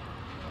help.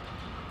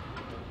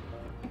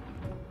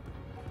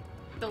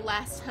 The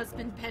last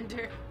husband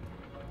bender.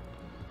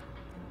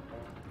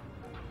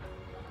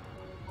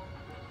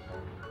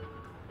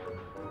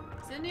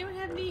 Does anyone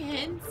have any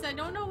hints? I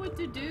don't know what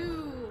to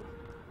do.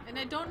 And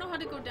I don't know how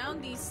to go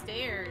down these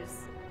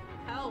stairs.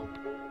 Help.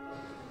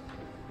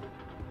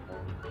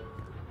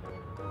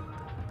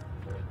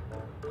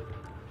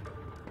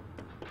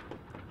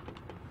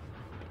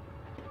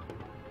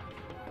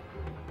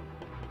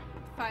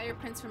 Fire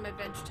Prince from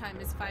Adventure Time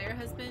is Fire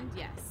Husband?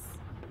 Yes.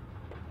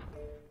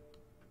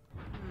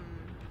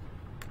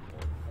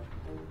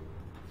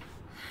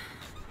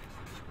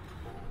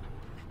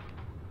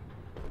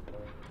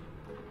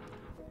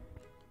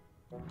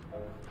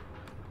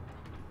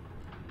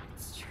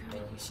 It's true,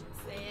 you should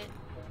say it.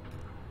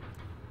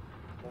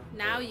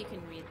 Now you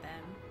can read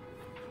them.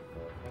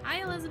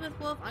 Hi, Elizabeth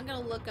Wolf. I'm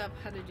gonna look up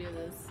how to do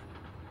this.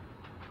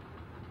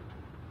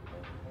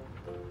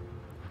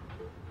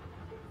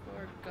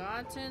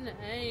 Forgotton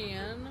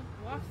and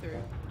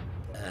walkthrough.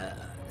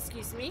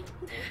 Excuse me.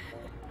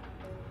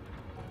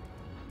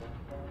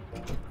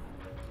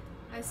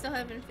 I still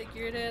haven't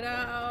figured it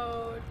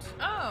out.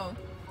 Oh.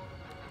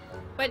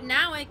 But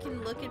now I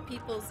can look at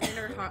people's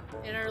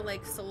inner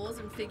like souls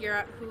and figure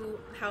out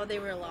how they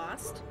were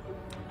lost.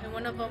 And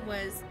one of them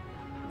was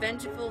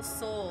vengeful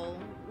soul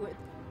with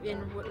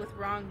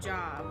wrong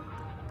job,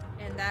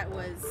 and that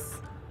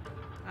was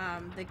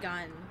the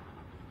gun.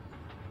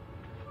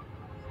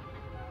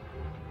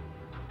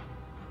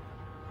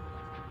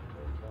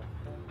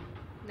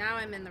 Now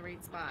I'm in the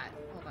right spot.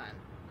 Hold on.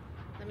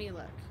 Let me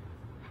look.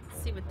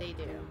 See what they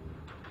do.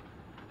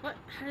 What?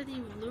 How did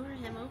they lure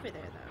him over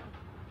there,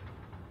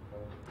 though?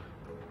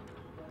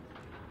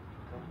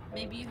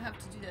 Maybe you have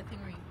to do that thing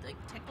where you, like,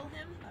 tickle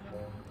him? I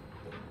don't know.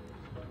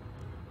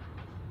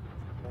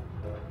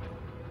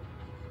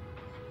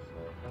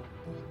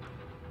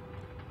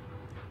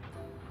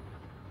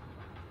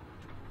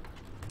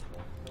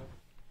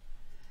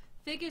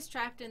 Fig is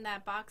trapped in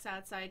that box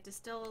outside to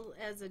still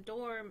as a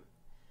doornail.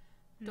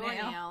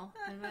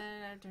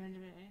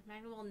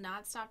 Magna will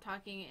not stop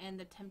talking, and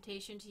the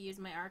temptation to use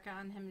my Arca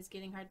on him is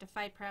getting hard to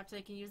fight. Perhaps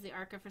I can use the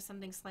Arca for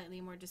something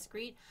slightly more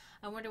discreet.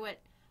 I wonder what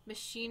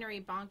machinery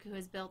Bonku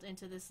has built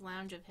into this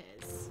lounge of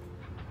his.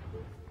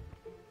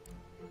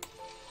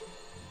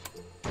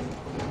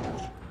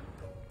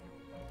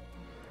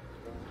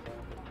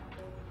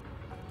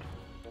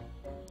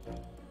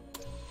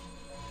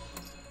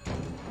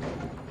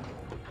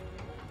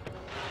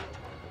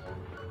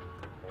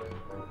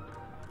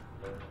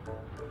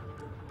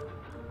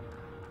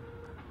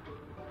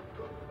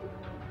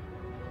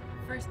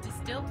 First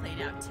distill play,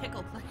 now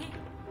tickle play.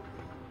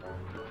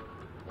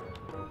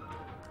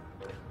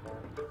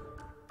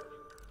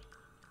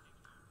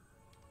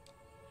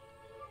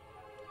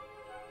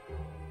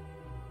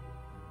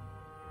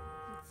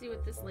 Let's see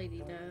what this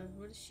lady does.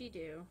 What does she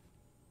do?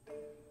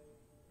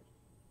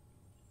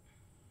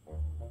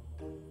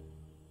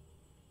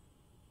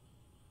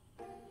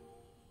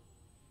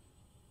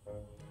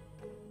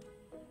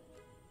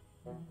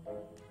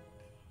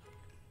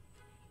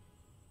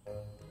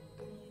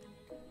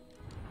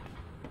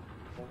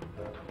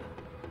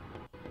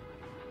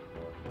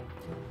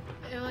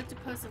 I would like to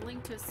post a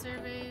link to a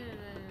survey.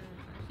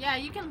 Yeah,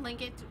 you can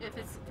link it if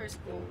it's for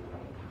school.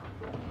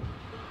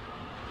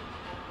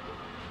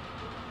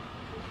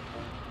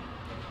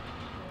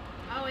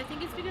 Oh, I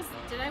think it's because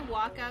did I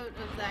walk out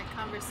of that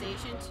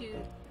conversation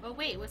to... Oh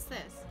wait, what's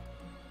this?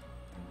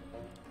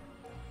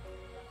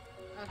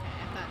 Okay,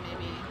 I thought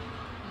maybe...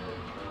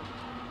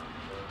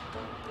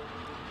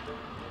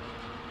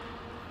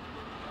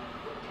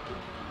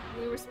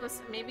 We were supposed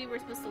to, maybe we're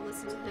supposed to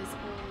listen to this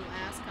whole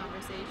ass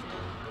conversation.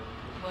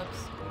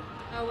 Whoops.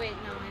 Oh wait,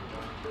 no, I'm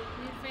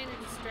trying to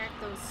distract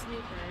those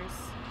snoopers.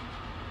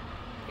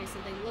 Okay, so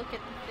they look at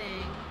the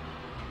thing.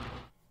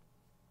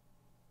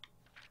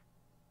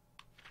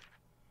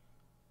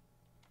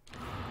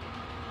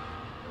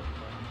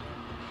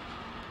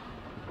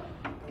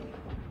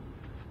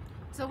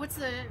 So what's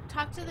the...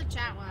 Talk to the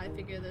chat while I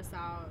figure this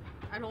out.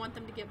 I don't want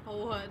them to get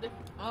bored.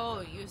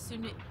 Oh, you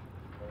assumed it...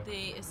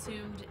 They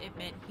assumed it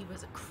meant he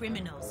was a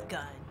criminal's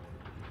gun.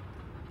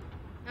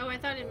 Oh, I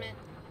thought it meant...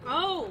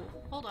 Oh!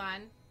 Hold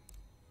on.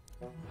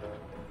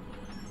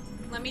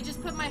 Let me just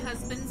put my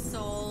husband's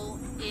soul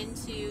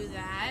into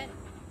that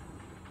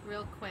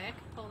real quick.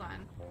 Hold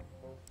on.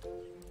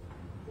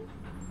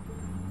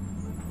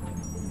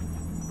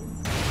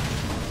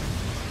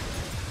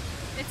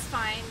 It's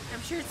fine.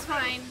 I'm sure it's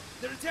fine.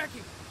 They're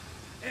attacking!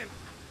 Em,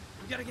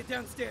 we gotta get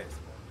downstairs.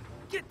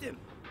 Get them!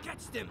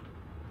 Catch them!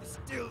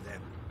 Distill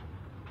them!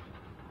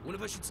 One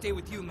of us should stay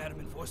with you, Madam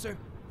Enforcer.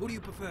 Who do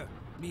you prefer,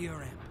 me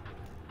or Amp?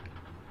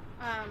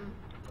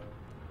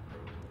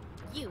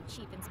 You,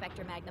 Chief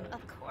Inspector Magnum,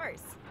 of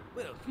course.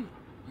 Well,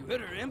 you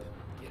heard her, Imp.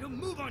 Get a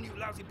move on, you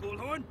lousy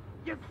bullhorn.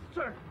 Yes,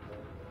 sir.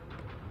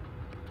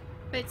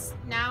 But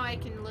now I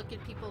can look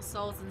at people's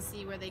souls and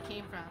see where they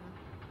came from.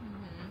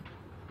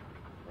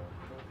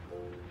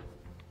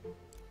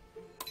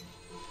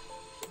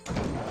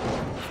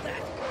 What's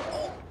that?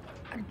 Oh,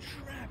 I'm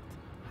trapped.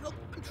 Help,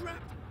 I'm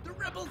trapped. The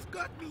rebels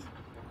got me.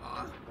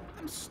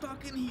 I'm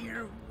stuck in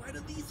here. Why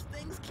do these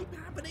things keep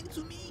happening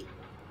to me?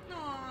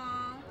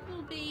 Aww,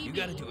 little baby. You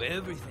gotta do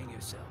everything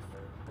yourself.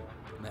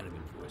 Madam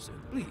Enforcer,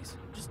 please,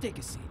 just take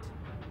a seat.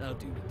 I'll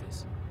deal with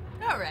this.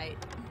 All right.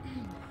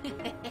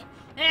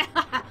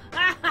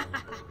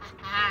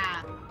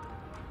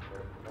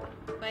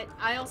 But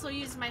I also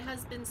used my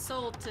husband's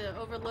soul to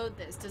overload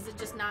this. Does it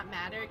just not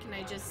matter? Can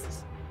I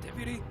just...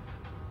 Deputy?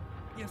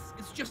 Yes,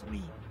 it's just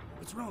me.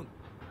 What's wrong?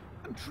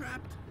 I'm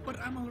trapped, but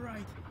I'm all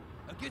right.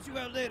 I'll get you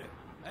out later.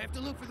 I have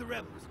to look for the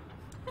rebels.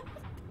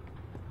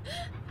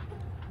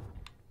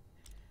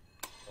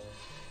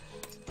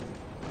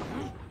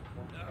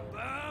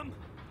 Bomb!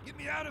 Get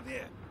me out of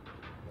here!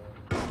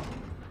 Is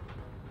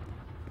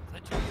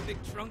that you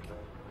big trunk?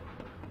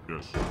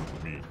 Yes,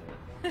 me.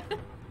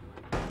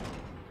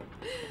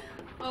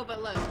 Oh,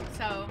 but look,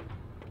 so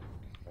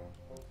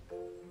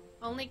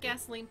only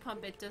gasoline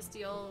pump at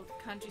Dusty Old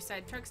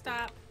Countryside Truck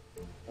Stop.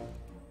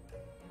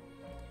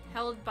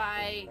 Held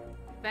by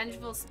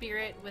vengeful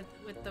spirit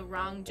with the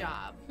wrong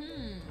job.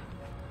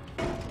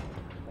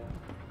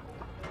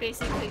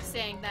 Basically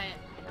saying that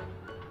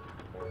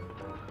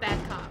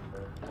bad cop.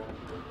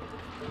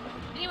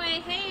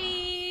 Anyway,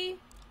 hey!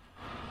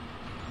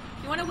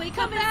 You want to wake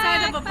up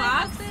inside of a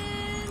box?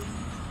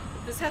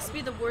 This has to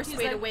be the worst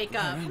way to wake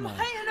up. Am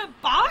I in a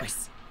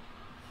box?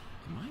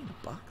 Am I in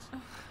a box?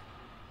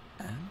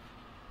 Anne?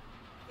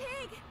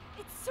 Pig!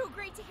 It's so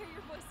great to hear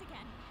your voice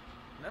again.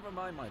 Never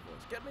mind my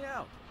voice. Get me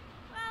out.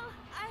 Well,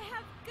 I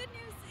have good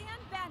news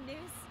and bad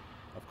news.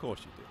 Of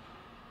course you do.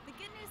 The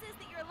good news is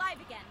that you're alive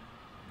again.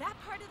 That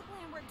part of the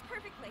plan worked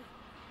perfectly.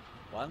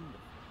 Wonderful.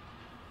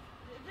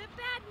 The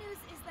bad news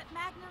is that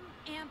Magnum,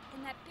 Amp,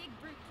 and that big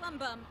brute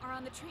Plumbum are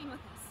on the train with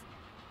us.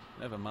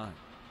 Never mind.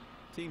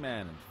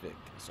 T-Man and Fig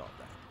can solve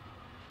that.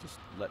 Just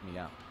let me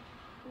out.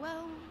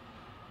 Well,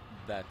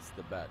 That's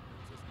the bad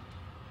news, isn't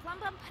it?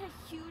 Plumbum put a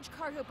huge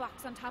cargo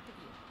box on top of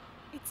you.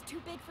 It's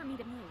too big for me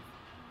to move.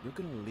 You're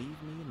gonna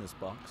leave me in this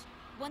box?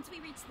 Once we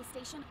reach the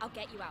station, I'll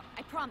get you out.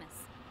 I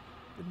promise.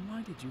 Then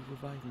why did you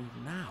revive me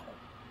now?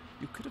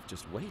 You could have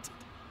just waited.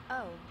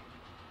 Oh.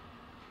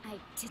 I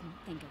didn't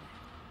think of that.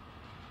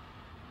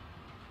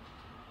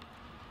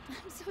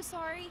 I'm so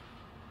sorry.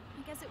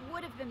 I guess it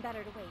would have been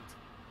better to wait.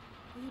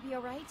 Will you be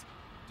alright?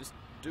 Just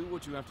do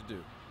what you have to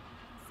do.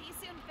 See you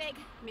soon, Fig.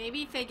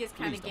 Maybe Fig is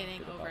kind Please of don't getting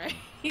forget over about it. me.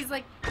 He's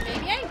like,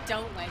 maybe I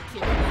don't like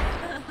you.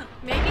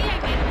 Maybe I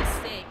made a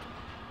mistake.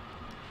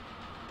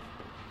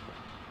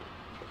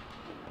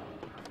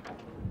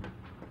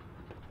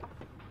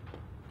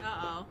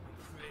 Uh-oh.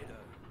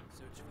 Radar.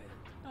 Search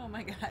failed. Oh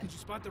my god. Did you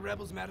spot the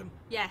rebels, madam?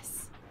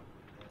 Yes.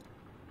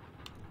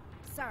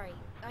 Sorry,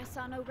 I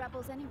saw no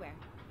rebels anywhere.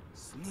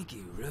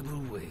 Sneaky rebel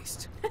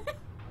waste.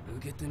 We'll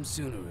get them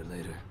sooner or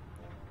later.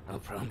 I'll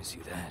promise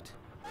you that.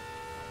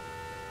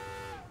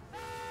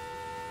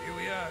 Here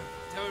we are,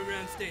 Tower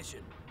Ground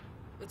Station.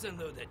 Let's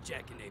unload that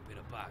jackanape in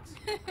a box.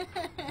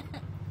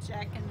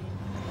 Jackanape.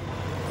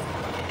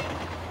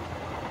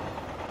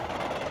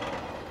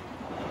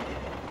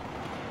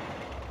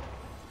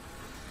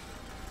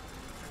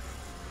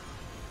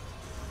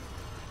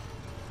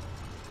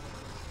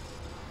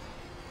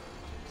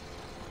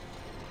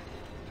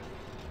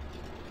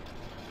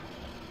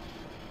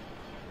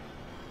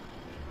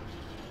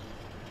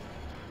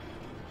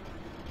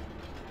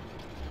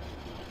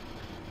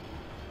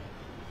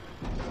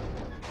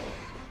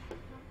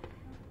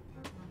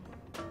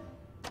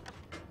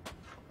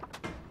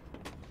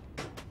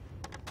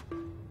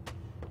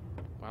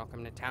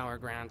 Welcome to Tower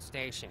Ground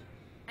Station.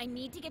 I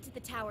need to get to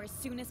the tower as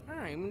soon as...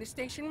 I'm the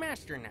station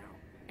master now,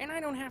 and I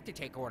don't have to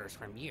take orders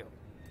from you.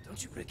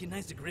 Don't you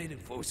recognize the great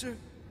enforcer?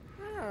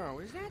 Oh,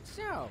 is that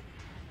so?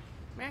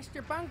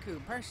 Master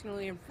Bunku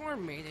personally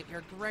informed me that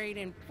your great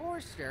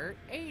enforcer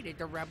aided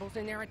the rebels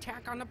in their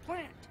attack on the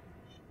plant.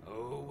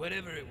 Oh,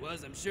 whatever it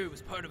was, I'm sure it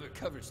was part of her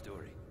cover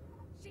story.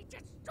 She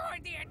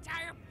destroyed the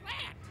entire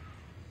plant!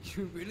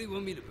 You really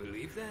want me to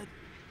believe that?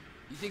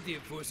 You think the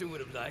enforcer would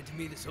have lied to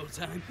me this whole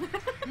time?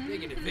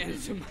 Taking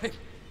advantage of my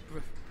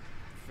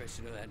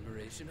professional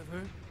admiration of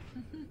her?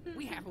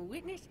 We have a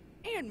witness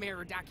and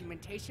mirror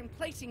documentation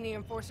placing the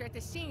enforcer at the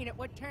scene at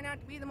what turned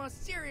out to be the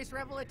most serious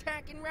rebel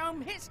attack in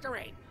realm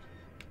history.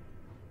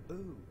 Oh.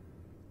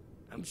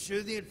 I'm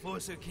sure the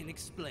enforcer can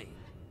explain.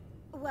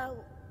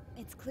 Well,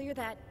 it's clear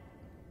that...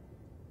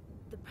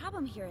 the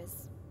problem here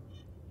is...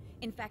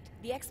 in fact,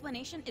 the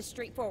explanation is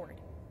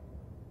straightforward.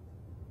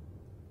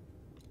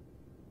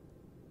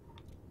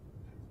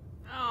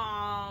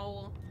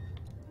 Oh.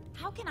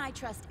 How can I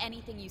trust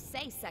anything you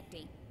say,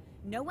 Secti?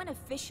 No one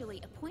officially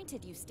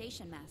appointed you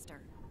station master.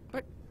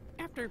 But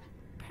after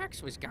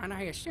Pax was gone,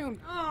 I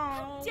assumed...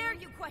 How dare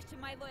you question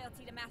my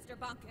loyalty to Master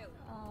Banku?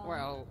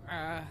 Well,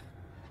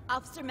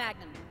 Officer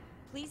Magnum,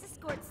 please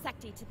escort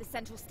Secti to the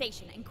central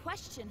station and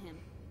question him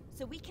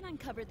so we can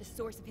uncover the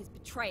source of his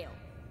betrayal.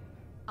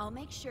 I'll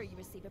make sure you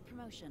receive a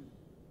promotion.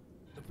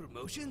 A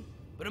promotion?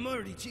 But I'm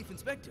already Chief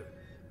Inspector.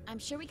 I'm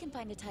sure we can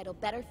find a title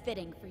better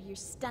fitting for your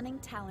stunning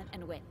talent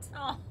and wit.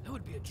 Oh. That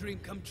would be a dream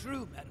come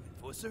true, Madam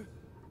Enforcer.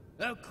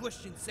 I'll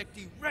question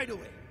Secti right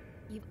away.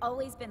 You've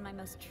always been my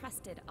most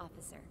trusted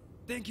officer.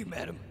 Thank you,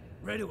 madam.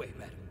 Right away,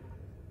 madam.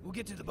 We'll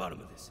get to the bottom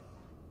of this.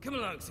 Come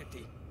along,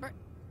 Secti. But,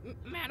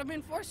 Madam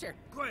Enforcer.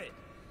 Quiet.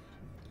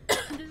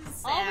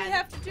 All we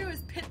have to do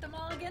is pit them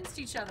all against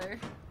each other.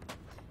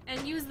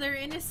 And use their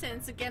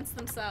innocence against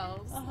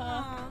themselves.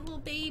 Aw, little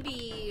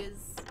babies.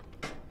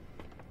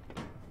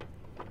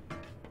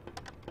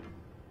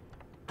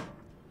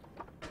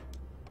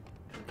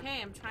 Okay,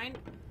 I'm trying...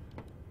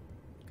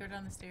 Go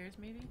down the stairs,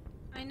 maybe?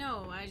 I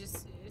know,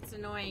 it's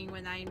annoying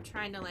when I'm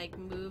trying to, like,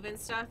 move and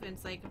stuff, and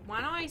it's like, why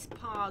don't I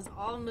pause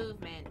all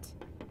movement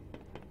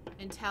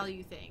and tell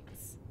you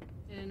things?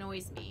 It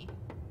annoys me.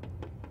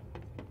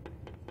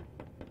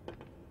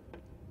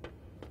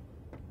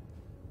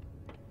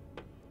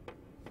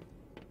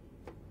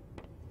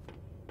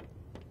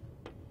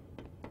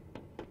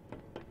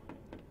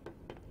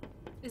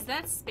 Is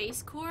that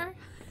Space Core?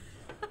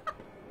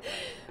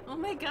 Oh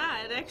my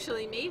god,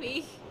 actually,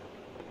 maybe.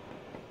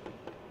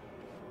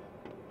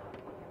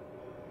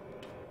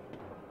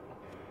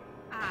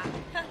 Ah.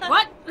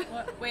 What?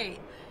 What? Wait.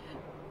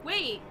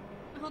 Wait.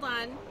 Hold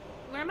on.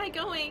 Where am I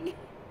going?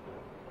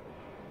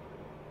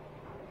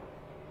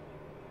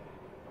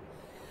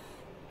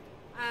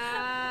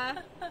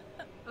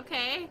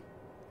 Okay.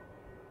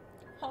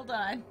 Hold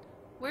on.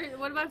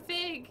 What about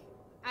Fig?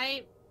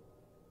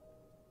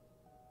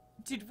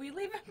 Did we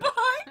leave him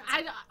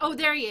behind? Oh,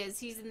 there he is.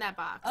 He's in that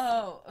box.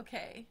 Oh,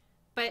 okay.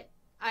 But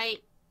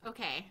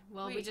okay.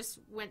 Well, we just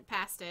went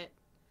past it.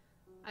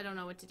 I don't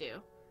know what to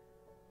do.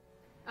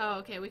 Oh,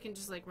 okay. We can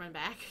just, like, run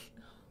back.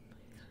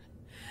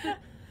 Oh,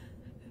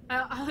 my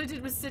God. All I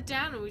did was sit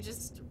down and we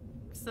just...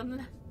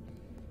 something...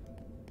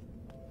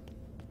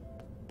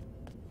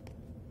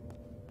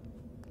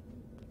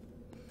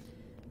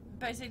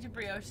 Bisected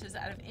Brioche says,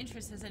 out of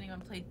interest, has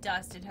anyone played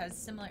Dust? It has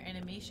similar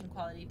animation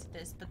quality to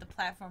this, but the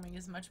platforming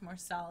is much more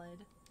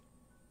solid.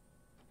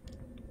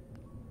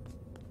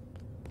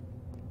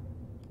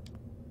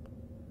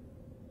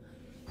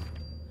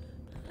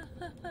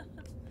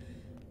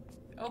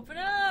 Open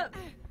up!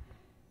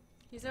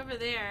 He's over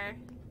there.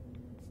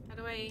 How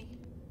do I...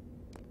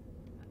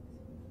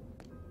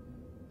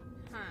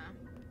 Huh.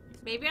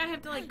 Maybe I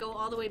have to, like, go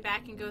all the way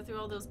back and go through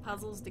all those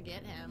puzzles to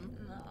get him.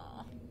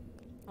 No.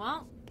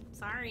 Well...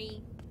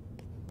 Sorry.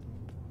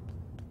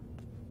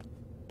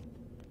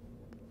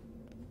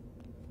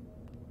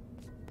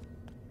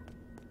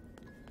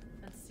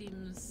 That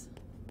seems...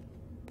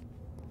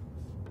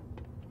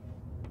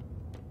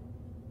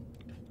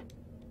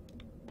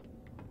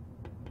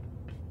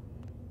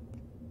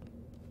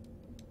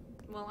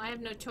 Well, I have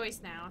no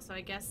choice now, so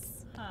I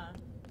guess... Huh.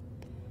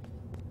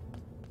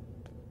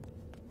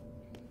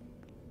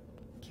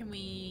 Can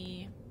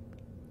we...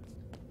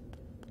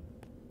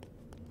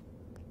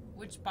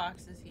 Which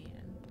box is he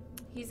in?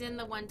 He's in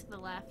the one to the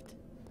left.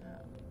 Oh.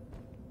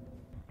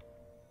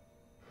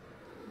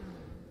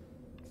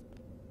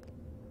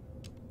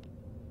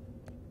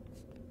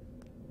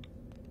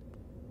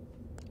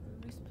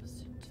 What are we supposed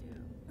to do?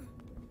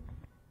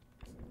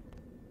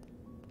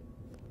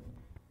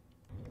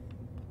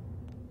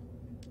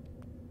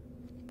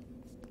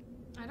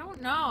 I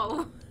don't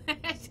know.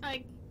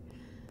 Like...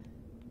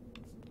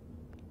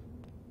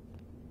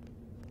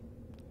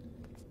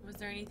 Was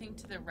there anything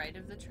to the right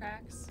of the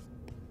tracks?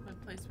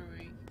 The place where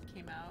we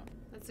came out?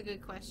 That's a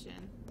good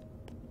question.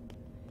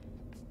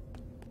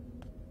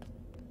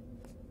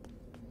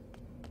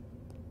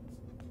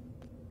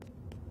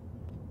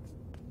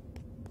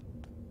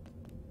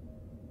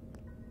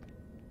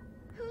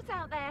 Who's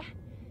out there?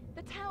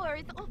 The tower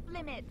is off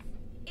limits.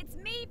 It's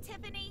me,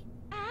 Tiffany.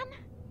 Anne?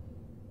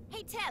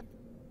 Hey, Tiff.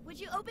 Would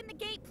you open the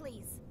gate,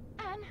 please?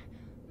 Anne,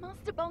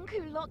 Master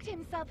Bonku locked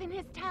himself in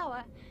his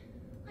tower.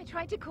 I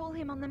tried to call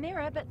him on the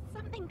mirror, but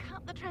something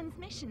cut the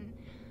transmission.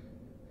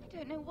 I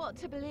don't know what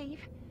to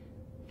believe.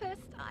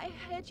 First, I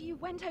heard you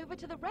went over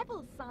to the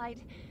rebels' side.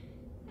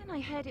 Then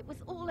I heard it was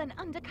all an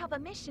undercover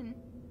mission.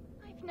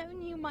 I've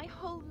known you my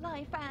whole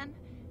life, Anne.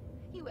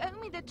 You owe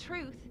me the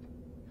truth.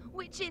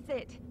 Which is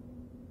it?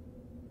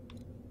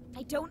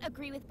 I don't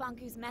agree with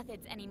Bonku's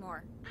methods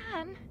anymore.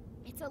 Anne?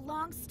 It's a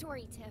long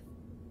story, Tiff.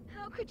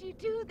 How could you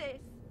do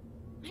this?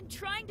 I'm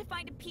trying to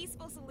find a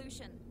peaceful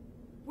solution.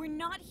 We're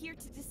not here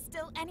to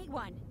distill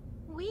anyone.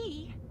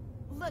 We?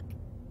 Look,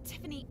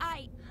 Tiffany,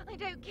 I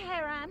don't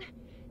care, Anne.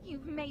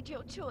 You've made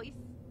your choice.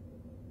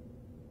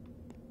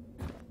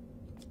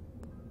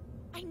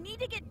 I need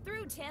to get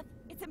through, Tiff.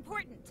 It's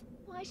important.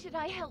 Why should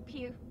I help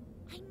you?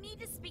 I need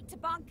to speak to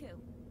Bonku.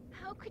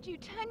 How could you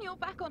turn your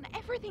back on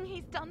everything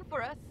he's done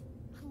for us?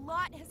 A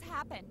lot has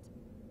happened.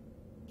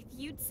 If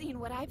you'd seen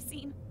what I've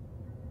seen,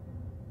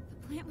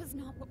 the plant was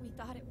not what we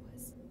thought it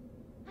was.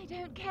 I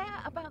don't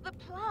care about the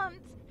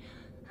plant.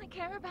 I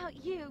care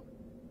about you.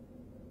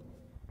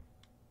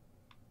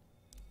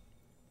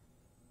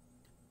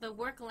 The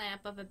work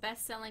lamp of a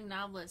best-selling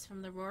novelist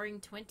from the Roaring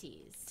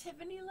 '20s.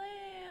 Tiffany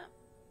lamp.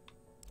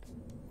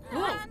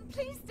 Anne,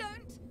 please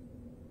don't.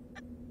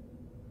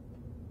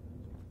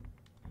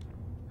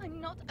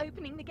 I'm not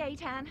opening the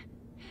gate, Anne.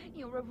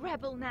 You're a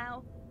rebel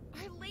now.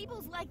 Are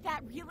labels like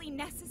that really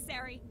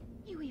necessary?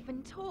 You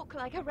even talk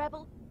like a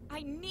rebel.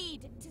 I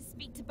need to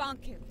speak to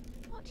Bonku.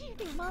 What do you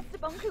think Master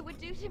Bonku would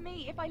do to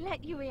me if I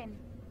let you in?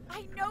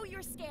 I know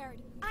you're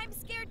scared. I'm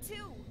scared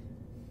too.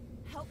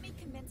 Help me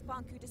convince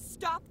Bonku to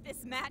stop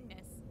this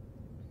madness.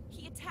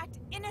 He attacked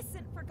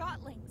innocent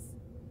Forgottlings.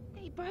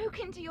 They broke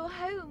into your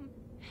home.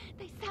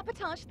 They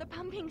sabotaged the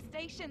pumping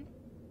station.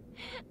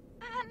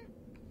 Anne,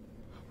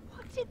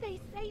 what did they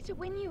say to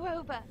win you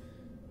over?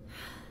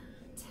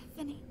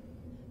 Tiffany,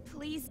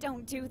 please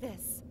don't do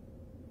this.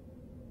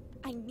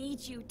 I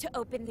need you to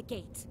open the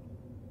gate.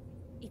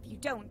 If you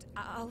don't,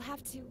 I'll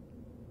have to.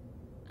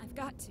 I've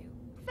got to.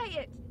 Say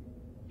it.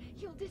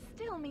 You'll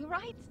distill me,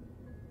 right?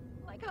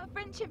 Like our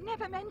friendship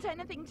never meant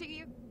anything to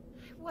you.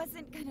 I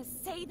wasn't gonna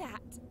say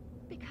that.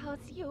 Because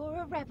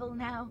you're a rebel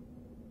now.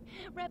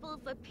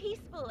 Rebels are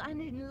peaceful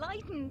and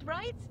enlightened,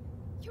 right?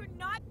 You're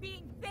not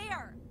being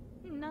fair!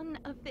 None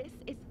of this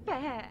is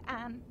fair,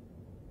 Anne.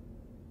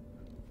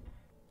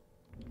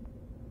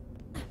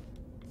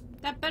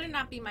 That better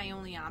not be my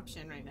only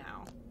option right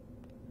now.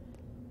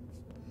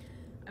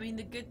 I mean,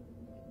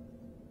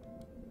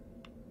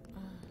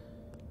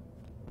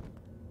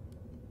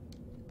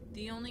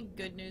 the only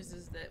good news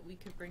is that we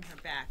could bring her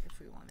back if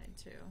we wanted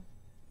to.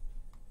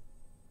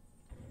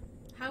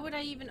 How would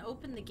I even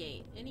open the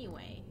gate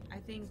anyway? I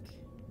think...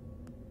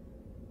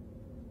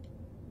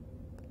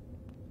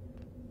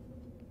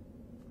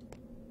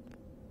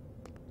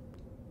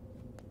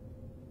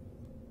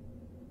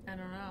 I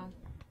don't know.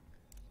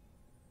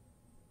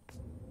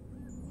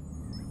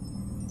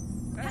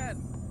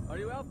 Anne, are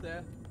you out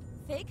there?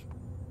 Fig?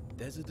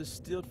 There's a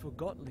distilled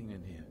Forgottling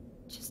in here.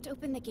 Just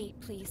open the gate,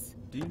 please.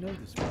 Do you know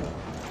this woman?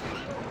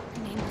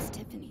 Her name was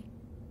Tiffany.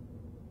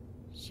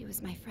 She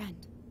was my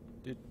friend.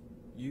 Did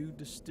you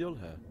distill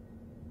her?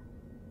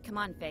 Come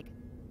on, Fig.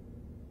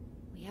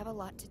 We have a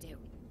lot to do.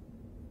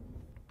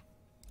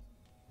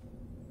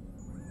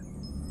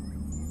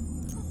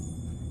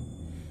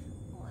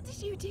 What did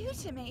you do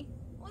to me?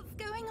 What's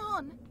going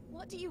on?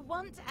 What do you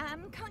want,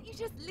 Anne? Can't you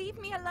just leave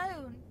me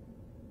alone?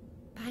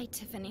 Bye,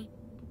 Tiffany.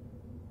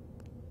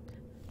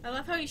 I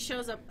love how he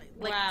shows up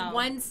like Wow.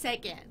 1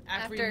 second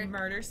After we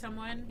murder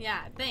someone?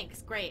 Yeah,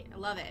 thanks. Great. I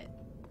love it.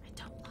 I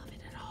don't love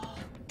it at all.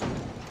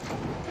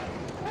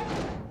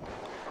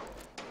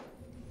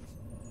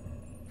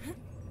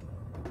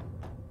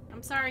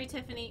 I'm sorry,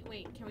 Tiffany.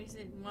 Wait, can we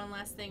say one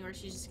last thing, or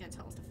she's just gonna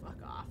tell us to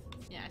fuck off?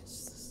 Yeah,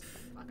 just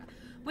fuck off.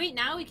 Wait,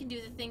 now we can do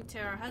the thing to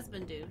our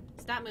husband, dude.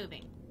 Stop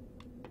moving.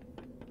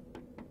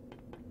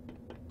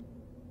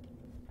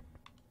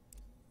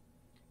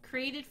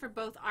 Created for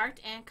both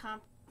art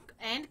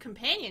and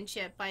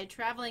companionship by a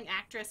traveling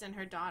actress and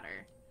her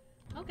daughter.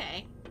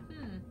 Okay.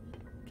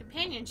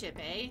 Companionship,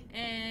 eh?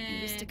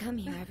 I used to come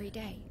here every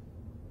day.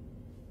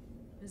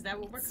 Is that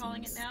what we're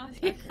calling it now?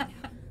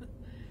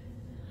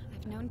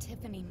 I've known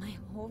Tiffany my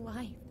whole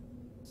life.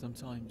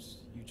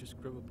 Sometimes you just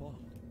grow apart.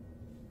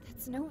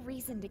 That's no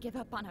reason to give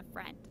up on a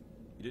friend.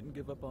 You didn't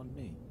give up on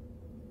me.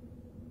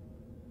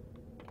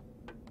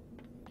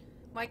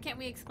 Why can't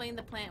we explain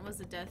the plant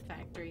was a death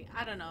factory?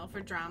 I don't know, for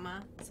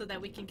drama, so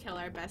that we can kill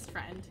our best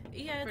friend.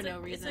 Yeah, for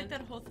no reason. It's like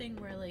that whole thing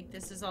where, like,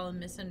 this is all a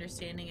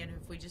misunderstanding, and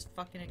if we just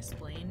fucking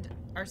explained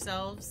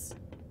ourselves.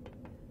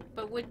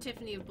 But would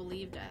Tiffany have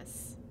believed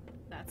us?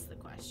 That's the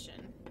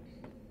question.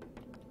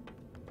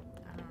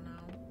 I don't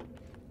know.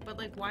 But,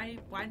 like, why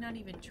not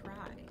even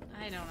try?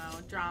 I don't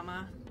know.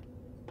 Drama.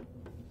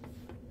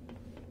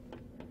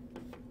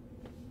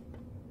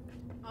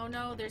 Oh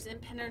no, there's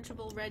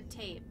impenetrable red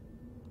tape.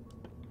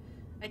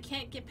 I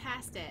can't get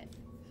past it.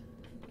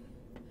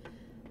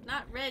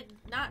 Not red,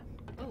 not...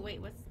 Oh,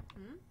 wait, what's...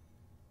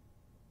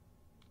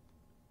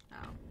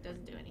 Oh,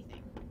 doesn't do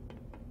anything.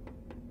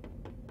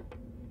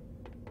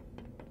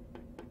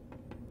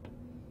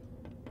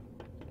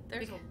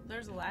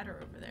 There's a ladder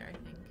over there, I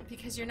think.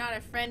 Because you're not a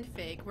friend,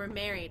 Fig. We're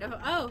married.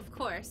 Oh, of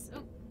course.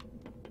 Oh.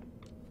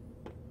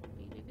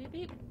 Beep, beep, beep,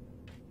 beep.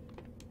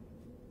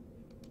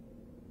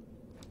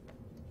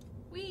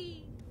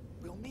 Whee!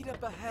 We'll meet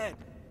up ahead.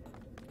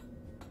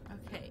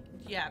 Okay,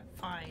 yeah,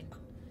 fine.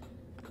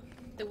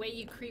 The way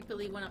you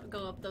creepily want to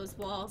go up those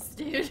walls,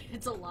 dude,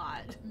 it's a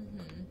lot.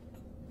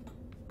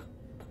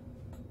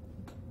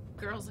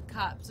 Girl's a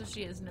cop, so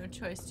she has no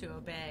choice to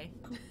obey.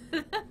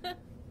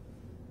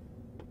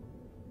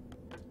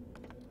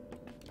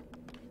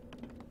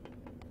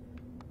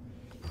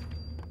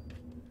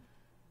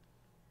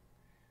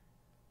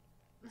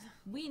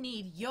 We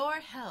need your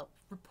help.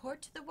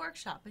 Report to the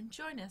workshop and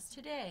join us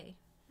today.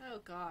 Oh,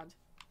 God.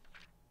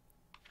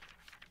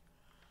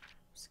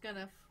 Just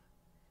gonna...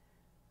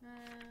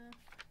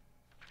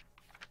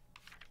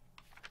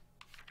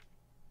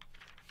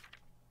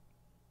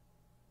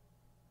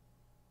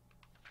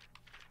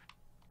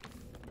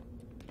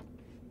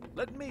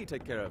 Let me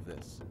take care of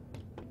this.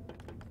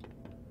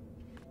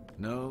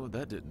 No,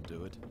 that didn't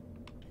do it.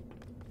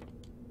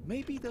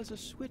 Maybe there's a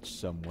switch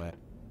somewhere.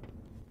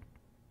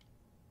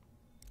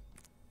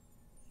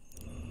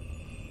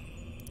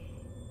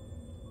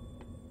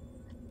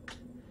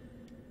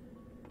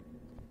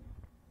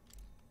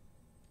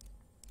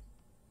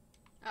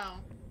 Oh.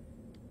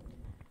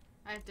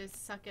 I have to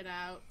suck it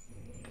out.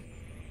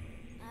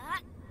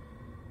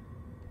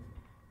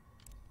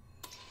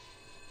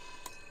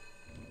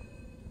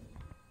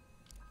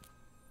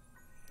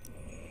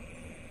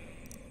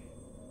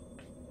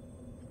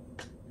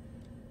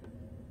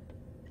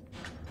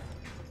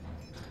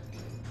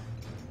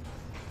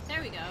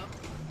 There we go.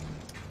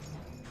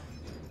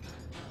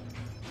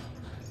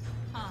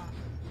 Huh.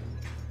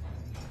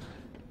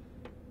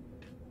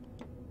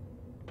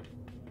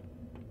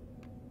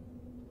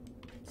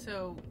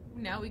 So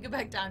now we go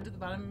back down to the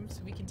bottom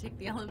so we can take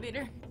the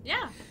elevator?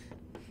 Yeah.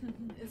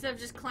 Instead of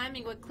just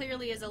climbing what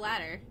clearly is a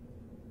ladder.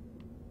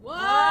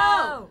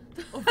 Whoa!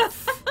 But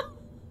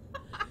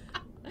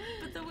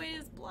the way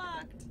is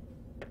blocked.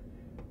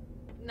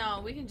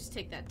 No, we can just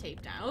take that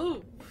tape down.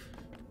 Ooh.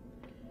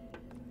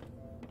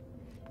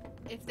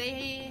 If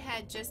they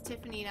had just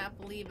Tiffany not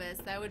believe us,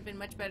 that would have been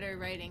much better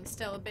writing.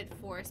 Still a bit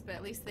forced, but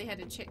at least they had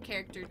a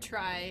character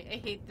try. I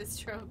hate this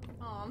trope.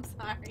 Oh, I'm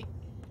sorry.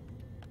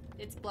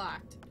 It's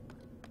blocked.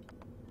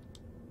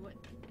 What?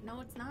 No,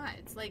 it's not.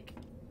 It's like...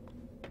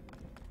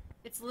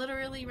 It's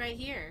literally right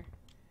here.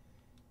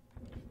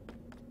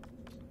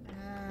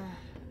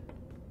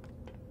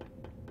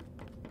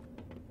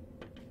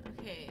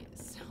 Okay,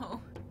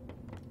 so...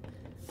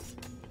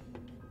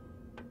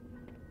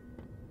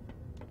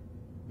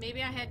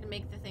 Maybe I had to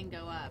make the thing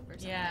go up or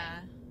something.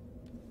 Yeah.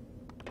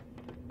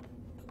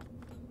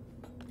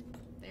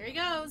 There he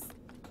goes.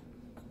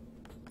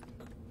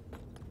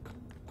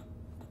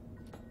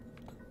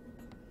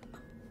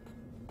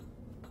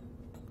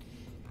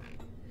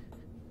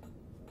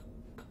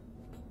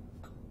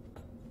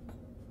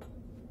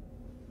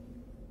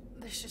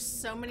 There's just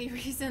so many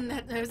reasons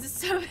that nose is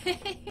so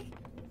big.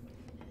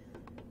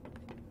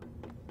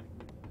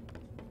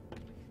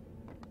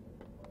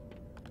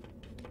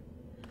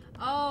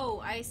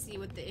 Oh, I see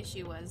what the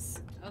issue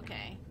was.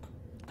 Okay.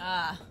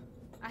 I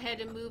had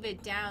to move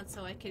it down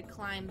so I could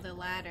climb the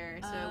ladder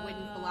so it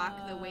wouldn't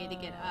block the way to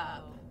get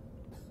up.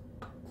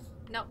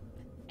 Nope.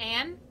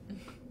 Anne?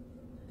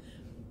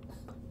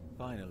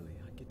 Finally,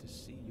 I get to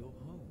see your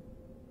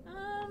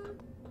home.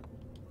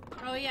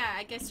 Oh yeah,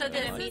 I guess So you're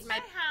gonna this meet is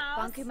my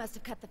Bunku must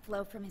have cut the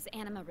flow from his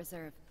anima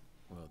reserve.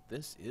 Well,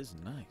 this is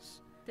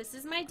nice. This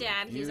is my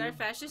dad. He's our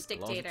fascist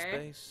Closet dictator.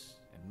 Space,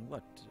 and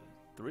what?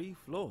 3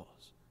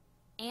 floors.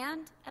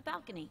 And a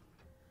balcony.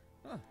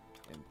 Huh,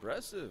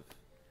 impressive.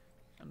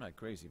 I'm not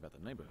crazy about the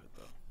neighborhood,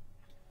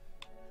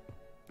 though.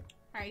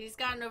 Alright, he's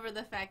gotten over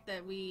the fact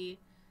that we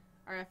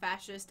are a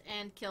fascist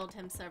and killed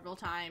him several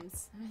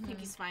times. I think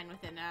he's fine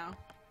with it now.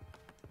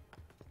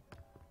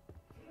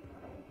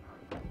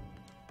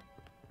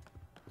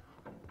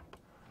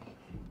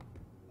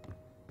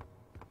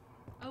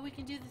 Oh, we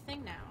can do the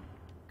thing now.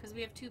 Because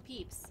we have 2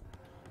 peeps.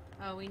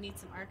 Oh, we need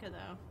some Arca,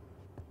 though.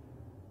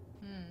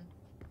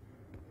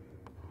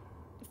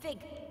 Fig,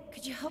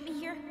 could you help me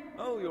here?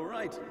 Oh, you're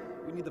right.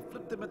 We need to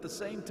flip them at the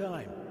same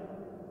time.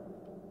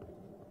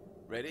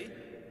 Ready?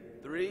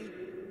 3,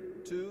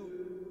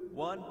 2,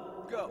 1,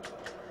 go.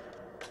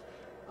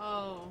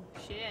 Oh,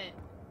 shit.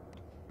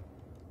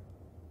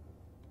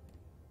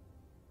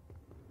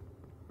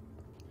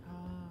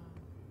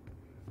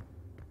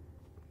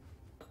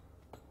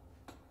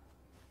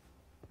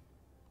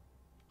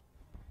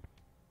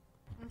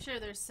 I'm sure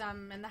there's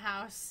some in the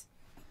house.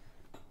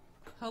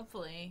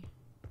 Hopefully.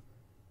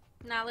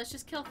 Nah, let's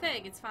just kill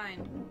Fig. It's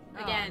fine.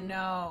 Again. Oh,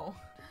 no.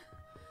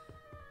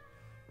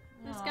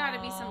 There's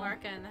gotta be some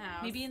Arca in the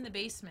house. Maybe in the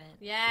basement.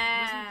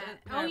 Yeah.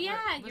 Oh yeah,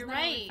 you're wasn't that where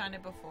right. we found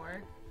it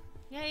before.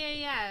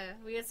 Yeah.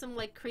 We had some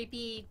like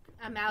creepy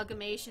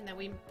amalgamation that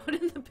we put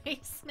in the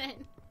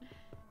basement.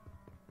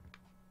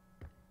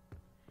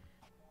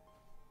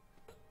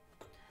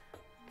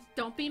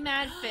 Don't be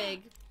mad,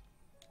 Fig.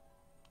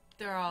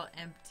 They're all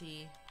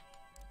empty.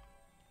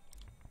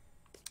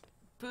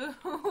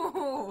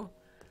 Boo!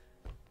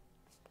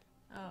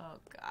 Oh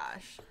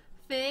gosh.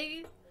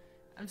 Fig?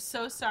 I'm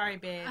so sorry,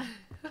 babe.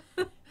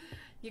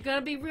 You're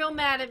gonna be real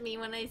mad at me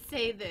when I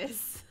say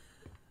this.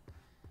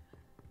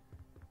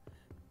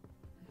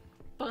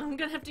 But I'm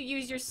gonna have to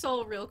use your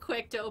soul real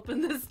quick to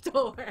open this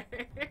door.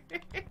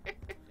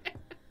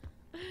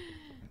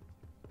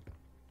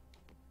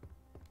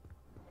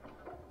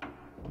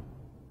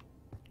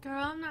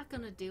 Girl, I'm not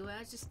gonna do it. I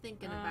was just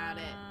thinking about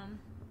it.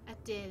 I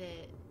did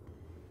it.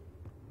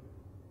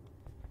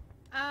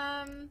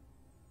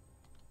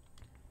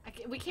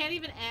 We can't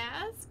even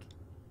ask?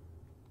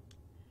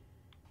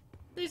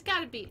 There's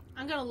gotta be.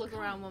 I'm gonna look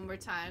around one more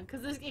time,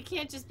 because it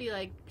can't just be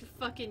like,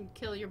 fucking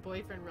kill your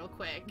boyfriend real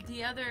quick.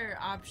 The other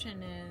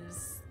option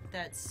is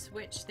that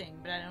switch thing,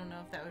 but I don't know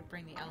if that would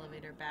bring the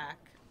elevator back.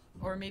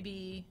 Or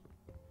maybe...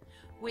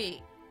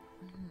 Wait.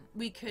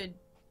 We could...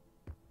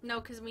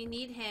 No, because we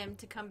need him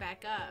to come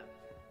back up.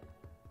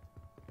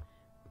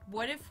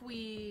 What if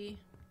we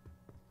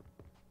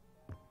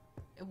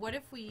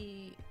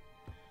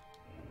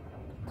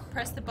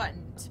press the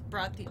button to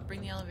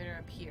bring the elevator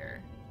up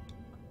here?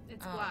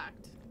 It's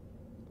blocked.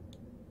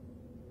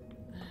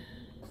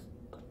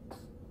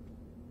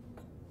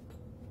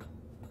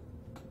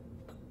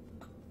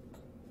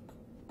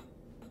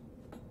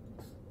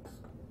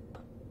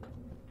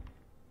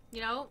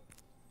 You know,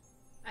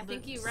 I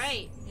think you're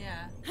right.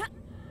 Yeah.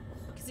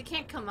 Because it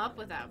can't come up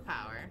without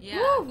power. Yeah.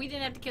 Woo! We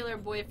didn't have to kill her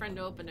boyfriend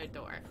to open her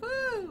door.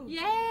 Woo!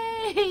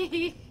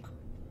 Yay!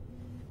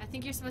 I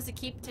think you're supposed to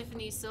keep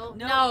Tiffany's soul.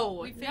 No,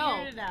 we figured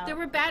it out. There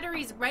were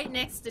batteries right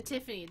next to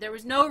Tiffany. There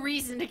was no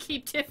reason to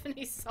keep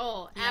Tiffany's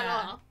soul at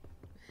all.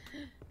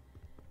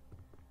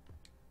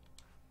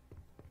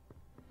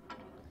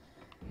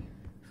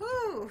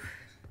 Whew.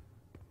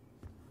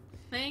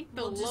 Thank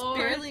the We'll just Lord.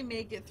 barely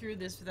make it through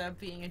this without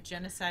being a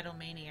genocidal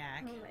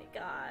maniac. Oh my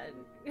god.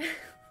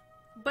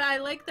 But I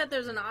like that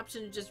there's an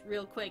option to just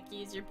real quick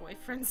use your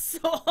boyfriend's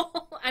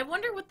soul. I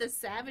wonder what the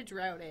savage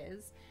route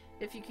is.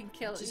 If you can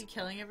kill Just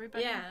killing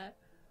everybody? Yeah.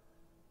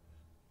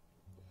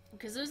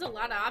 Because there's a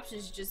lot of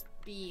options to just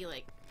be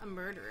like a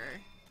murderer.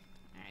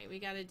 Alright, we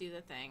gotta do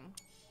the thing.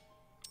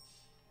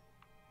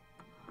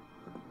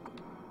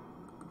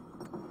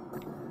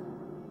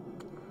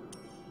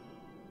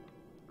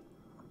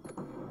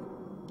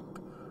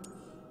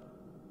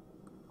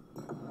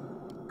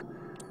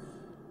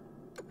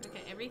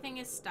 Okay, everything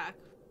is stuck.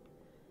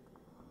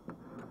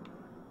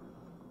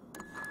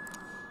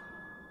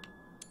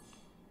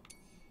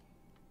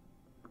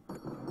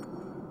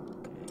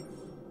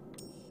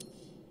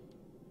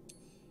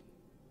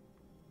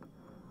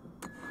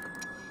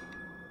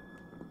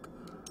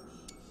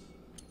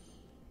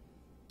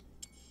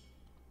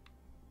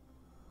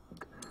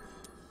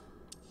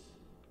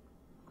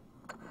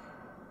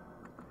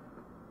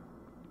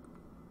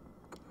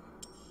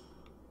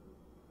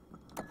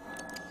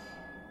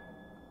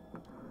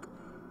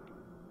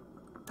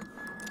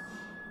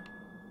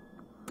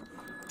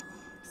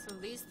 So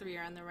these three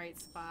are on the right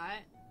spot.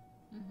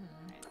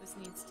 Alright, this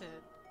needs to...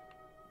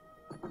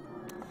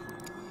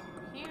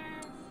 here.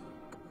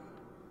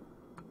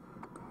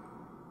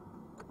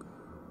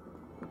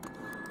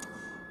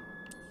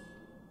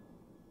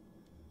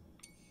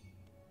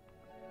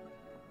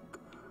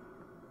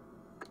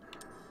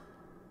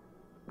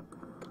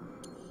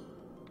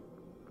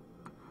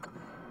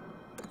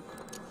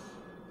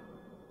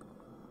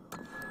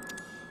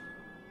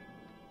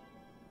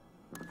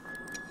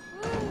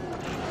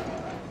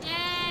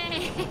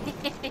 Yay!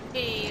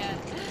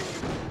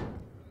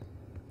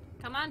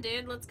 Come on,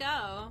 dude, let's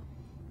go.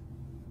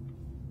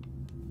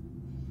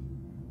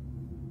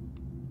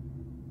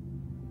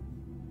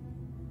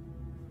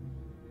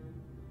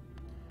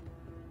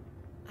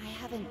 I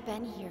haven't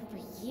been here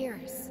for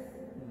years.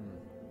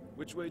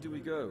 Which way do we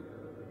go?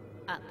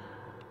 Up.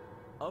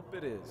 Up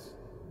it is.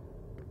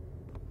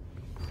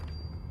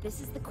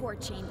 This is the core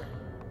chamber.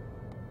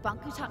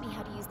 Banku taught me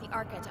how to use the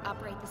Arca to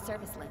operate the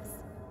service lifts.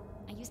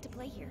 I used to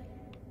play here.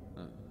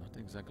 Not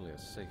exactly a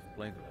safe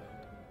playground.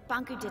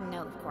 Banku didn't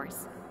know, of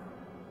course.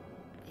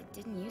 It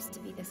didn't used to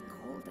be this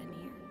cold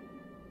in here.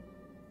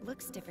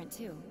 Looks different,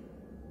 too.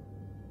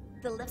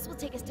 The lifts will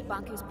take us to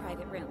Banku's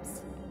private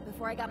rooms.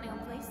 Before I got my own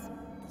place,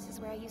 this is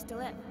where I used to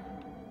live.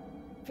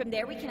 From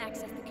there, we can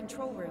access the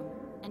control room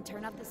and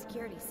turn off the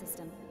security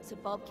system so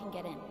Bulb can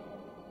get in.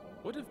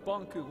 What if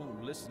Banku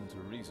won't listen to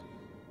reason?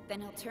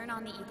 Then he'll turn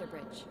on the ether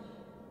bridge.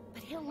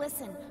 But he'll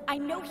listen. I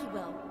know he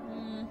will.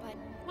 But,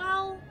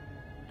 well,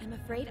 I'm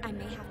afraid I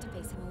may have to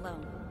face him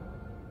alone.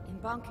 In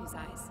Banku's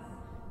eyes,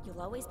 you'll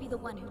always be the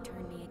one who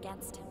turned me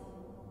against him.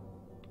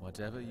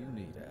 Whatever you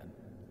need, Anne.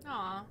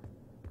 Aw.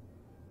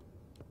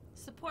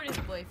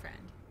 Supportive boyfriend.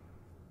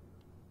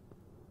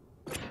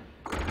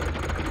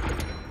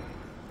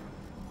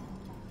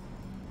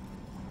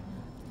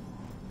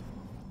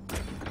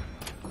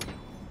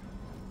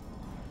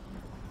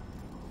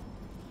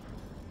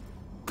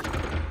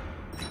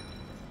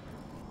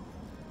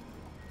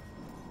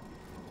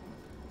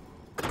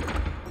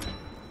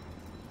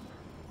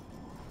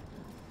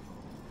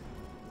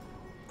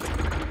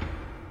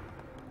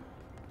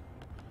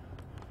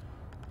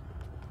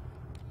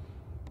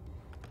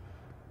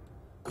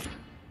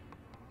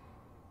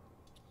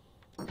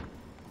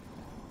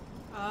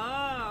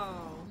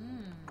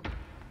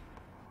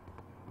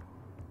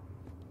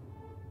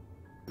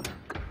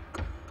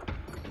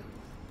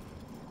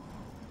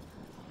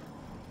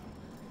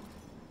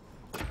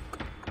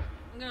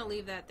 I'm gonna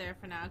leave that there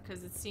for now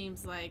because it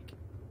seems like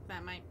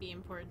that might be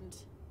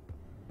important.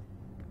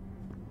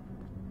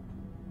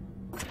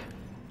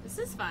 This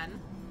is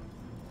fun.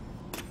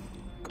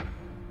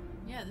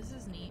 Yeah, this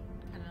is neat.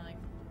 Kind of like...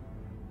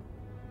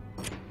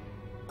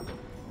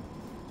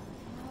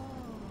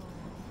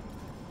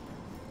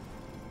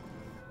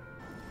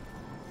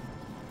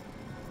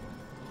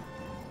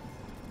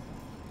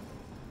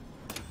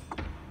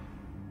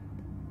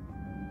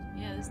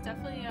 Yeah, this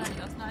definitely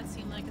does not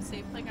seem like a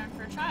safe playground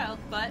for a child,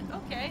 but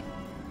okay.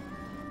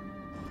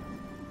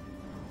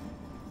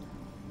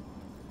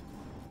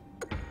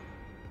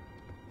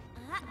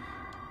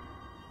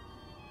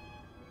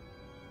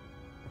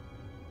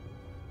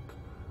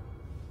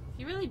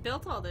 You really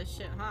built all this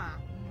shit, huh?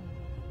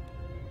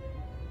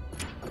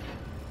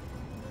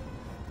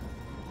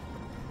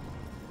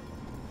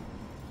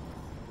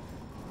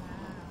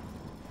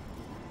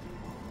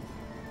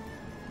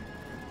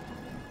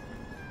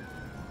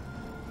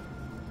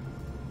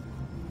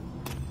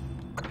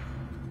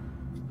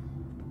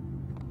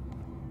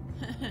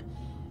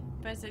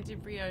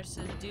 Bisected Brioche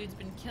says dude's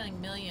been killing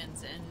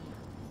millions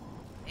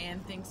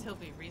and thinks he'll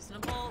be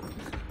reasonable.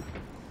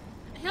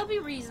 He'll be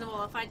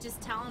reasonable if I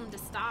just tell him to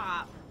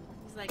stop.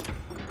 He's like,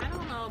 I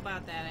don't know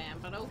about that, Anne,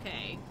 but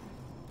okay.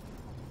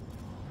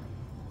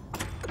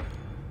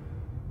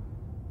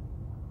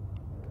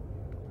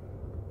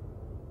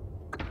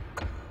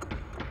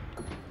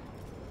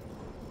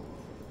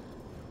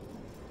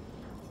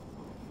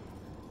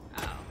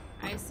 Oh,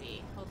 I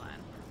see. Hold on.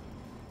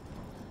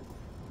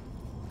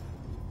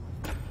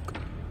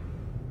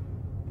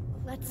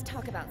 Let's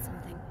talk about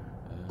something.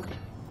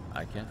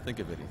 I can't think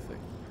of anything.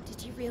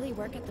 Did you really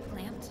work at the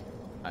plant?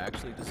 I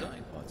actually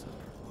designed parts of it.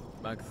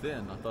 Back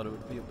then, I thought it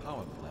would be a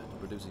power plant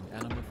producing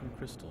anima from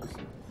crystals.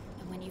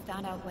 And when you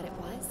found out what it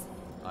was?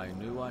 I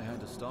knew I had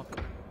to stop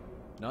it.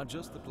 Not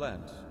just the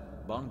plant,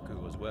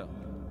 Banku as well.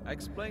 I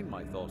explained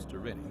my thoughts to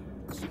Rini,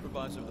 the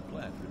supervisor of the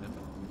plant,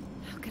 remember?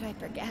 How could I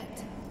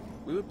forget?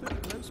 We were pretty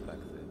close back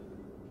then.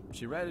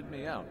 She ratted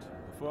me out.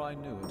 Before I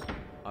knew it,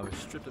 I was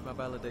stripped of my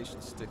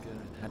validation sticker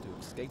and had to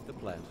escape the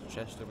plant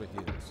chest over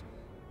heels.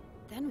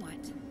 Then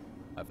what?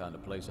 I found a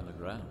place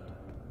underground,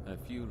 and a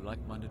few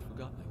like-minded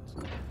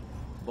Forgottlings.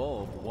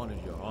 Bob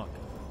wanted your arc,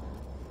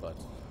 but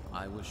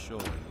I was sure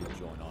you'd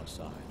join our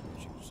side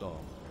once you saw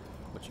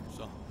what you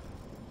saw.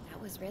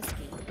 That was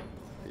risky.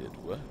 It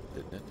worked,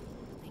 didn't it?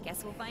 I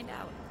guess we'll find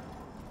out.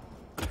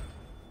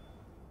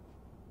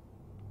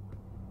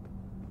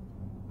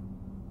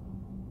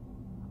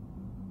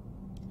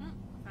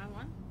 Found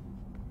one.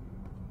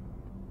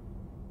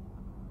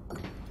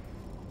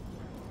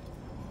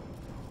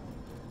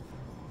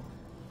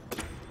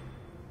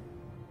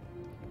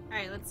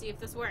 Alright, let's see if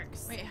this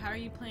works. Wait, how are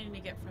you planning to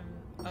get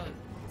from... Oh,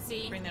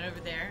 see? Bring that over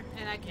there?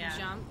 And I can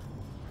jump.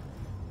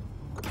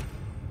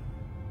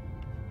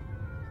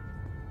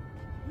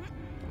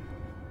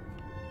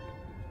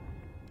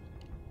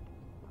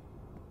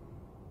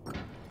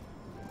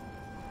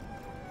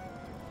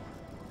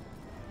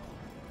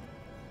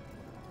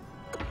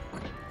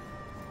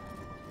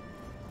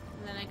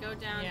 And then I go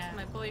down to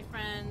my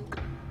boyfriend.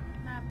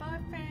 My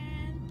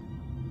boyfriend.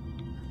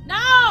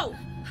 No!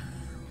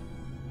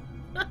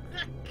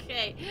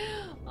 Okay,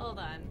 hold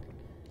on.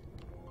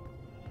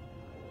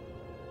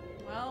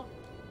 Well.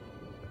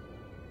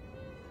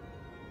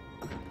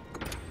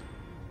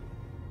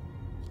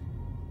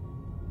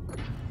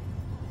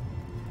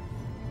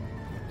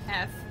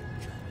 F.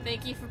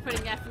 Thank you for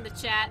putting F in the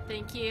chat.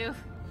 Thank you.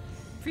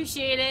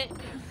 Appreciate it.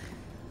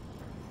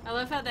 I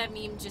love how that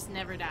meme just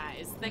never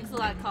dies. Thanks a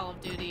lot, Call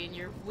of Duty, and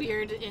your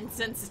weird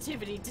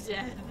insensitivity to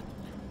death.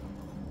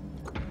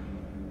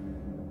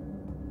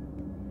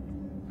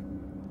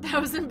 That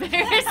was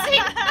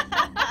embarrassing.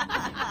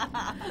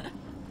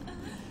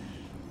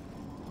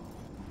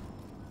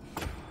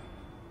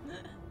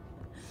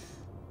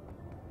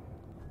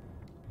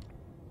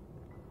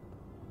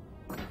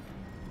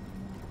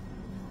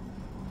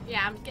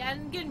 Yeah,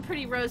 I'm getting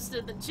pretty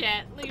roasted in the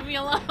chat. Leave me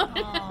alone.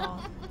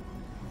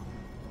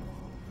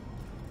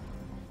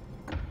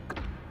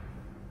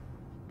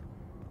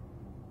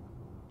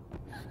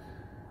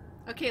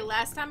 Okay,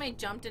 last time I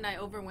jumped and I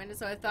overwent it,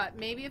 so I thought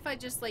maybe if I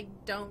just like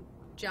don't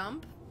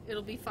jump,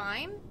 it'll be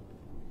fine.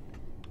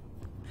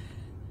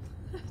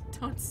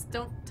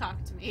 Don't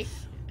talk to me.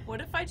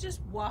 What if I just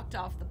walked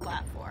off the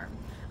platform?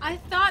 I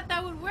thought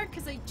that would work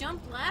because I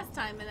jumped last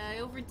time and I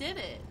overdid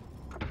it.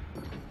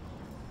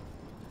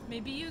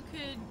 Maybe you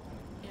could...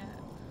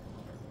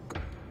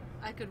 Yeah.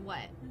 I could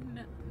what?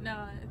 No,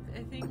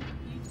 I think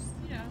you just,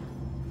 you know...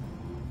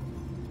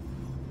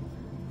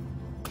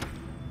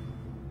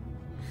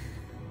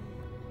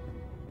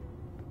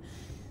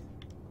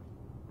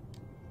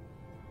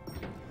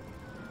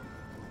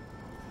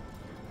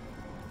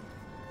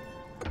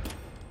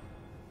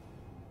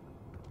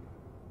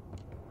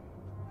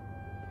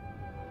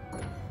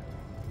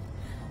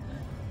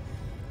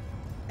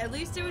 At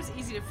least it was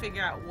easy to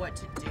figure out what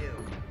to do.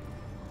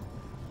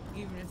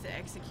 Even if the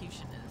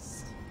execution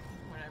is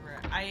whatever.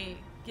 I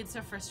get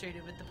so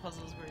frustrated with the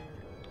puzzles where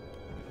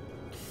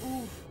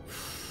you're...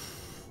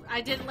 Oof. I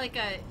did like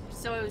a...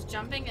 So I was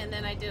jumping and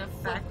then I did a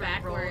flip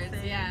backwards.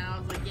 Yeah, and I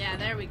was like, yeah,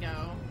 there we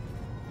go.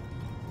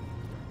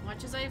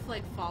 Watch as I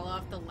like fall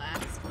off the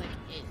last like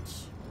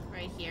inch.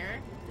 Right here.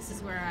 This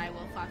is where I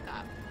will fuck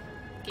up.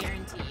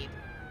 Guaranteed.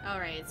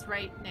 Alright, it's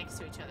right next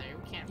to each other.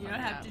 We can't fuck You don't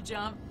it have up. to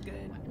jump.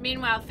 Good.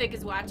 Meanwhile, Fig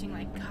is watching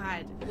like,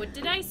 God, what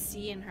did I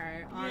see in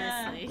her,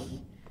 honestly? Yeah.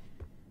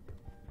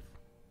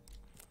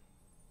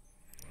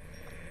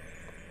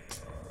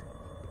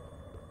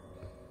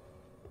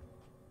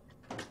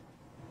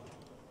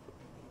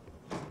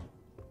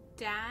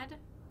 Dad?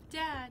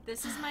 Dad,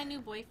 this is my new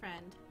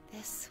boyfriend.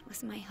 This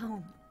was my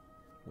home.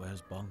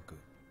 Where's Banku?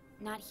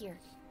 Not here.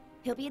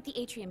 He'll be at the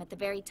atrium at the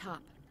very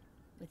top,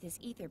 with his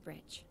ether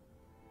bridge.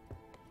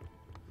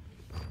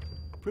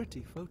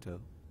 Pretty photo.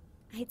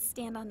 I'd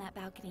stand on that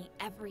balcony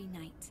every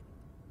night,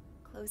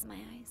 close my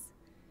eyes,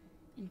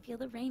 and feel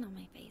the rain on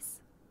my face.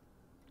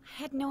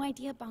 I had no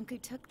idea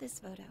Banku took this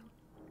photo.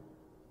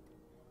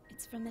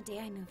 It's from the day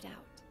I moved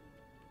out.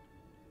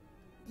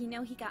 You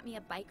know, he got me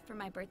a bike for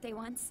my birthday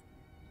once?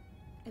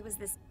 It was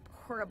this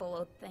horrible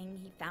old thing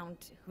he found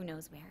who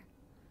knows where.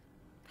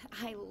 But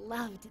I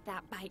loved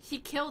that bike. He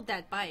killed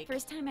that bike.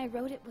 First time I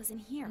rode it was in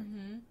here.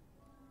 Mm-hmm.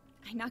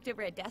 I knocked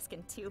over a desk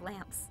and 2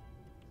 lamps.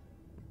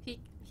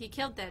 He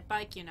killed that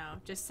bike, you know,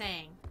 just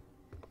saying.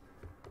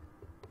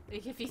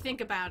 Like, if you think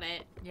about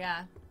it.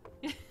 Yeah.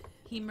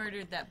 He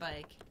murdered that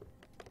bike.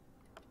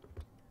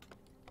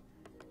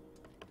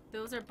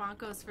 Those are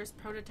Bonko's first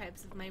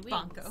prototypes of my wings.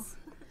 Bonko.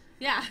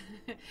 Yeah.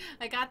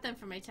 I got them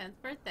for my 10th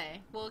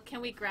birthday. Well,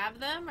 can we grab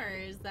them, or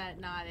is that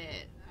not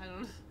it? I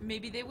don't know.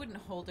 Maybe they wouldn't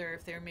hold her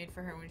if they were made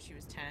for her when she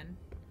was 10.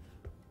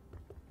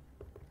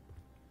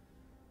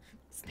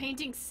 This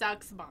painting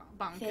sucks,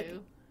 Bonku.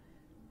 Fib,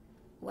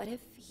 what if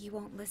he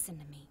won't listen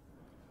to me?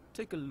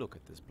 Take a look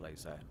at this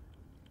place, Anne.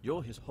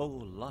 You're his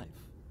whole life.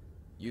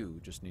 You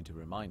just need to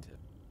remind him.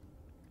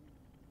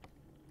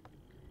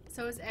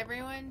 So is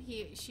everyone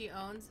she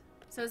owns?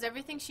 So is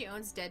everything she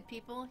owns dead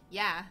people?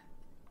 Yeah.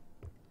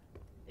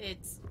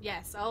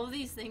 Yes, all of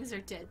these things are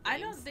dead things. I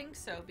don't think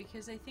so,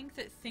 because I think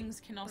that things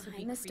can also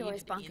Behind be this door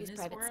is created in Bonku's this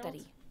private world.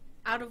 study.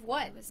 Out of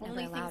what? was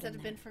Only never things allowed that in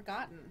have there. been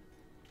forgotten.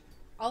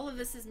 All of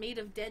this is made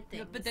of dead things.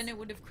 Yeah, but then it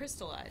would have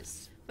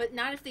crystallized. But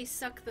not if they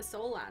suck the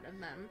soul out of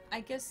them. I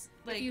guess,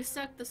 like, if you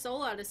suck the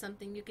soul out of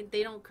something,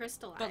 they don't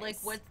crystallize. But like,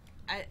 what?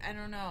 I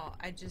don't know.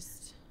 I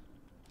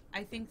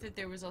think that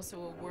there was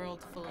also a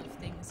world full of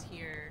things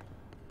here.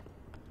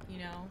 You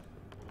know.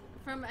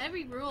 From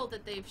every rule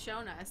that they've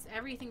shown us,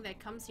 everything that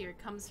comes here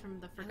comes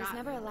from the Forgotten. I was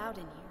never allowed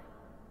in here.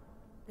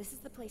 This is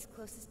the place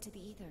closest to the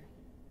ether.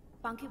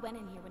 Bonku went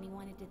in here when he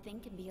wanted to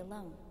think and be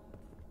alone.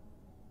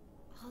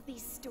 All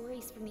these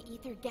stories from the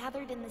ether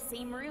gathered in the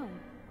same room.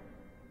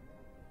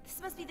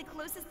 This must be the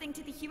closest thing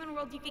to the human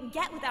world you can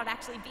get without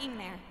actually being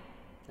there.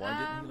 Why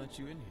didn't he let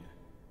you in here?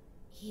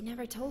 He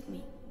never told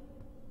me.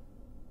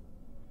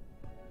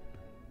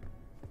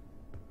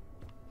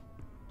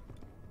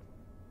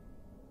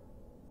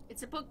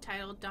 It's a book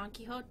titled Don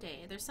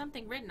Quixote. There's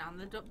something written on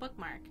the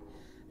bookmark.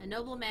 A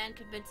noble man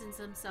convinces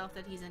himself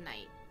that he's a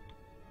knight.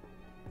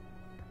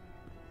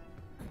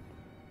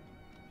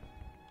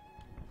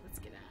 Let's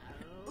get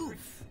out.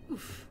 Oof.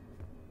 Oof.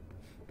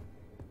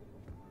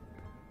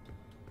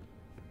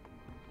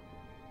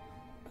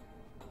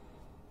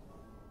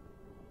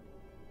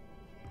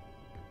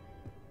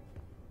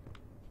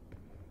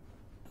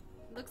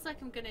 Looks like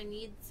I'm gonna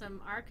need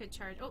some Arca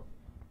charge. Oh,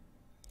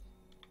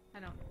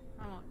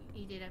 I won't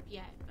eat it up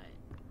yet, but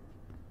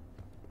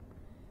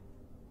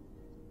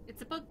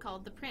it's a book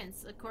called The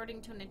Prince.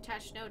 According to an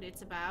attached note,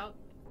 it's about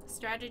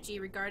strategy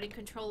regarding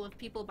control of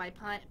people by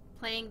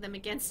playing them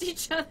against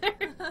each other.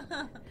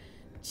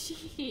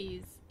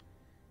 Jeez.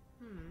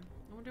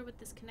 I wonder what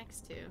this connects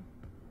to.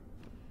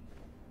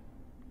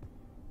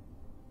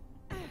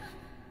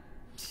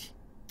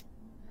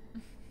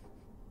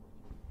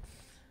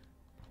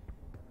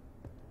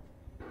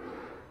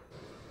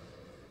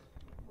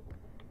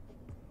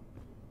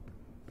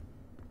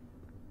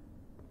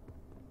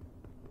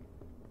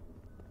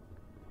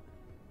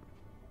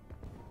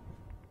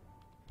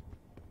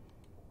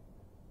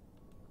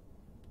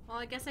 Well,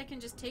 I guess I can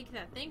just take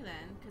that thing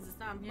then, because it's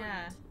not important.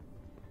 Yeah.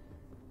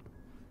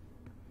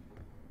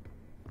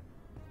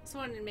 Just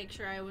wanted to make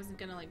sure I wasn't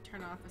gonna like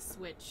turn off a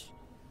switch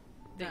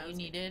That you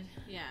needed.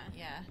 Yeah.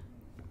 Yeah.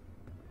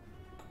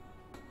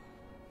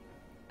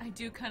 I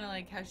do kind of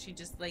like how she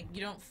just, like, you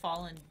don't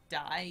fall and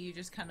die, you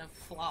just kind of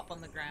flop on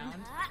the ground.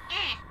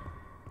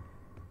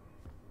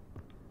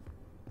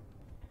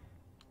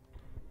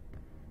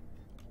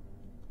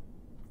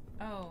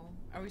 Oh,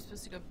 are we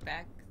supposed to go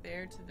back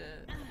there to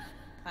the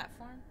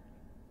platform?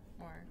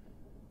 Or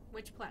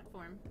which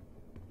platform?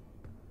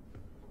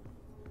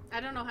 I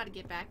don't know how to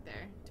get back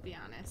there, to be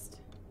honest.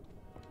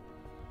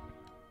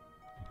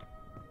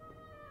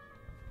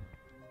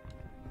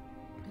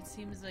 it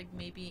seems like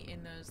maybe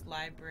in those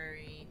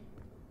library...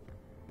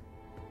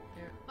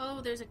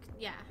 Oh, there's a...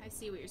 Yeah, I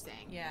see what you're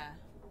saying. Yeah.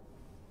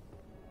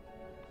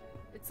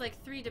 It's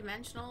like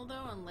three-dimensional,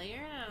 though, and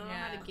layered. I don't know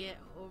how to get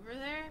over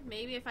there.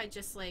 Maybe if I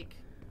just, like...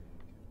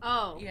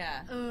 Oh.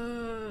 Yeah.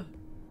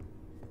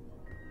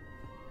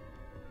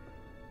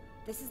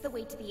 This is the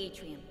way to the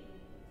atrium.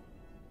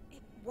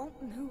 It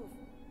won't move.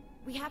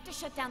 We have to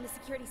shut down the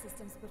security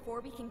systems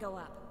before we can go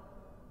up.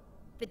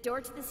 The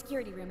door to the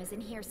security room is in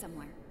here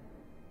somewhere.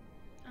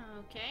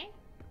 Okay.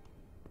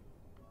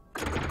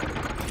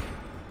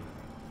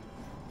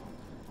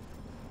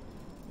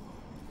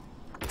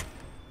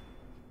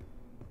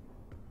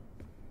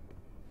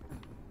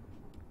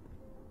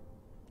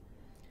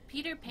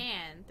 Peter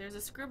Pan. There's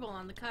a scribble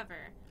on the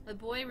cover. The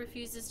boy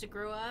refuses to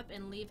grow up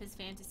and leave his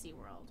fantasy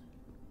world.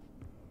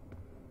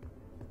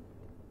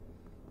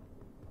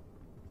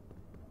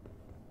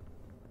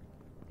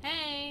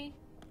 Hey,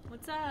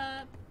 what's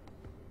up?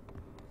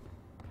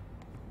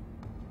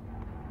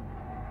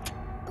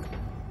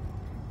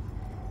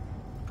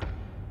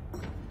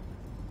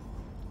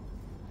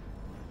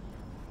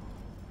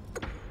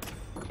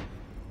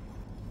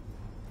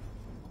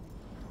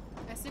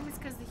 I assume it's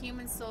because the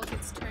human soul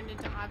gets turned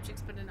into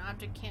objects, but an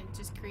object can't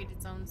just create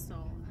its own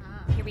soul.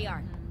 Ah. Here we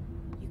are.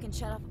 You can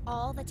shut off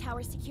all the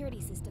tower security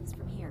systems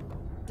from here.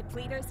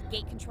 Depleters,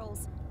 gate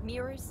controls,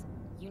 mirrors,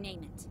 you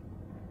name it.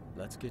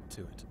 Let's get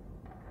to it.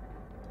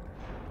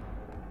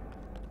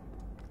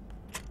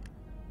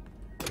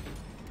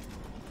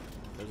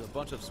 There's a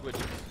bunch of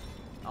switches.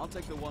 I'll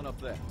take the one up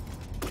there.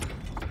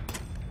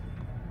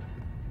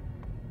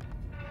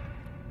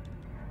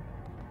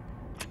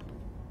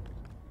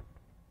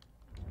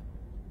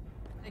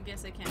 I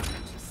guess I can't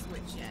touch the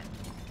switch yet.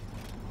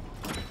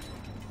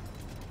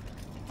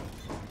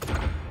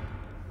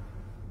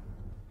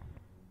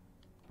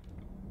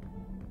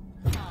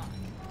 Huh.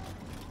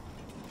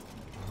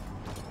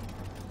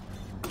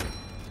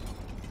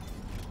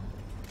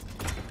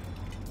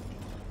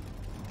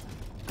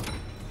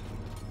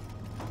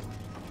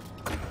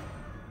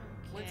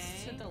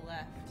 to the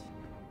left.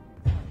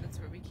 Oh, that's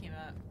where we came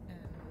up. And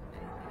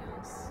anything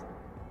else?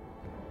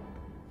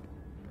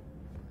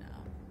 No.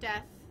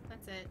 Death.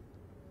 That's it.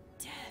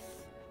 Death.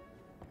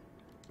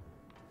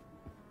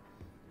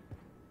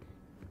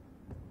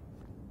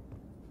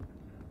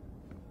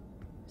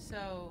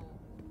 So.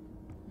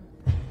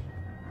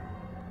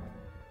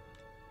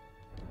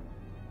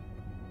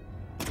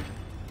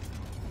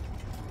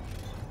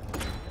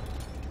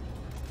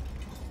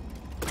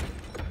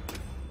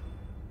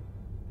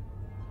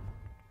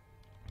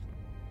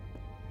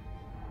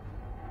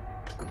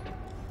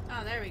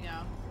 Oh, there we go.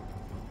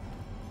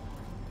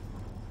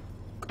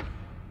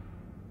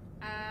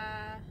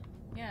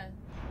 Yeah, and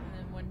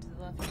then one to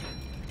the left.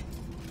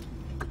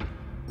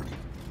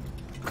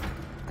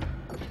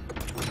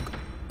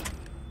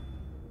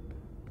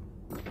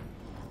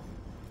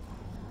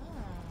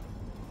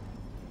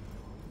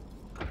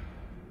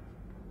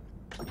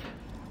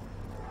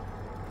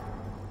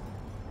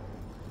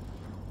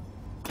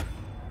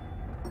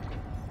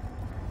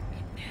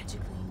 It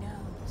magically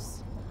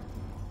knows.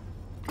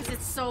 Because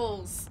it's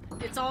souls.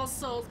 It's all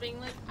souls being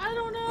like, I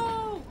don't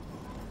know.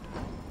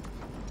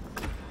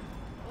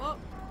 Oh.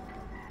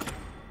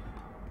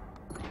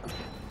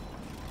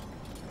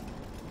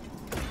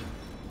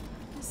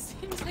 This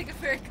seems like a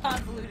very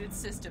convoluted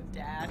system,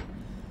 Dad.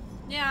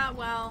 Yeah,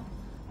 well,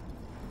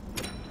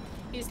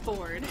 he's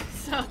bored,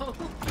 so.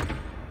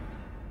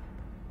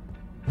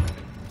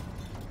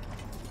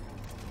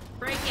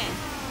 Break it.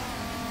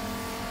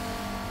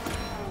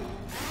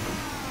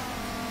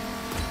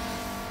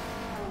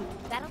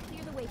 That'll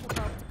clear the way for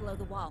Bulb to blow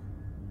the wall.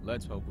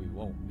 Let's hope we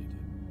won't need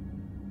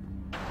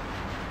it.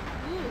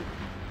 Ooh.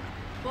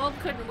 Bulb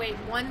couldn't wait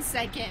 1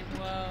 second.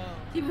 Whoa.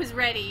 He was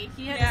ready.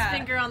 He had Yeah. his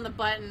finger on the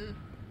button.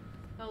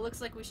 Oh, it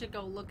looks like we should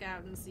go look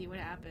out and see what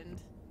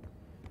happened.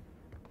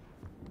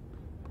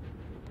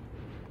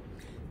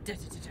 Dun,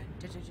 dun, dun,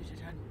 dun, dun, dun,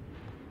 dun.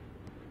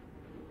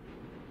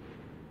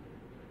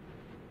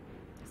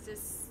 Is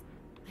this...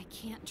 I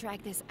can't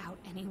drag this out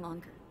any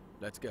longer.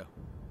 Let's go.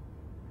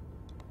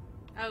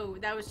 Oh,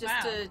 that was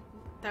just Wow.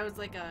 that was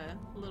like a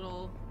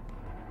little,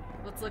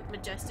 let's look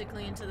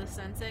majestically into the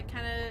sunset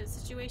kind of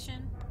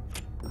situation.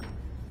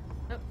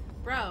 Oh,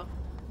 bro,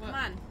 come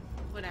on.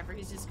 Whatever,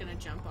 he's just gonna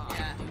jump off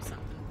and do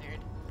something weird.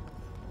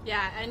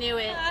 Yeah, I knew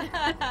it.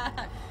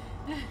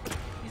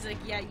 He's like,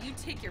 yeah, you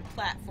take your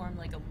platform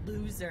like a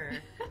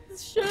loser.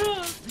 Shut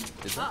up.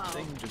 Did that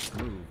thing just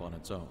move on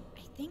its own?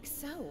 I think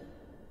so.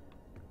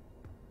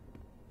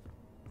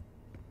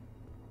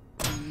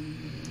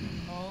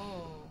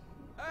 Oh.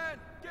 Anne,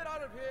 get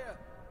out of here!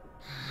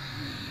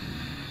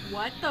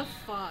 What the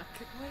fuck?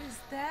 What is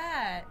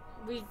that?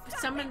 We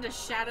summoned a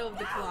shadow of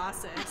the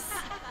Colossus.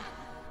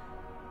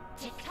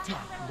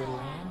 Tick-tock, little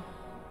Anne.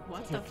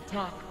 What the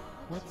Tick-tock,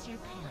 what's your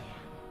plan?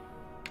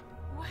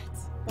 What?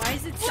 Why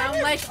does it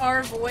sound like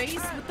our voice?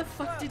 What the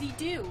fuck did he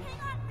do?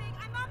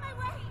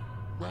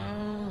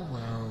 Well,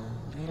 well,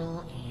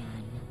 little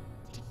Anne.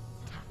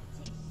 Tick-tock,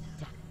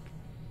 tick-tock.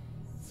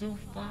 So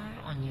far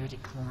on your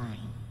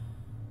decline.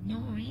 No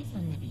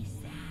reason to be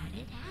sad.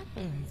 It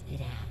happens, it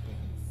happens.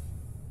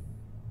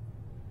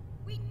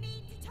 We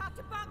need to talk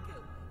to Banku.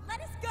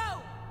 Let us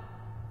go.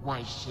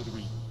 Why should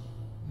we?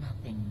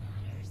 Nothing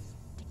matters.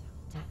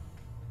 Tick-tock.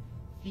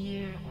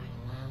 Fear or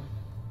love,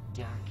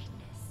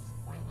 darkness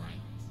or light.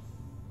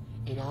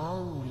 It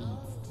all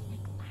leads to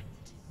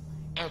neglect.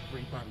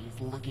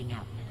 Everybody's looking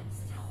out for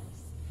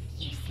themselves.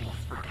 Useless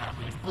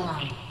forgotteners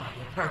blinded by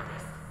their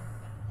purpose.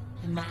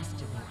 The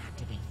Master will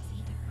activate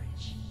Cedar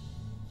Bridge.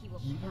 He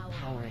will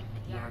power it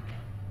with the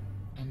Arca,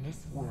 and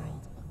this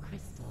world will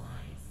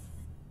crystallize.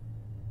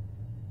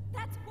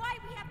 That's why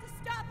we have to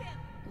stop him.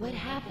 What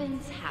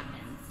happens,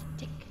 happens.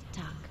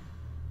 Tick-tock.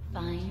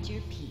 Find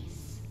your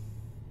peace.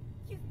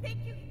 You think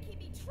you can keep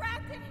me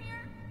trapped in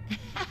here?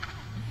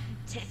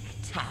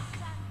 Tick-tock.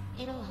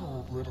 It'll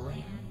hold, little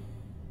Anne.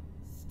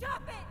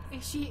 Stop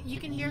it! You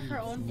can hear her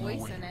own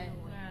voice in it.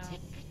 Wow.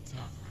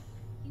 Tick-tock.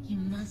 You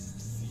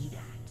must see that.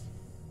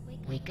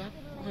 Wake up,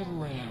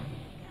 little Anne.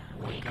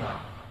 Wake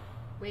up.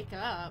 Wake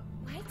up.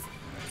 What?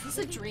 Is this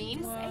a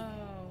dream?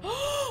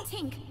 Whoa.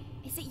 Tink,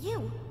 is it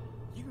you?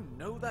 You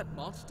know that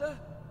monster?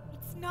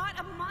 It's not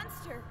a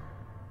monster.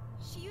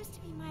 She used to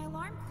be my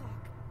alarm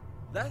clock.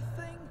 That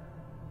thing?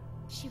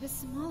 She was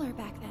smaller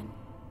back then.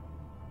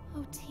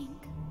 Oh,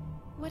 Tink,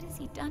 what has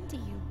he done to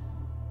you?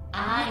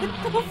 I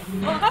am his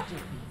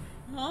masterpiece.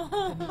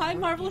 Oh, hi,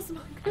 Marvelous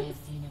Monk. I have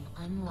seen him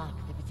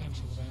unlock the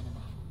potential of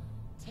Anima.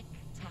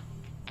 Tick-tock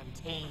and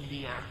tame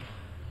the Arca.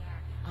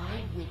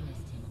 I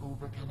witnessed him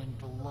overcoming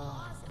the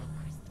laws of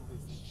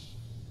crystallization.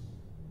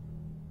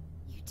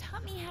 You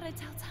taught me how to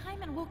tell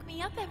time and woke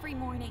me up every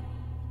morning.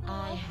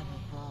 I have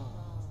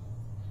evolved.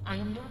 I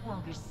am no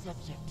longer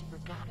subject to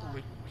forgotten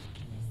weaknesses.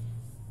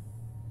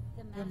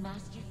 The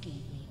Master gave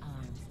me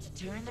arms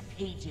to turn the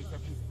pages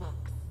of his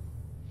books.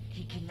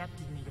 He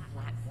connected me to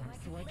platforms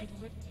so I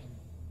could lift him.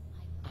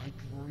 I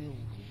grew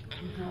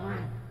and grew.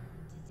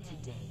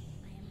 Today,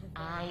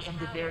 I am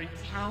the very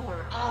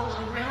tower all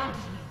around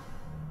me.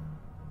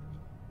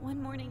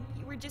 One morning,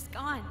 you were just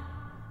gone.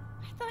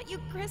 I thought you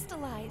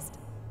crystallized.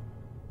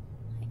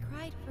 I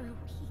cried for a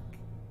week.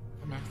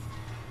 The Master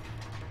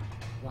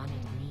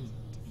wanted me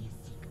to be a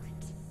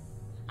secret.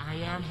 I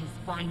am his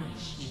final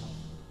shield.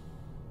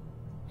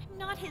 I'm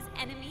not his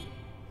enemy.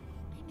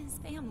 I'm his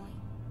family.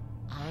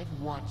 I've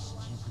watched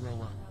you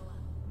grow up.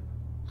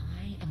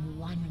 I am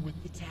one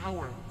with the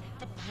tower,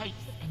 the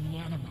pipes, and the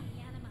anima.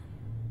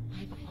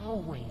 I've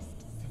always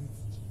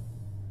sensed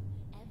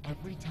you.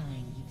 Every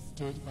time you've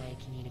stood by a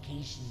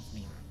communications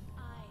mirror,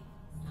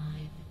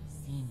 I've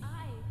seen you.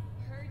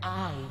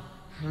 I've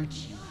heard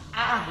you.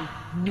 I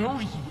know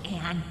you,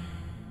 Anne.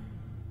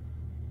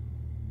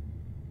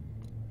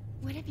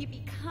 What have you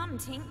become,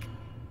 Tink?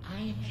 I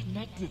am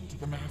connected to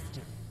the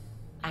Master.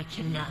 I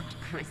cannot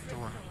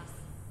crystallize.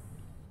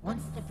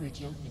 Once the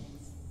bridge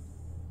opens,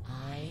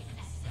 I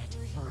am set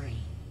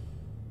free.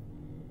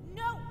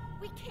 No!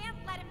 We can't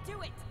let him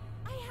do it!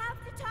 I have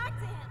to talk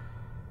to him!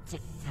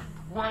 Tick-tock,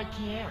 why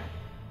care?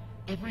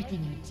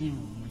 Everything you do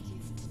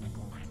leads to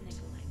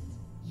neglect.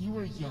 You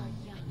are young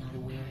and not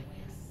aware of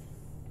this.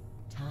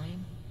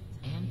 Time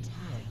and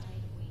tide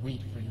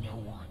wait for no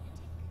one.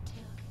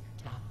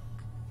 Tick-tock.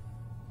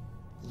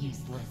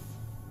 Useless.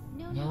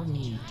 No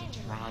need to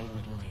try,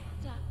 little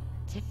Anne.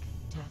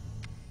 Tick-tock.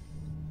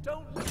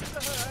 Don't listen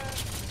to her!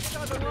 Get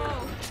out of here!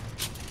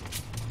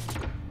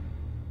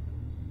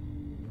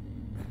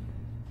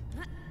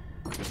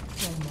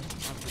 So much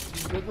effort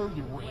to wiggle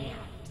your way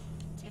out.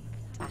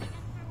 Tick-tock.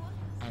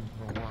 And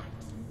for what?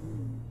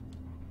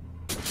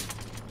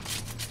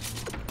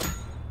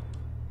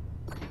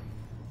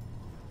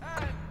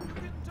 Anne, you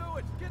can do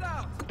it! Get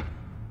out!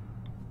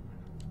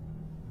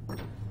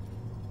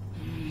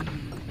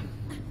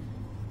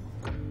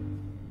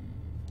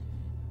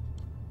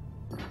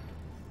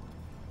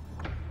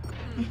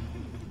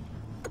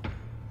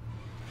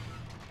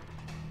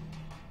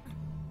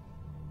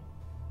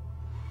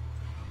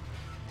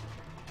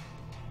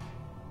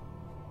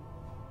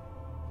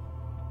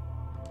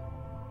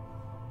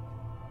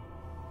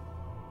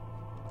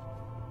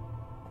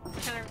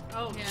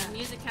 The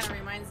music kind of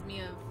reminds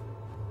me of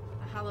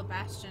the Hollow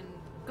Bastion.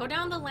 Go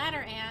down the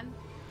ladder, Anne.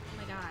 Oh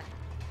my god.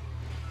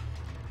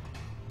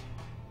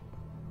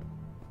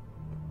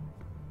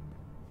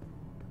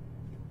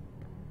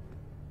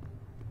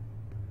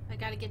 I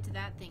gotta get to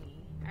that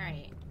thingy.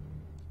 Alright.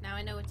 Now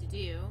I know what to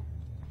do.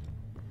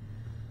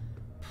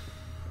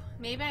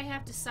 Maybe I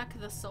have to suck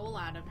the soul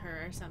out of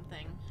her or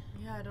something.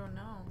 Yeah, I don't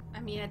know. I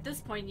mean, at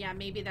this point, yeah,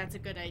 maybe that's a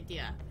good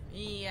idea.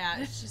 Yeah,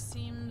 it just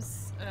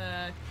seems,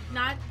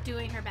 not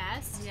doing her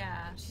best.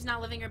 Yeah. She's not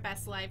living her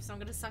best life, so I'm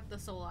gonna suck the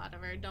soul out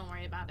of her. Don't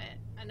worry about it.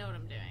 I know what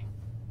I'm doing.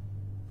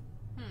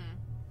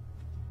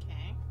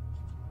 Okay.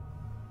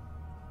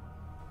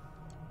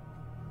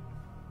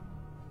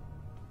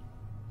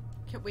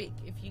 Okay, wait,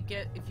 if you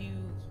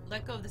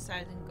let go of the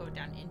side and go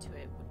down into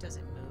it, does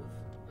it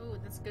move? Ooh,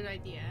 that's a good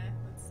idea.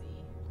 Let's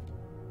see.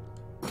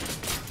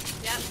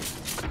 Yep.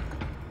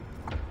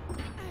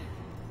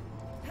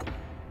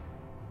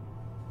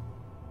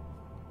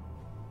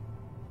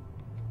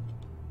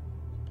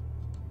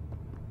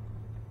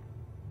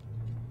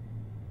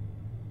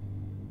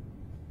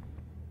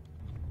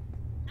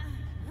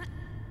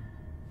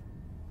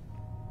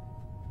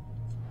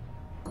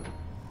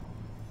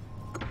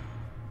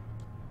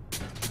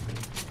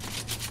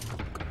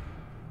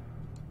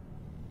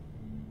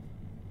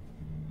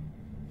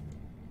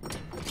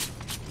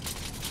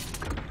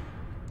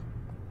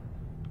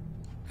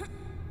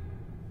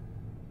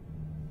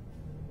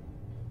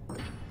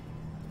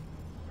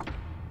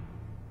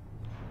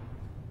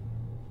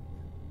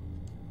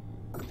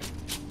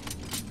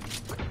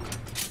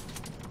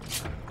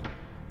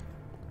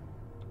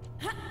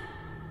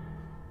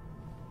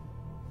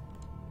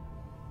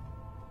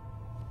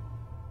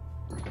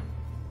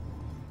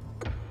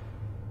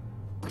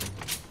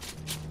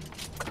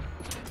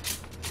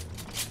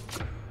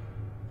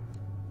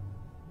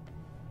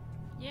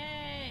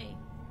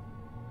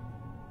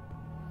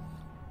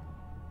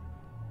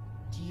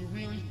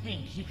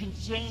 Think you can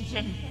change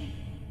anything?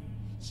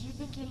 Do you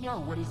think you know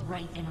what is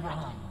right and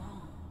wrong?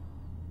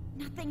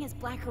 Nothing is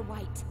black or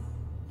white.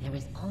 There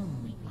is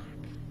only black.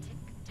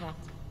 Tick-tock.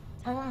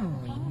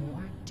 Only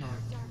more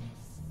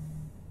darkness.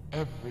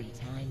 Every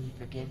time you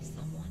forgive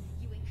someone,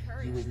 you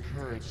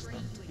encourage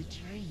them to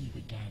betray you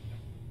again.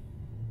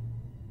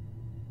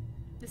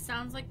 This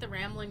sounds like the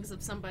ramblings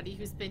of somebody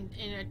who's been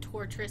in a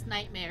torturous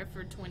nightmare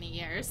for 20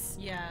 years.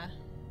 Yeah.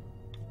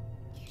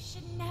 You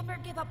should never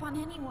give up on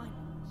anyone.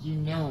 You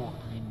know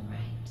I'm right.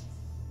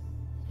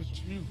 The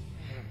truth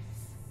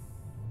hurts.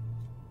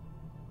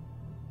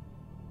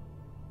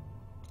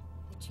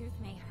 The truth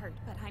may hurt,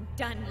 but I'm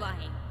done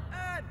lying.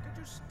 Anne,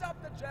 could you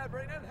stop the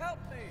jabbering and help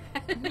me?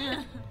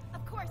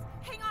 Of course.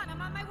 Hang on,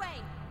 I'm on my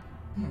way.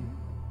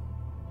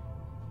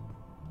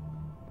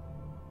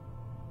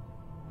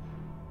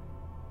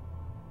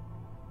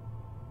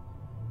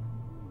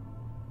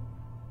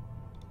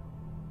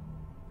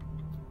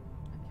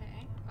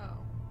 Okay. Oh.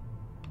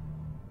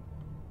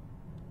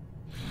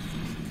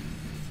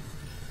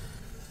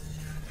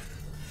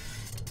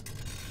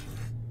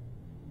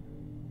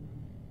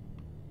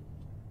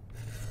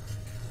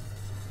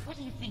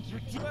 do you think you're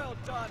doing? Well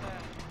done,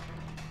 Anne.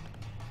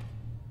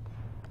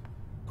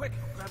 Quick,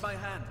 grab my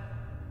hand.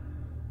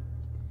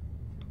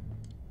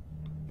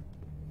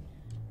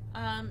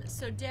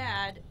 So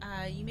Dad,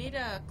 you made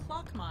a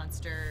clock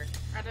monster.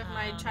 Out of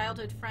my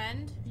childhood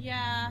friend?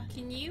 Yeah.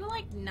 Can you,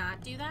 like,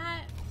 not do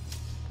that?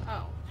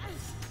 Oh.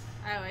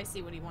 Oh, I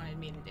see what he wanted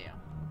me to do.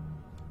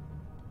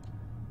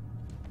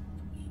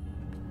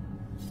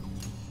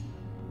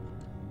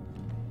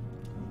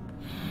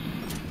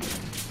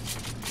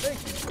 Thank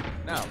you.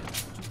 Now, would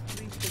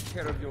you please take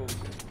care of your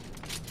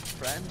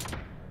friend?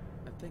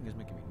 That thing is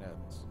making me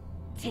nervous.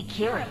 Take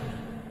care of me.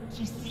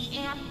 You see,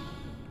 Anne?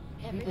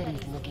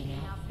 Everybody's looking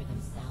out for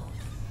themselves.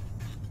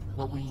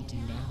 What will you do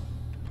now?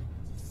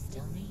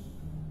 Distill me?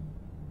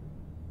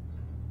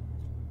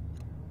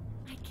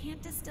 I can't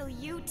distill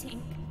you,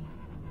 Tink.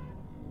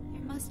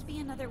 There must be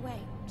another way.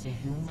 To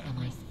whom am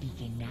I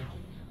speaking now?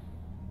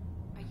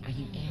 Are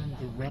you Anne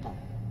the rebel?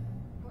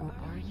 Or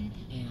are you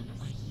the Anne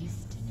I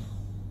used to know?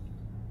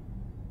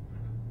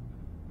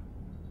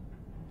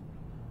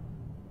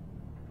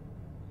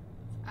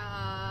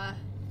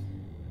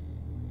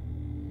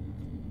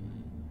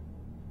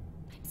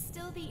 I'm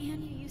still the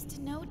Anne you used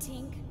to know,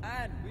 Tink.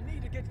 Anne, we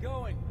need to get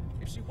going.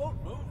 If she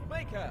won't move,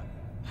 make her.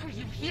 Are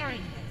you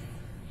hearing this?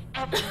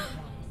 Everyone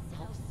is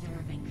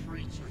self-serving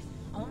creatures,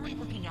 only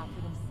looking out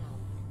for themselves.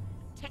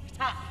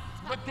 Tick-tock,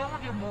 let go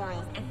of your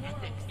morals and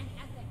ethics.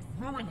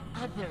 Ruin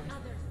others,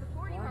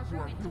 or you are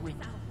ruining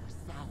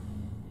yourself.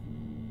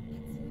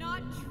 It's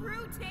not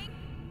true, Tink!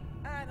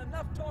 Anne,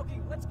 enough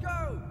talking. Let's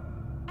go.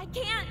 I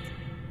can't!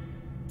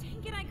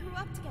 Tink and I grew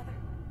up together.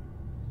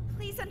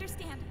 Please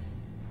understand.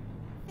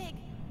 Fig,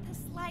 the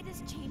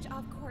slightest change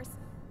off course,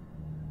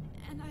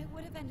 and I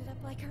would have ended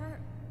up like her.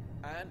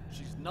 Anne,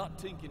 she's not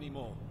Tink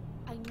anymore.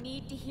 I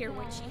need to hear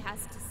what she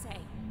has to say.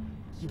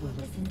 You will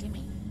listen to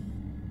me.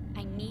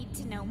 I need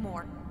to know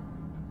more.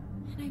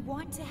 And I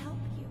want to help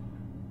you.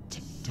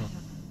 Tick-tock,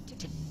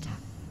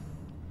 tick-tock.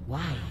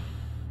 Why?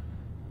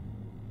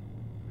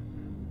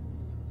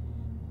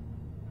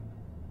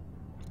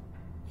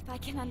 If I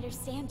can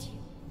understand you,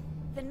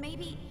 then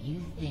maybe...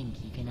 You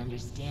think you can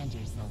understand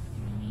yourself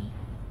through me.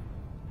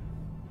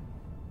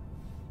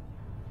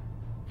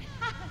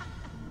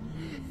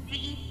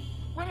 See?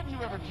 When have you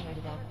ever cared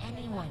about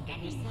anyone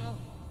but yourself?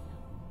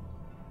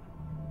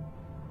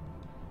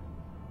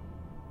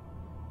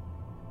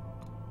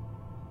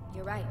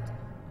 You're right.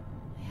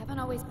 I haven't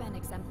always been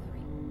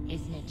exemplary.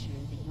 Isn't it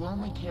true that you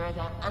only care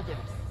about others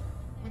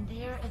when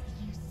they're of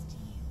use to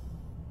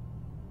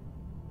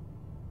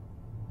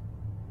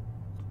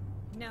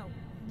you? No,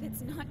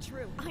 that's not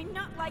true. I'm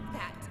not like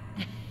that.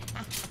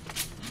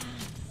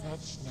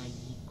 Such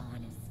naive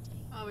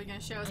honesty. Oh, we're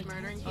gonna show us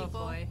murdering people? Oh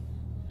boy.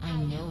 I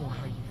know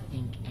how you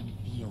think and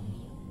feel.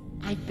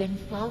 I've been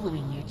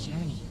following your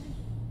journey.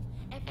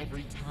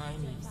 Every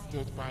time you've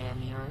stood by a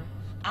mirror,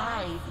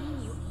 I've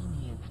seen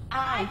you.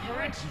 I've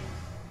heard you.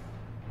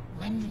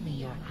 Lend me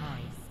your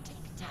eyes,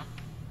 Tick-tock.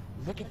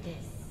 Look at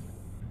this.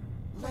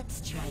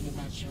 Let's try to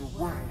match your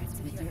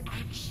words with your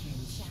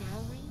actions,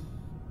 shall we?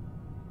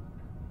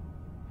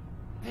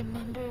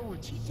 Remember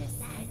what you just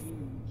said?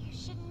 You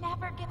should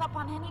never give up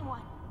on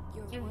anyone.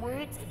 Your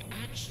words and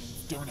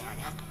actions don't add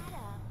up.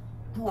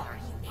 Who are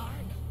you,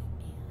 Anne?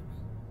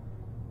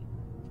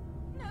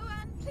 No,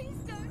 Anne, please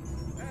don't.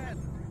 Anne,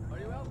 are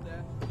you out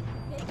there?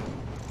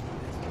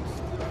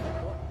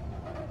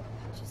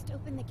 Just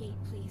open the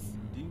gate, please.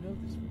 Do you know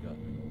this,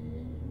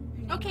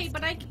 Forgotton? Okay,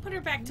 but I put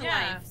her back to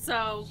Yeah. life,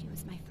 so... She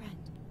was my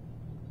friend.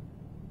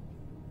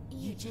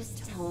 You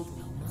just told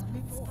me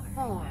moments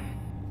before.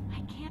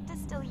 I can't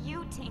distill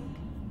you, Tink.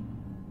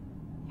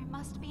 There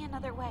must be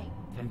another way.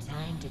 From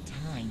time to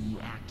time, you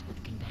act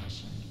with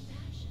compassion.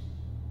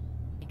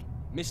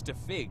 Mr.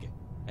 Fig,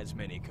 as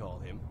many call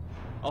him,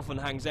 often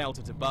hangs out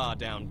at a bar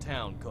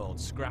downtown called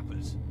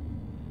Scrappers.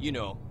 You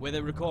know, where they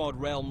record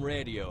Realm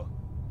Radio.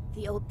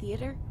 The old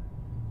theater?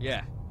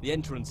 Yeah, the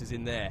entrance is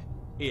in there.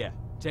 Here,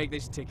 take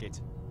this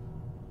ticket.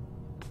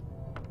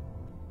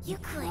 You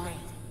could.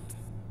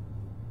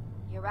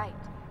 You're right.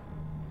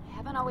 I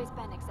haven't always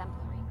been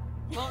exemplary.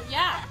 Well,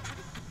 yeah.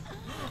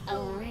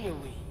 Oh,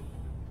 really?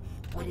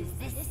 What is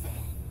this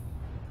then?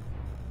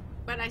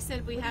 But I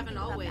said we haven't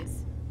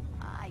always.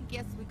 I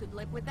guess we could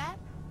live with that,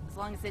 as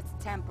long as it's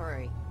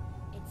temporary.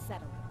 It's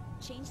settled.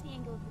 Change the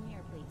angle of the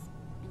mirror, please.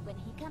 And when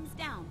he comes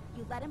down,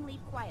 you let him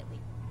leave quietly.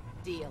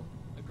 Deal.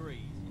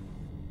 Agreed.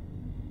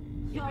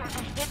 You're a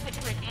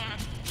hypocrite, Anne.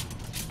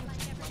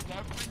 Like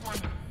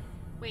everyone.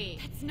 Wait.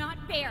 That's not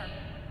fair.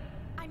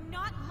 I'm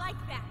not like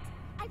that.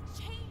 I've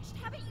changed,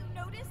 haven't you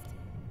noticed?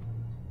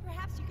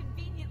 Perhaps you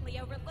conveniently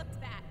overlooked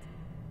that.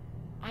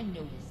 I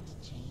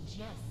noticed change,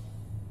 yes.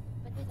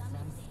 But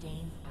some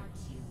stains are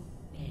too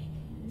big.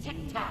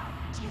 Tick-tock,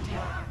 too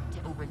hard to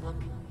overlook.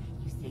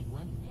 You say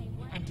one thing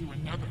and do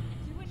another.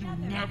 You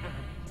never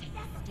take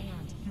a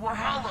stand. You are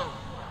hollow.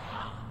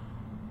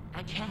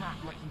 I cannot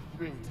let you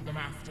through to the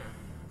master.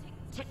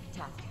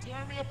 Tick-tock,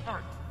 tear me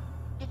apart.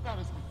 If that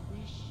is what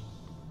you wish.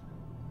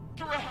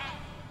 Go ahead.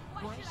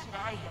 Why should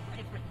I have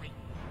differently?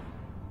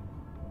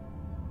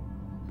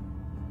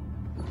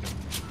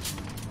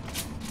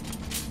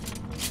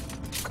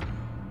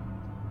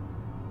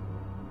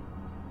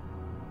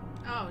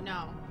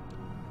 no.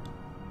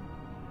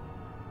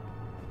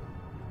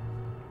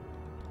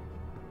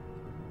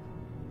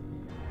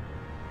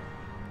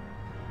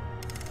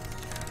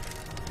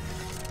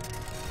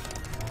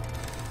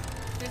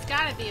 There's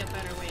gotta be a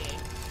better way.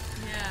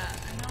 Yeah,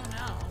 I don't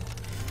know.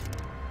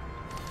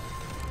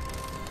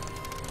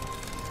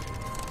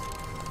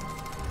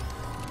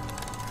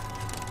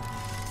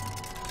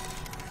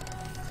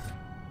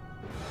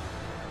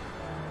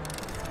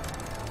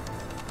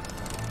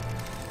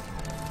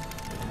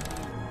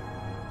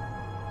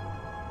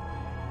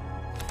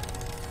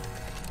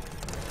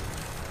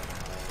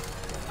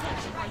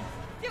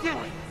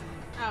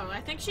 Oh,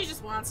 I think she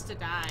just wants to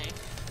die.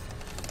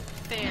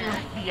 Fair.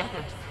 Like the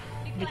others,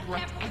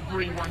 neglect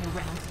everyone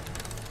around.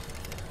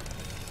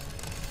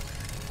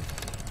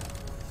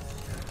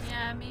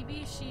 Yeah, maybe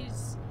you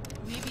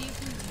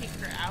can take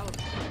her out,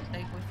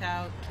 like,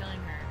 without killing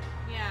her.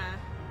 Yeah.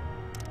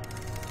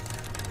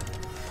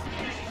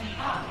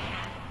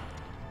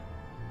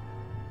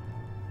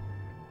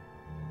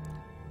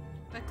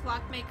 The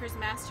clockmaker's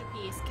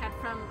masterpiece, kept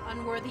from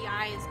unworthy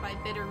eyes by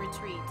bitter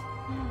retreat.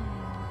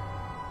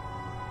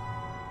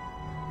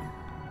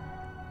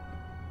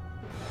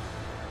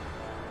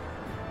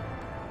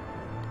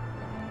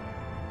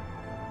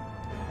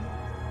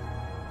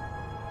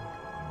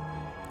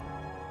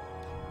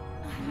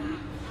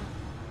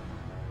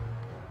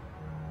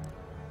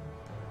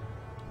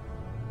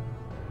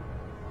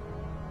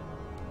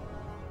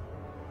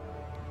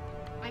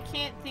 I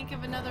can't think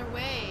of another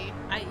way.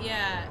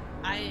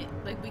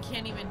 We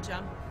can't even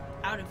jump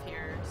out of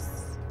here.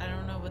 I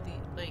don't know what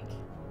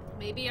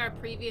Maybe our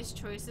previous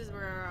choices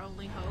were our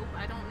only hope.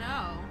 I don't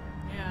know.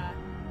 Yeah.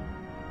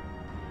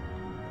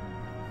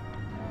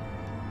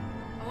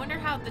 I wonder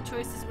how the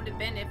choices would have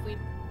been if we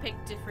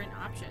picked different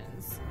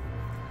options.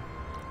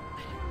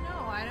 I don't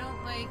know. I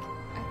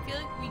feel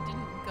like we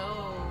didn't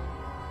go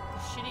the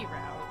shitty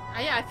route.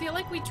 Yeah, I feel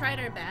like we tried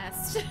our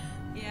best.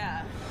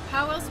 Yeah.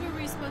 How else were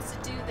we supposed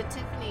to do the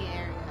Tiffany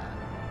area?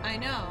 I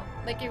know.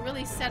 Like, it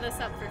really set us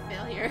up for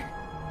failure.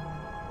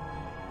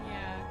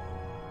 Yeah.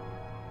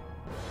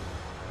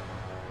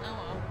 Oh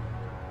well.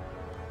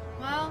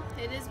 Well,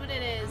 it is what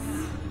it is.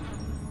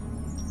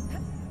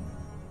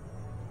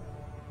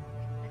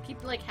 I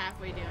keep, like,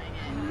 halfway doing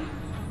it.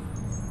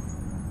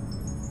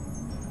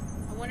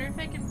 I wonder if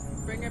I can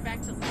bring her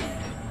back to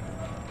life.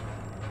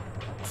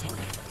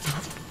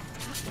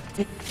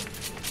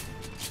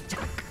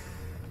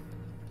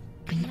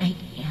 Good night,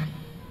 Anne.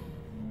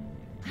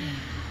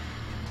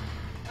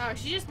 Oh,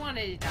 she just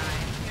wanted to die.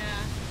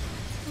 Yeah.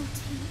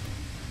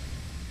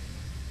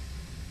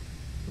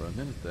 For a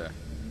minute there, I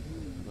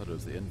thought it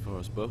was the end for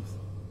us both.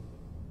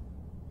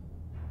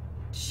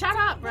 Shut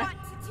up, I want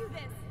to do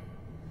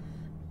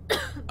this.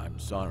 I'm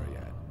sorry,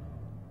 Anne.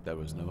 There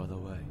was no other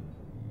way.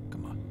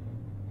 Come on.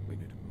 We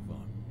need to move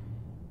on.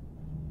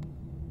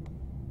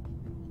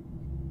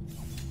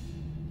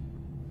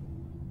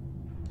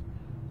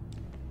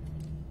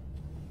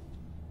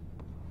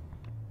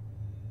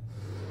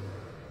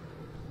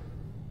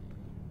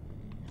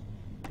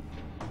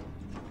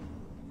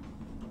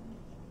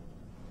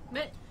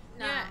 But,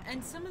 nah. Yeah,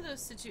 and some of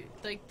those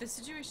the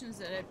situations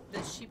that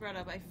she brought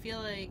up, I feel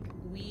like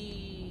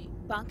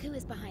Banku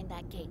is behind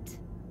that gate.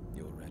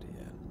 You're ready,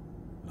 Anne.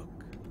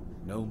 Look,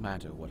 no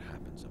matter what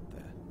happens up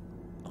there,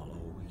 I'll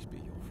always be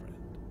your friend.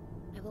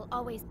 I will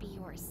always be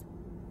yours.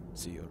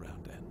 See you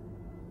around, Anne.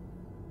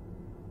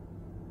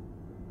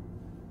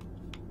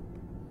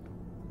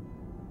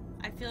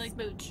 I feel like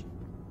Smooch.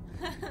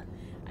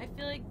 I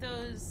feel like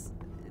those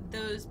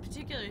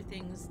particular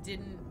things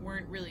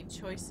weren't really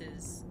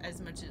choices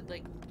as much as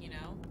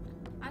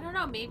I don't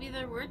know, maybe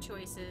there were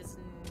choices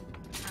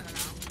and I don't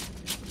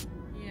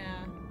know.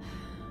 Yeah.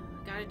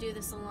 Gotta do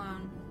this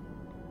alone.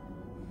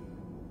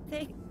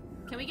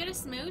 Can we get a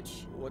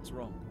smooch? What's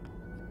wrong?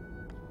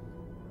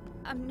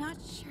 I'm not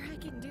sure I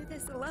can do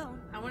this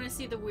alone. I want to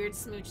see the weird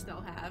smooch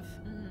they'll have.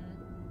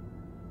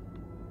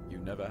 You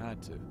never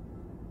had to.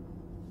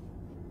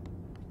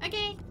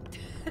 Okay.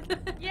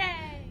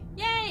 Yay!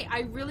 Yay!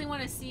 I really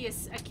want to see a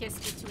kiss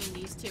between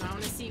these two. I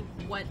want to see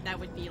what that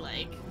would be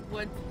like.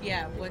 What's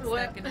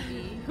that gonna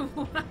be?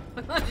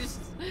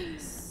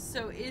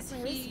 So is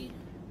he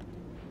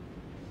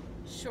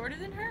shorter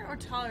than her or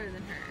taller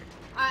than her?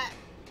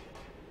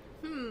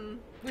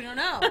 We don't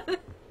know.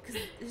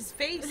 Because his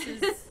face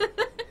is,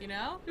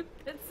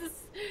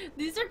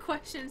 These are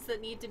questions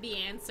that need to be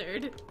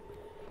answered.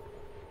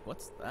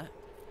 What's that?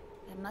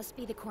 That must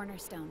be the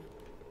cornerstone.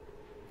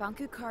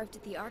 Banku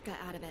carved the Arca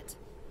out of it.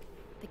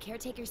 The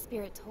caretaker's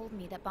spirit told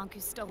me that Banku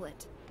stole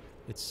it.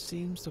 It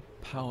seems to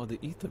power the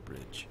ether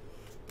bridge.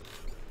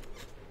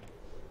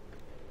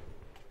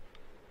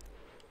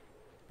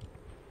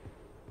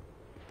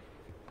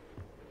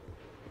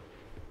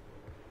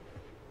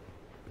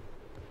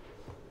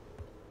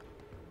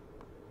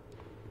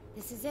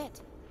 This is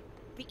it.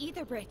 The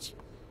ether bridge.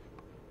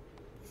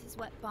 This is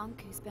what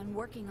Banku's been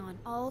working on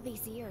all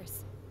these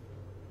years.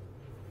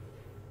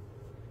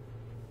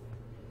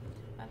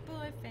 My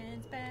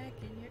boyfriend's back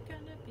and you're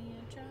gonna be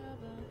in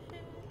trouble.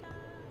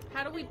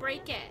 How do we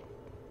break it?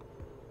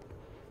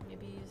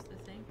 Maybe use the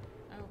thing.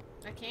 Oh,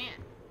 I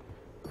can't.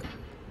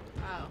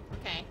 Oh,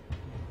 okay.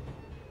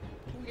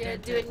 Yeah,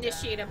 do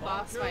initiate a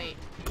boss fight.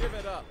 Give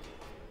it up.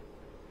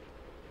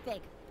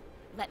 Fig,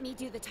 let me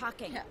do the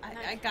talking. Yeah,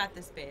 I got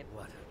this, babe.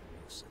 What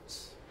a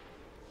nuisance.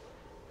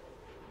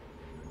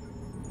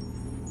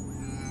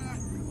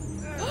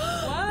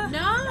 What?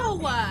 No!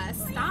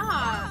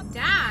 Stop!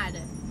 Dad!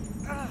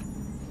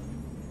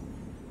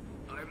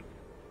 I'm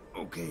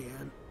okay,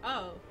 Anne.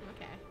 Oh,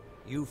 okay.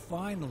 You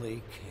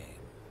finally came.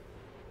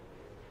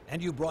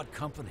 And you brought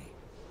company.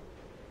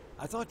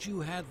 I thought you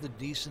had the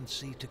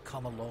decency to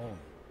come alone.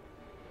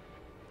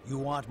 You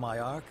want my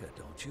Arca,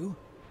 don't you?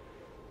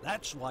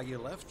 That's why you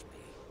left me.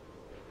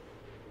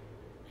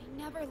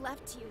 I never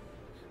left you.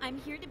 I'm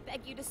here to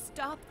beg you to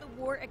stop the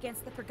war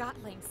against the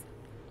Forgottlings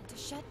and to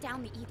shut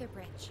down the Ether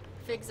Bridge.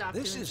 Fig's off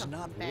This doing is something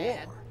not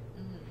bad. war.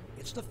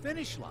 It's the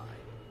finish line.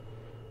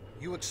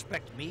 You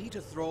expect me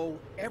to throw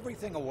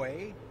everything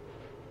away?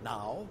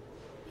 Now?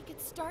 We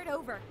could start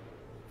over.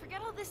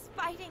 Forget all this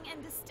fighting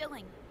and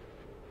distilling.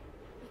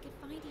 We could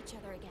find each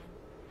other again.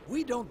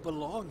 We don't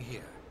belong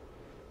here.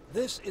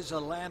 This is a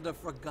land of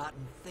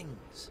forgotten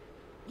things.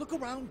 Look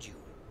around you.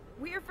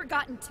 We're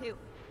forgotten too.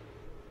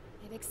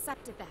 I've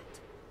accepted that.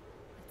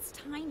 It's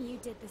time you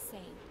did the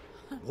same.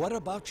 What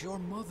about your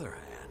mother,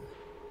 Anne?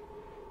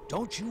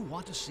 Don't you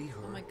want to see her?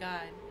 Oh my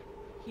god.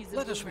 He's a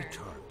Let us boomer.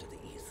 return to the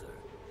ether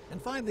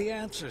and find the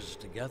answers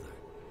together.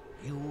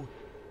 You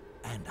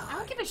and I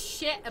don't give a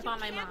shit about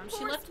my mom.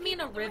 She left me in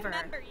a river.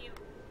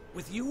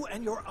 With you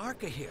and your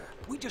Arca here,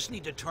 we just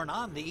need to turn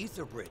on the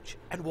ether bridge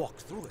and walk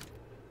through it.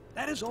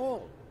 That is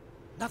all.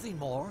 Nothing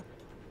more.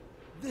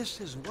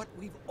 This is what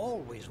we've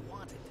always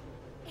wanted.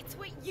 It's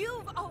what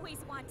you've always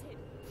wanted.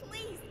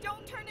 Please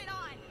don't turn it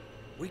on.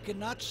 We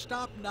cannot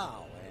stop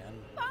now, Anne.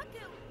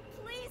 Bonku,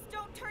 please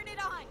don't turn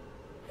it on.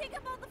 Think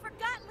of all the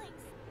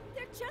Forgottlings.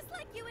 They're just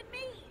like you and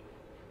me.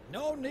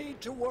 No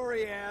need to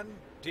worry, Anne,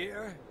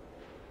 dear.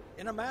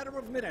 In a matter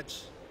of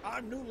minutes,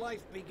 our new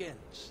life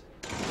begins.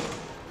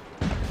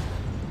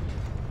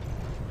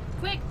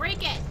 Quick,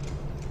 break it!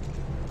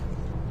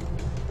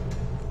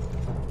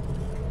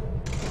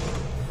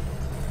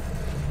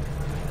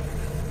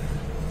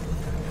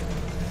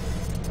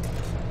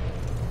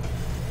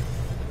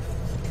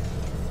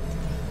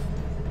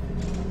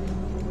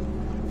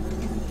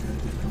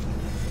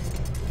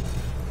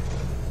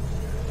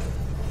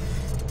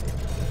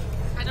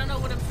 I don't know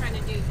what I'm trying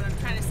to do, but I'm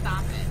trying to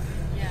stop it.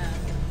 Yeah.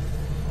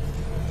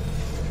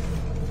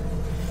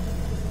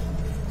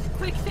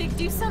 Quick, Fig,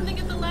 do something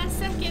at the last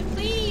second,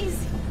 please!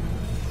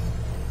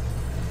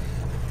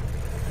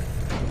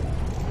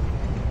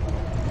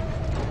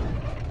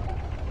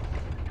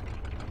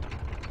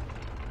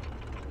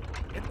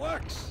 It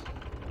works.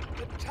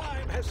 The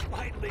time has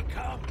finally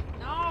come.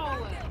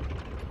 No!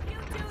 If you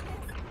do this,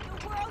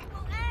 the world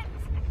will end.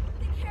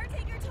 The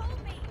caretaker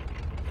told me.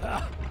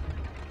 Ah,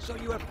 so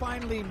you have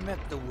finally met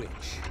the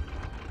witch.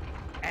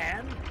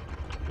 Anne,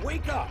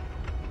 wake up.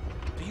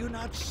 Do you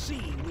not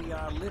see we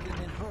are living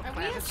in her Are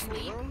we fantasy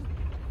asleep? world?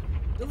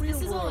 The This real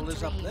is all a world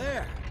is up dream.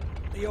 there.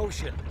 The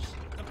oceans,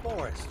 the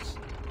forests,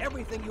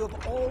 everything you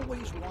have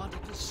always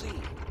wanted to see.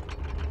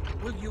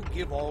 Will you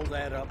give all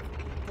that up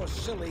for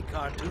silly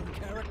cartoon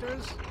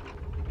characters?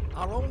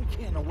 Our own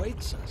kin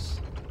awaits us.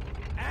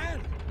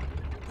 And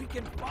we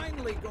can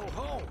finally go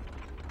home.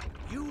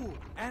 You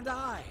and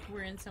I.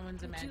 We're in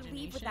someone's Would imagination.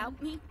 you leave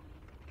without me?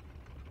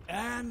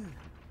 And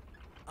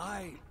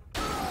I...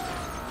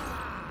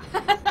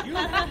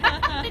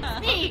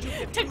 It's me!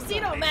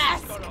 Tuxedo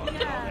mask!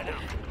 Yeah.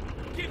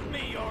 Give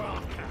me your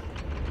Arca.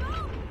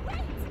 No,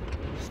 wait.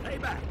 Stay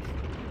back.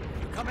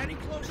 If you come any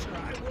closer,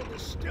 I will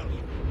distill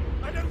you.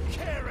 I don't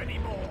care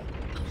anymore.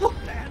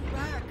 Stand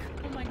back.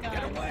 Oh my god.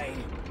 Get away.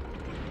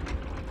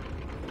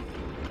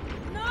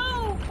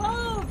 No!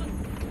 Bulb!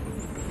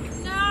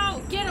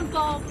 No! Get him,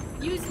 Bulb!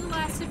 Use the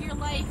last of your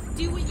life.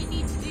 Do what you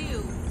need to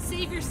do.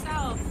 Save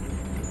yourself.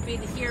 Be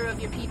the hero of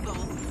your people.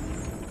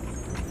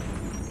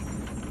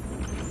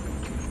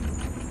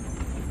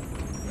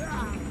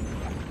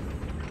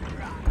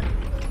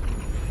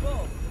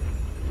 Whoa.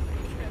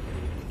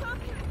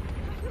 Bonku,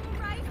 are you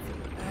alright?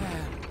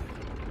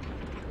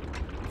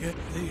 Get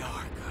the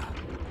Arca.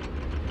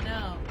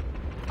 No.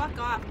 Fuck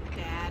off,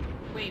 Dad.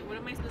 Wait, what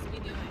am I supposed to be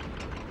doing?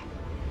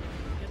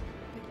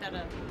 Pick that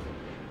up.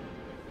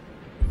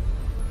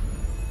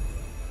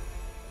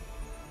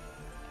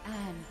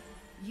 Anne,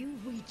 you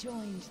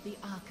rejoined the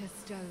Arca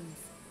Stones.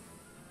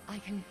 I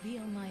can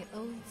feel my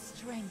old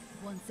strength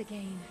once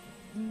again.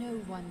 No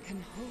one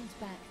can hold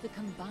back the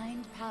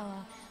combined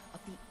power of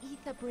the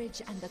Ether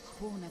Bridge and the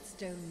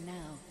Cornerstone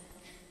now.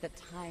 The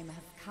time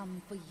has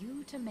come for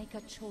you to make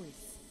a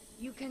choice.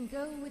 You can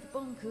go with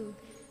Bonku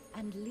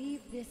and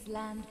leave this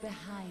land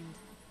behind.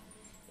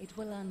 It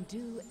will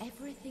undo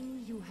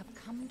everything you have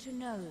come to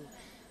know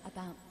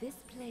about this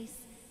place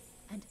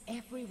and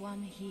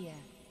everyone here.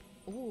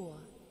 Or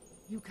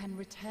you can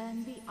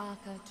return the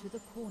Arca to the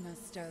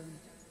Cornerstone,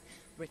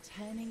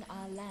 returning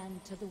our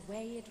land to the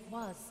way it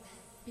was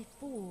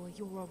before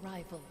your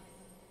arrival.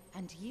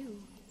 And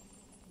you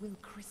will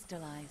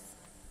crystallize.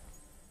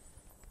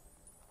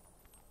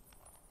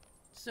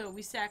 So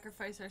we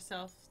sacrifice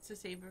ourselves to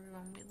save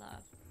everyone we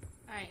love.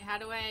 Alright, how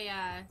do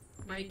I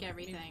break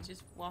everything? Maybe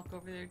just walk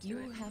over there to You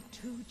it. have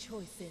two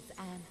choices,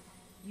 Anne.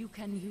 You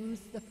can use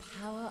the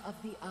power of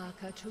the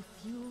Arca to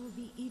fuel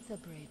the Ether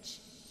Bridge.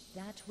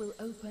 That will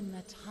open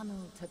a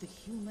tunnel to the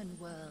human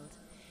world.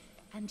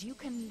 And you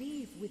can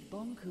leave with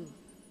Bonku.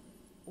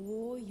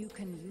 Or you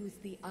can use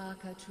the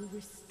Arca to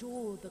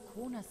restore the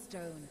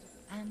Cornerstone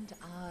and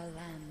our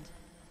land.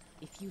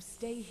 If you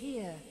stay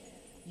here,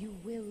 you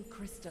will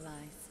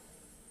crystallize.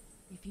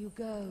 If you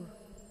go,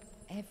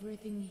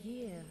 everything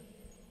here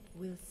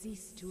will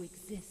cease to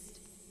exist.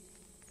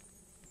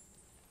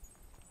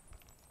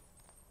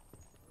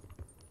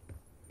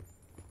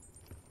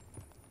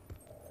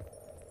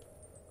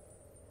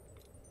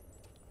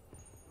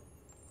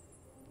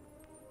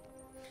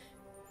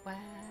 Wow.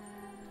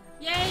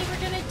 Yay,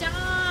 we're gonna die!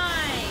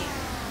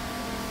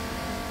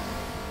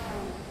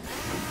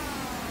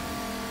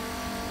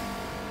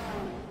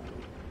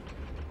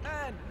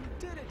 Anne, you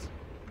did it!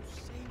 You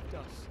saved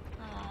us.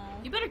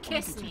 Aww. You better Why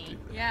kiss did you me. do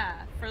that?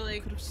 Yeah, for like...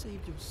 You could have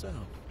saved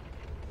yourself.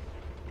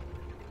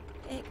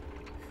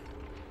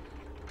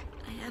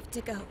 I have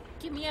to go.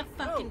 Give me a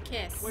fucking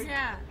kiss. Wait.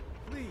 Yeah.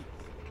 Please.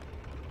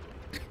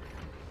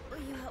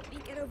 Will you help me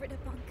get over to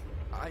Bonku?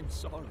 I'm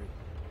sorry.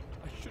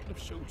 I shouldn't have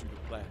showed you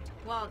the plant.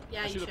 Well,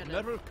 yeah, I you should should have have.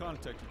 never have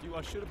contacted you.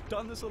 I should have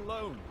done this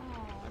alone.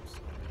 I'm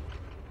sorry.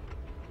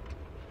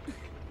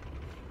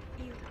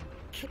 You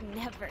could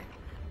never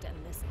have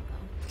done this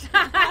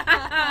alone.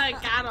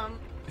 Got him.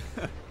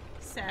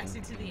 Sassy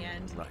to the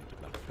end. Right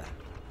about that.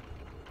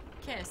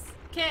 Kiss.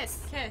 Kiss.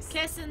 Kiss.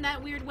 Kiss in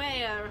that weird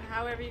way, or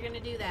however you're gonna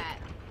do that.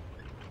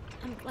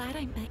 I'm glad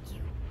I met you.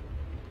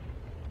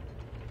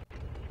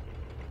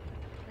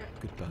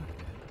 Goodbye.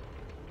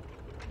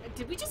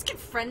 Did we just get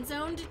friend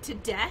zoned to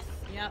death?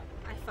 Yep.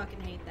 I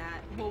fucking hate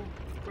that. Well,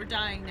 we're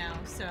dying now,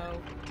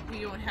 so we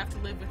don't have to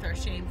live with our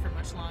shame for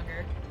much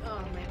longer.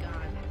 Oh my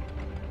god.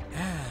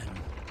 Anne,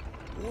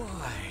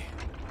 why?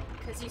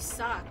 Because you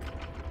suck.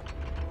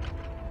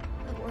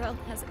 The world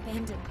has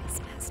abandoned us,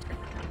 Master.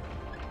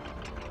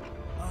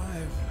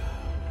 I've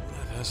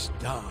let us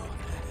down,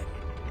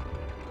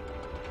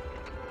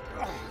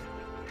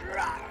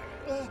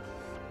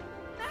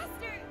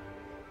 Master!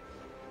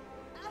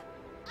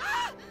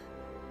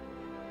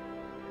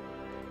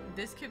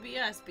 This could be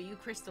us, but you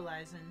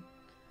crystallizing.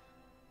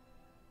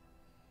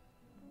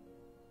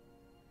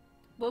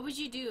 What would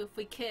you do if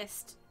we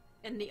kissed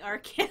in the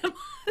Arkham?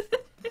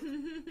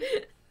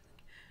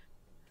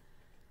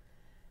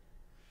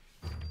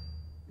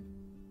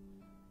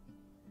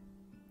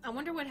 I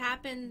wonder what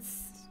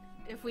happens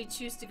if we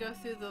choose to go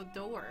through the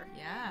door.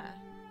 Yeah.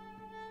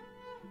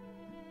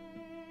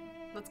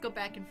 Let's go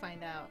back and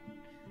find out.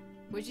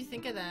 What'd you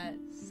think of that?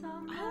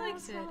 I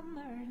liked it.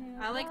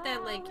 I like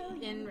that, like,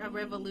 in a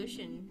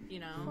revolution, you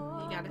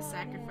know, you gotta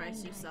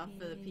sacrifice yourself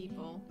for the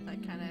people.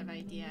 That kind of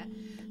idea.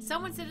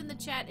 Someone said in the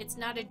chat, it's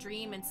not a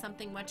dream and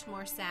something much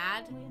more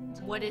sad.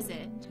 What is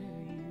it?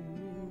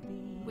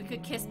 We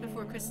could kiss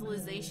before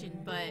crystallization,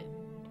 but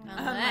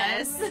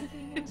unless...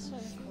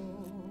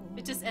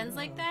 It just ends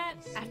like that?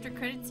 After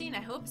credit scene?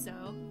 I hope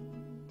so.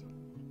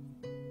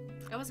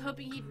 I was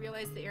hoping he'd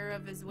realize the error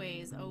of his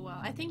ways. Oh well.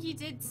 I think he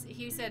did.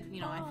 He said,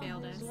 you know, I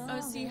failed us. Oh,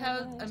 see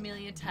how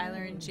Amelia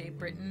Tyler and Jay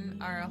Britton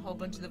are a whole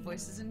bunch of the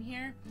voices in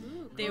here?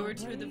 Ooh, They cool. were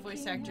two of the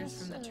voice actors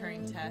from the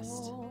Turing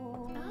test.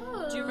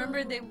 Oh. Do you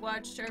remember they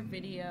watched our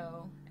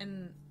video?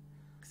 And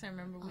because I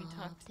remember we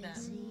talked to them.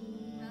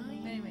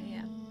 Anyway,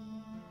 yeah.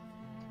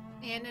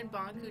 Anne and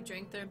Bonku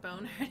drink their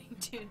bone-hurting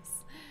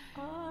juice.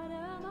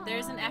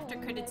 There's an after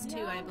credits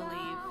too, I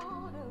believe.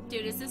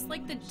 Dude, is this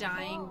like the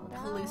dying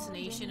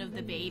hallucination of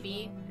the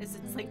baby? Is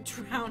it like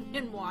drowned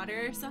in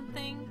water or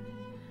something?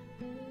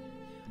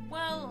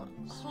 Well,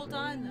 hold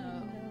on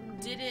though.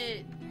 Did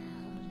it...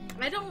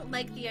 I don't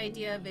like the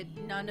idea of it,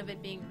 none of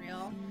it being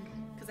real,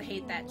 because I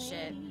hate that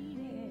shit.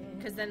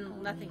 Because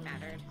then nothing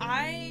mattered.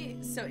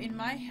 So in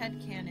my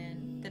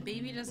headcanon, the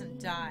baby doesn't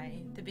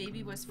die. The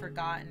baby was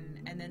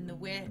forgotten, and then the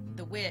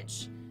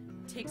witch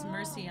takes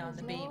mercy on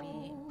the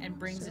baby and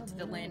brings it to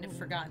the land of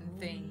forgotten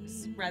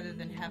things rather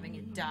than having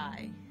it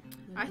die.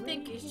 I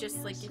think it's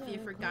just like if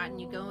you're forgotten,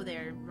 you go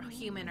there,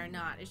 human or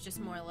not. It's just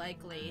more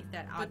likely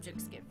that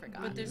objects get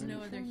forgotten. But there's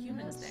no other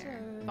humans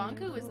there.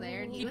 Bonku was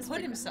there, and He was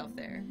put himself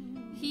there.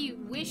 He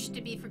wished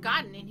to be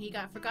forgotten, and he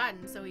got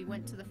forgotten, so he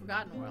went to the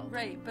forgotten world.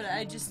 Right, but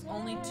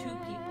only 2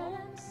 people?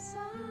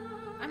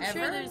 I'm Ever?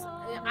 sure there's...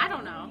 I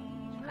don't know.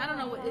 I don't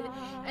know.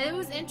 It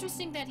was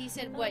interesting that he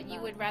said, what,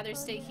 you would rather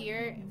stay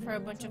here for a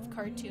bunch of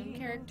cartoon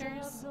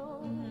characters?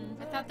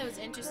 I thought that was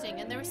interesting.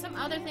 And there were some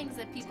other things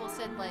that people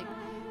said, like,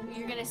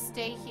 you're gonna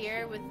stay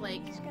here with,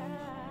 like,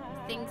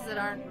 things that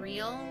aren't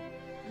real.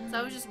 So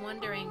I was just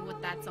wondering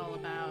what that's all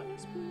about.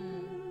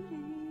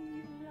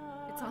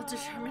 It's all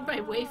determined by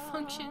wave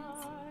functions.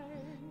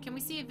 Can we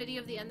see a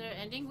video of the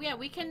ending? Yeah,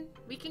 we can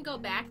go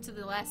back to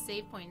the last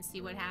save point and see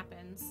what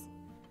happens.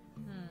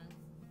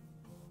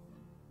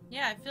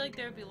 Yeah, I feel like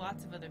there would be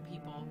lots of other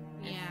people.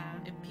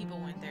 If people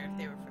went there, if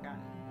they were forgotten.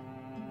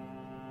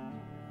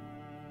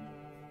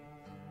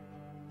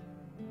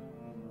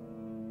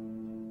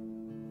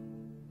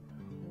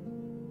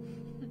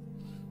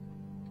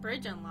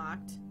 Bridge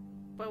unlocked.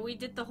 But we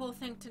did the whole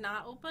thing to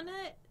not open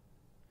it?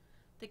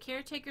 The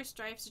caretaker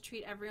strives to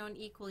treat everyone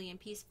equally and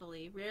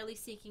peacefully, rarely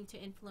seeking to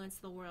influence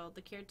the world.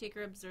 The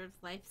caretaker observes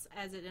life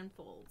as it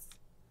unfolds.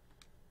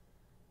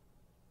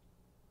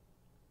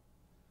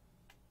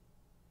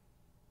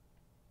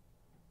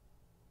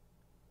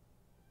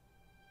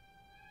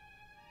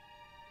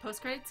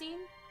 Post-credit scene?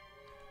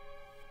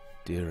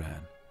 Dear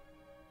Anne,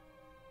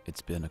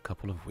 it's been a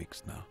couple of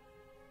weeks now.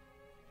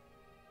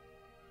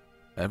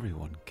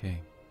 Everyone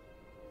came.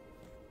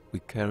 We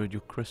carried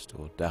your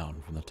crystal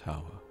down from the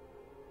tower.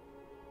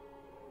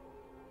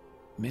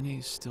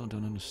 Many still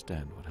don't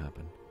understand what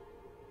happened.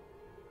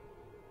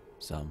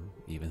 Some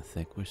even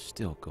think we're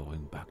still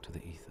going back to the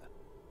ether.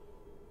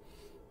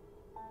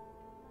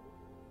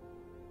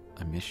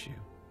 I miss you,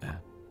 Anne.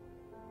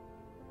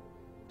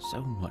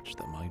 So much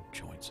that my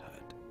joints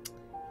hurt.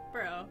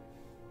 Bro.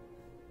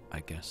 I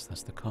guess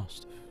that's the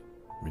cost of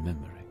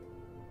remembering.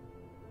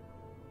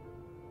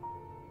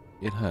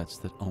 It hurts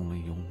that only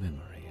your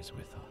memory is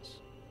with us.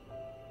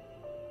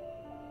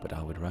 But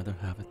I would rather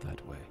have it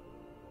that way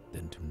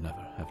than to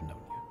never have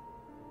known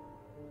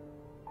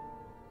you.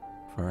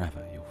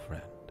 Forever your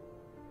friend,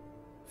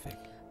 Fig.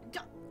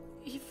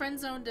 He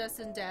friend-zoned us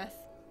in death.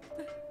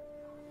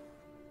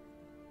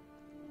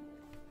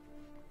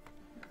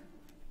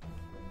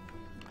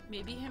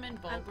 Maybe him and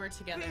Bulb were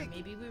together. Geek,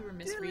 Maybe we were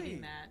misreading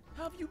Dilly, that.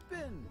 How have you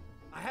been?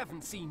 I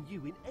haven't seen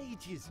you in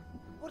ages.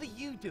 What are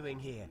you doing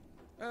here?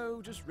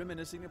 Oh, just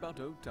reminiscing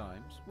about old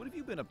times. What have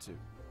you been up to?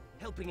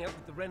 Helping out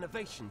with the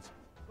renovations.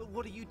 But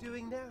what are you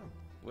doing now?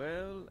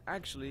 Well,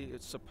 actually,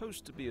 it's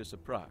supposed to be a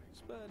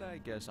surprise, but I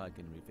guess I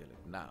can reveal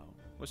it now.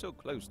 We're so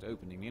close to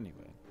opening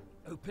anyway.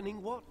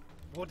 Opening what?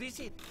 What is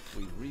it?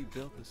 We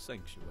rebuilt the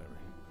sanctuary.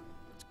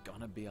 It's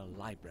gonna be a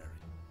library.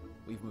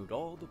 We've moved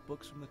all the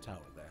books from the tower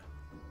there.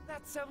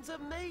 That sounds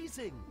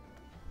amazing!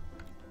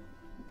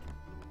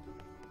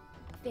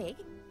 Fig?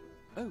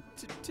 Oh,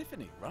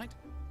 Tiffany, right?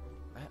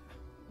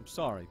 I'm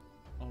sorry.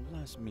 Our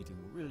last meeting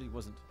really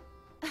wasn't...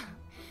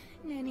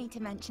 No need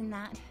to mention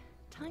that.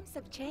 Times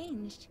have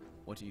changed.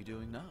 What are you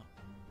doing now?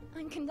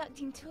 I'm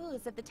conducting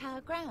tours of the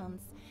tower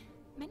grounds.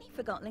 Many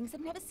Forgotlings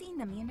have never seen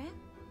them, you know?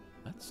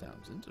 That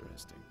sounds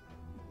interesting.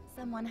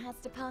 Someone has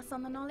to pass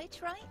on the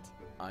knowledge, right?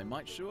 I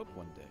might show up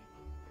one day.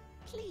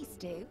 Please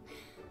do.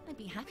 I'd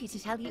be happy to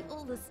tell you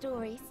all the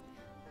stories.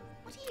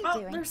 What are you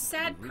doing? Oh, there's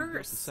sad We rebuilt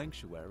purse. the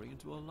sanctuary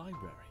into a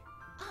library.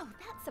 Oh,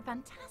 that's a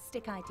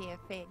fantastic idea,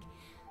 Fig.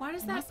 Why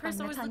does I that must purse find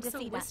the always time look to so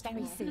see that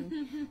very wistful?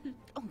 soon.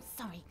 Oh,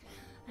 sorry.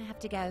 I have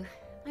to go.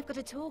 I've got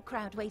a tour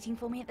crowd waiting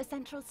for me at the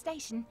central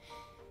station.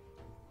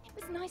 It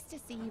was nice to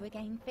see you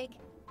again, Fig.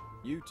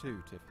 You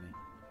too, Tiffany.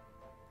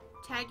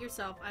 Tag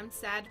yourself. I'm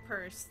sad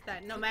purse.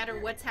 That no matter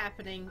what's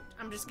happening,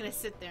 I'm just gonna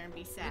sit there and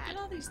be sad. Look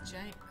at all these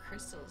giant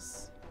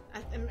crystals. I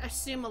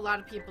assume a lot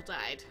of people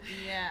died.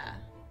 Yeah.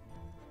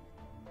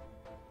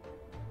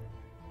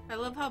 I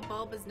love how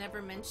Bulb is never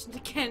mentioned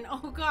again.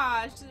 Oh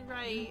gosh,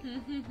 right.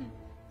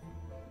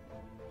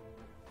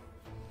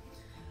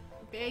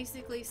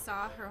 Basically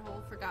saw her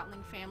whole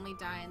Forgotling family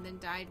die and then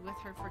died with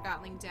her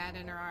Forgotling dad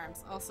in her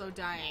arms, also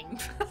dying.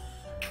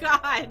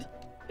 God.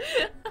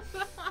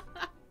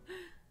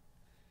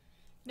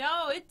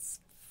 No, it's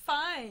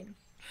fine.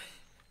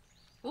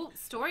 Ooh,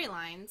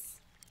 storylines.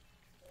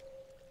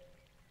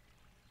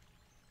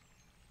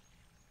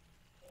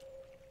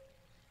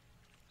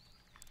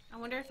 I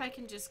wonder if I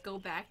can just go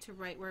back to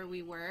right where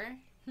we were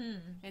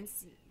and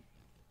see.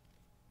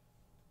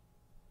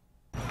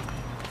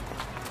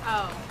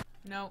 Oh.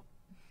 Nope.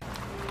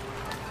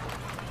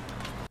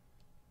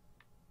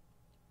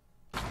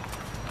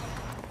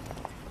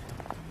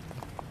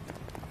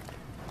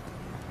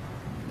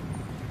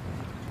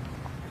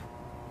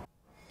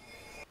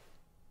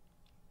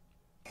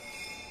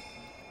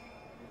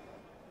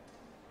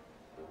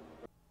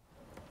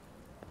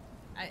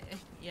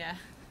 Yeah.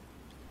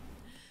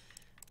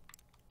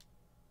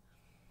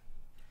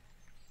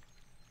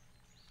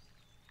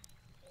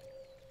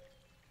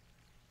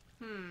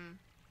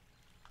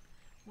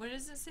 What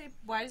does it say?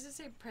 Why does it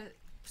say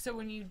so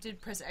when you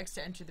did press X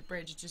to enter the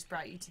bridge, it just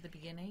brought you to the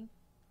beginning?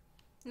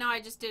 No,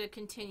 I just did a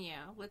continue.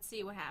 Let's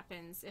see what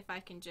happens if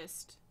I can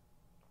just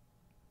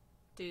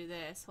do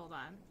this. Hold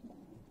on.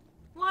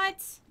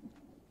 What?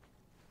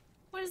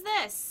 What is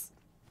this?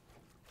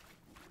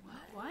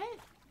 What?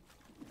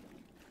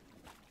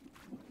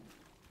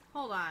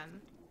 Hold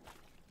on.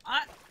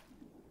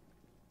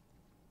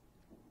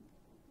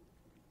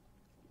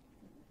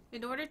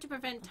 In order to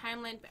prevent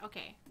timeline...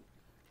 Okay.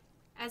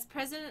 As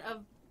president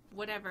of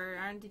whatever,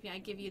 I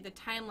give you the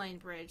timeline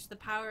bridge. The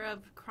power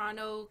of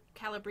chrono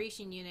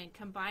calibration unit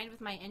combined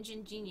with my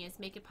engine genius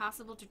make it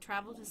possible to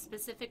travel to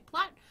specific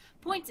plot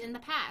points in the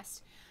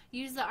past.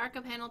 Use the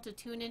Arca panel to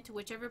tune into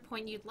whichever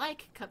point you'd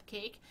like,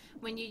 Cupcake.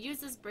 When you use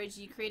this bridge,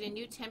 you create a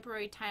new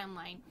temporary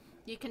timeline.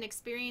 You can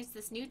experience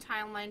this new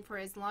timeline for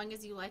as long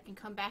as you like and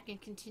come back and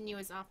continue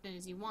as often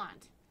as you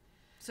want.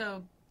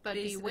 So, but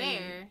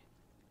beware.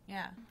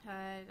 Yeah.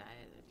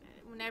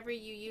 Whenever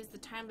you use the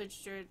time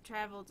literature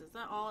travel,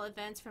 all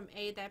events from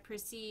A that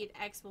precede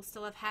X will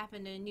still have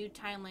happened and a new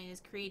timeline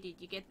is created.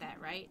 You get that,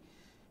 right?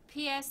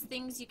 P.S.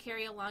 Things you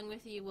carry along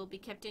with you will be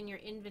kept in your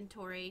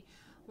inventory.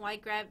 Why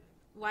Grab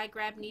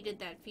needed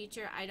that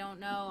feature, I don't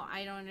know.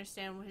 I don't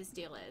understand what his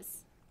deal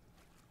is.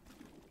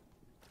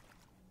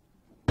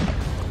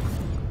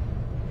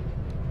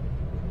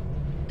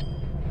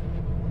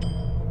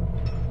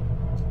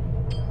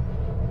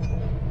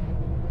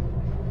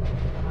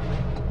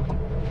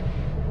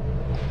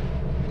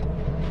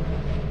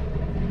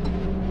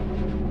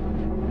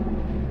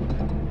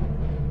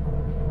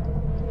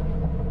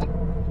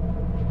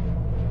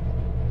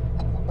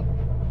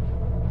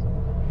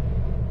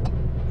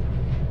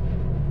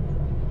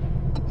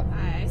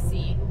 I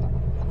see.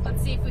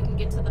 Let's see if we can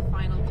get to the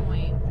final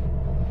point.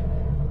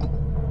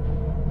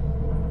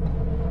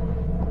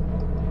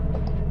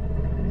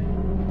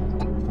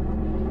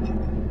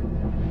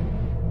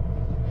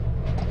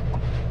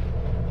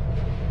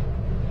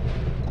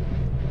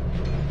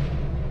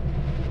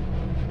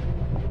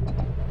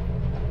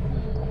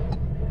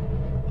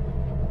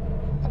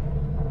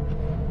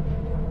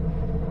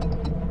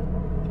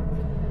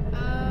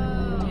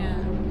 Oh. Yeah.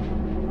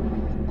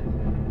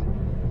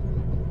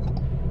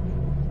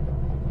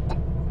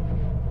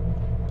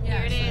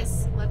 Here it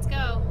is. Let's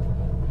go.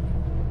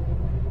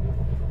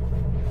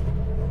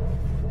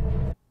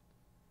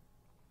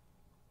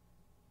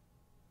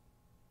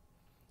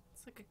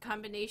 It's like a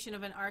combination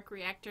of an arc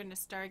reactor and a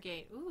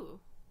Stargate. Ooh.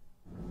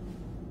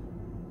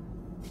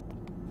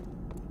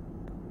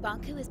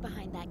 Banku is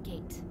behind that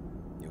gate.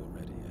 You're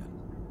ready,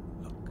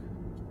 Anne. Look,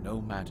 no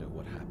matter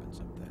what happens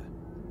up there,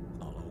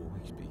 I'll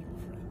always be your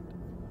friend.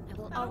 I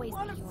will I always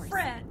want be a yours.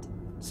 friend.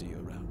 See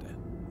you around,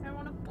 Anne. I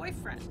want a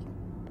boyfriend.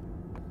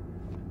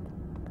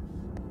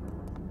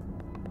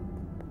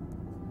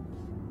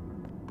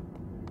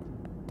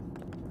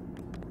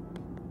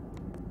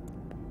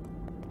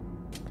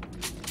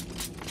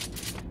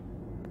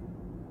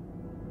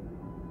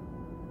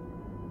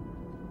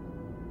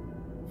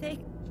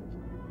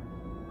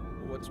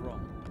 What's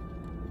wrong?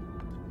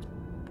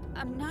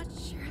 I'm not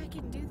sure I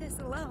can do this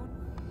alone.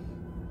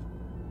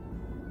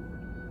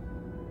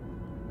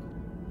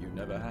 You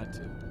never had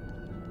to.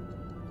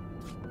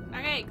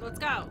 Okay, let's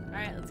go.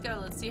 Alright, let's go.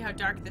 Let's see how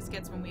dark this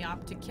gets when we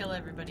opt to kill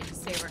everybody to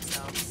save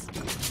ourselves.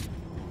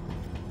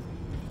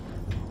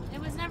 It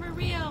was never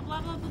real, blah,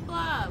 blah, blah,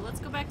 blah.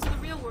 Let's go back to the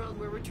real world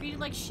where we're treated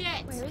like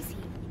shit. Where is he?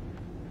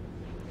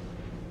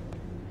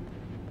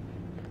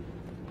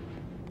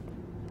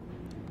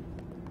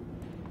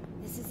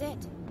 This is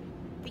it.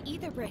 The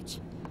Ether Bridge.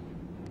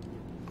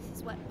 This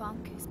is what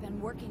Banku's been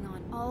working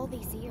on all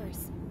these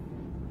years.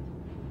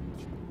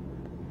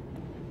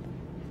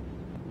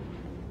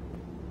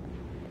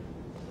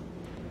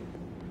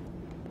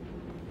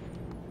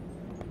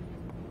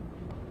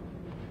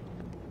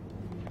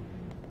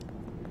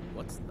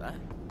 What's that?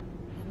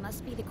 It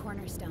must be the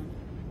cornerstone.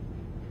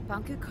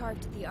 Banku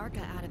carved the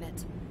Arca out of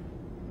it.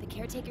 The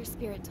caretaker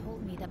spirit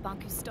told me that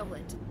Banku stole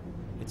it.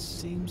 It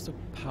seems to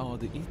power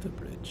the Ether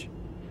Bridge.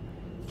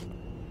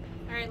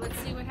 Alright, let's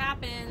see what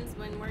happens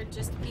when we're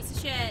just a piece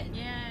of shit.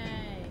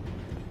 Yay.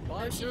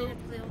 Oh, she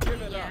Banku, did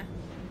give it yeah. up.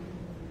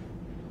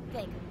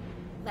 Vig,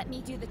 let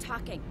me do the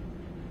talking.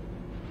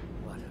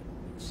 What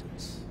a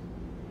nuisance.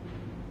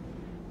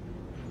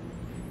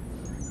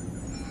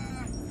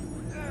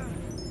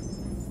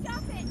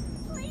 Stop it!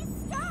 Please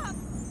stop!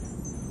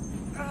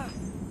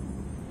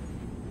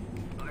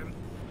 I'm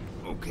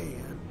okay,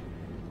 Anne.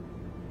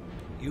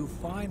 You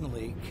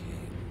finally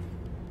came.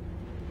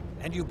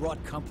 And you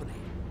brought company.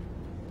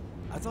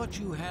 I thought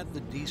you had the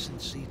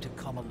decency to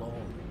come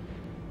alone.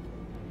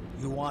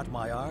 You want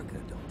my Arca,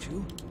 don't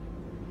you?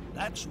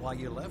 That's why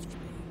you left me.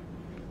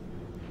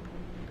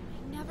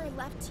 I never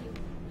left you.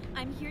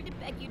 I'm here to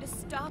beg you to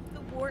stop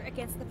the war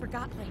against the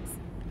Forgottlings.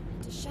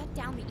 And to shut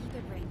down the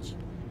Ether Bridge.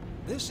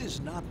 This is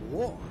not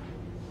war.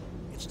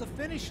 It's the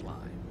finish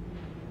line.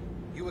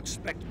 You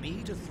expect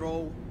me to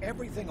throw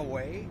everything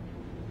away?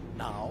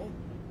 Now?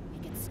 We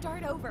can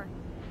start over.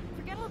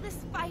 Forget all this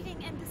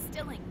fighting and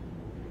distilling.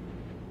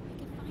 We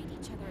can find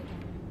each other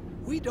again.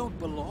 We don't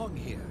belong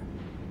here.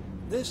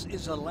 This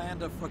is a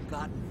land of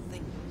forgotten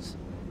things.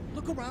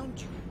 Look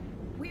around you.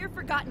 We're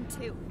forgotten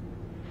too.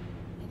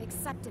 I've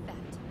accepted that.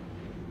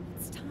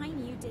 It's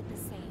time you did the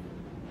same.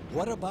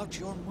 What about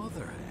your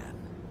mother, Anne?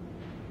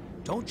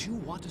 Don't you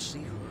want to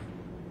see her?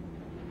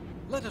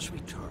 Let us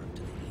return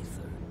to the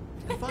ether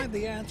and find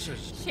the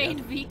answers. Shane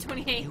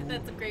together. V28,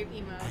 that's a great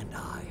emo. And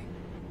I.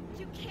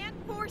 You can't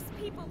force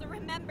people to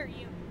remember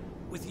you.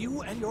 With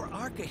you and your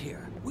Arca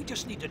here, we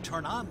just need to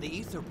turn on the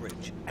Ether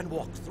Bridge and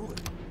walk through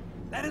it.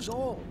 That is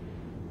all.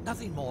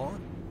 Nothing more.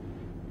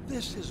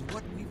 This is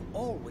what we've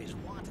always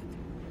wanted.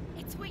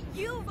 It's what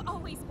you've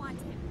always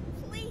wanted.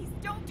 Please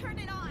don't turn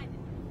it on.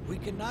 We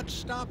cannot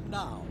stop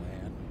now,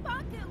 Anne.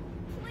 Banku,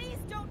 please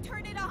don't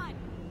turn it on.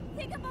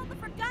 Think of all the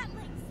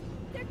Forgottlings.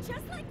 They're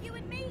just like you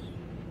and me.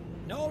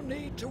 No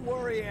need to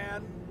worry,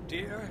 Anne,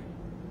 dear.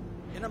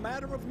 In a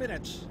matter of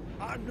minutes,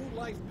 our new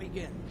life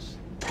begins.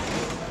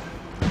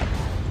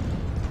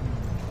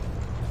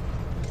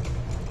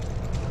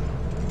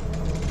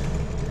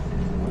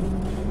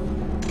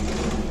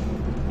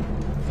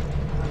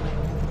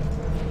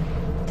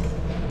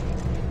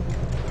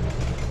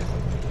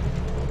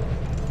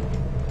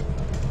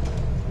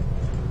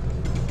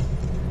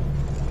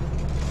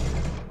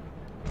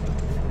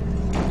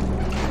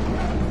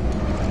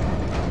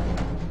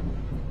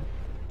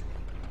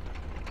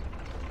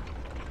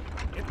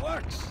 It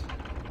works.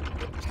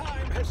 The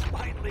time has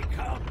finally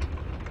come.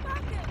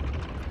 Bonku,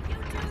 if you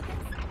do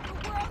this,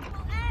 the world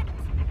will end.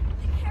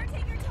 The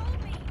caretaker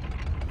told me.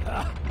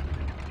 Ah,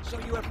 so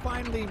you have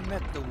finally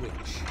met the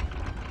witch.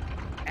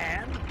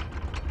 Anne,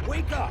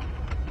 wake up.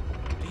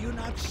 Do you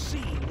not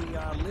see we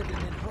are living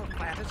in her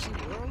fantasy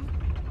world?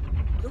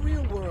 The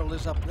real world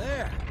is up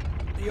there.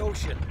 The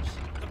oceans,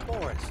 the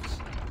forests,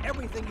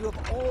 everything you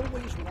have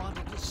always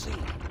wanted to see.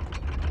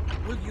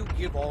 Will you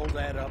give all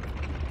that up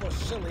for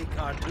silly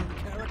cartoon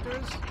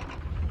characters?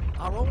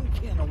 Our own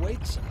kin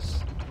awaits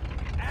us.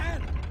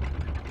 And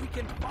we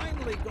can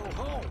finally go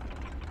home.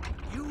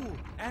 You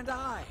and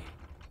I.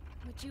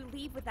 Would you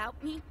leave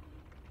without me?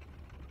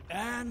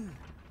 And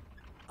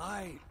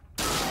I...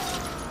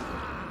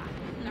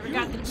 Never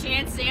got the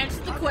chance to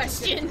answer the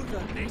question.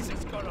 This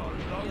has gone on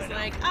long He's enough.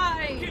 like,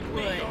 I Give me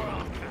would. your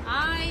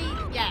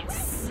arm.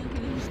 Yes.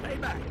 Stay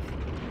back.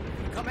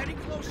 If you come any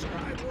closer,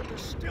 I will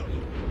distill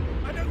you.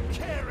 I don't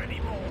care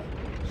anymore.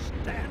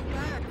 Stand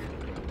back.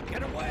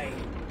 Get away.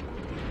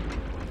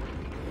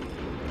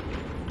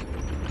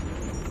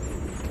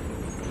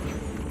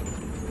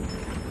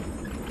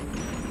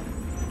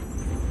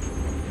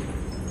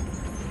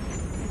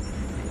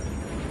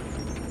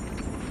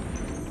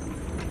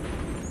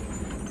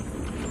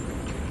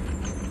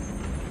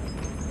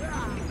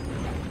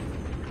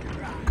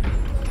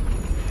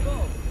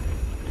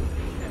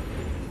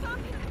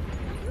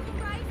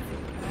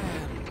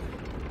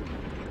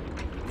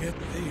 Get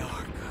the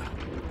Arca.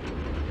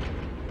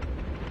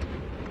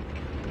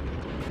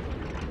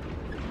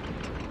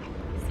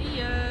 See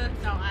ya.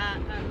 No, I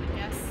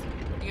guess.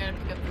 You gotta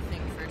pick up the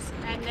thing first.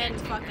 And then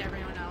fuck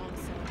everyone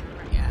else.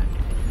 Yeah.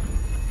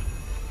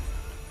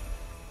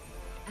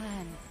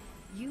 Anne,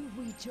 you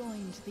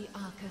rejoined the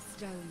Arca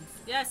Stones.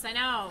 Yes, I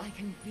know. I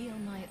can feel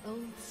my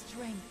old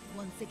strength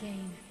once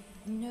again.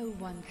 No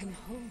one can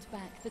hold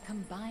back the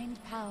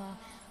combined power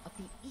of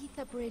the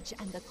Ether Bridge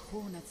and the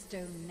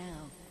Cornerstone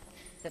now.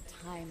 The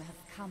time has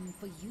come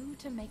for you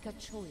to make a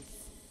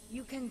choice.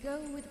 You can go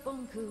with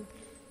Bonku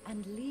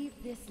and leave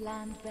this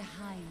land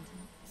behind.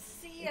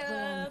 See It will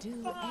ya.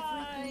 undo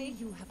Bye. everything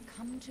you have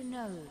come to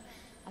know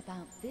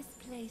about this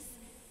place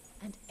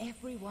and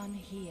everyone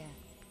here.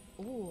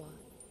 Or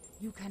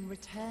you can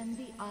return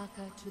the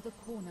Arca to the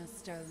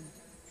Cornerstone,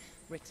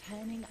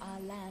 returning our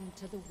land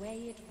to the way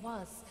it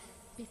was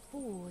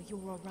before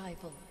your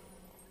arrival.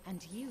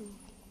 And you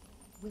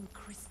will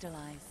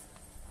crystallize.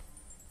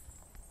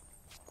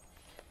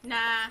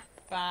 Nah.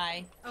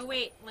 Bye. Oh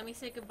wait, let me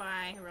say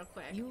goodbye real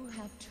quick. You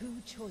have two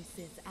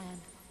choices,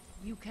 Anne.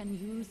 You can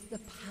use the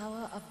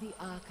power of the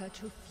Arca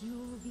to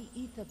fuel the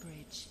Ether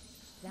Bridge.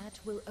 That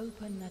will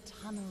open a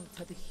tunnel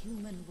to the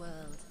human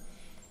world.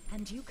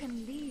 And you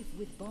can leave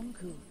with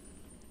Bonku.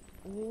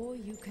 Or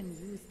you can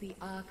use the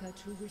Arca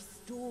to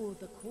restore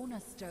the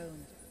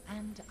Cornerstone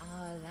and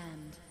our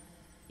land.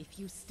 If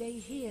you stay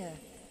here,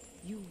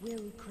 you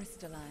will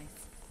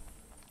crystallize.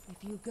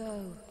 If you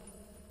go,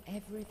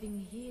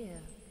 everything here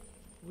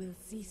will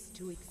cease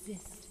to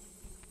exist.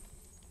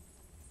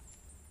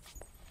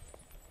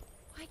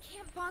 Why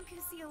can't Bonku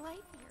see a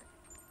light here?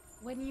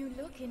 When you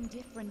look in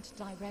different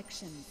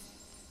directions,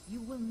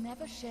 you will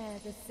never share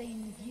the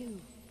same view.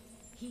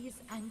 He is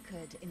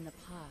anchored in the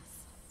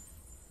past.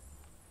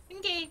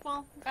 Okay,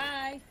 well,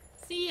 bye.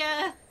 See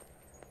ya.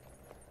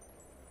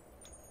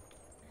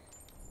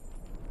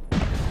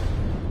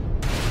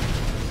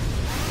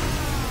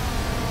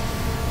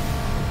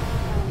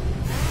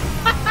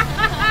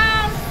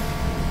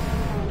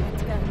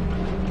 Let's go.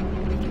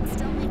 We can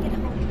still make it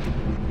home.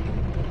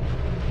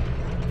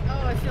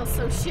 Oh, I feel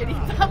so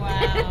shitty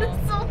about this.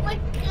 Oh my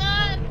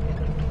god.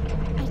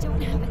 I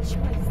don't have a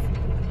choice.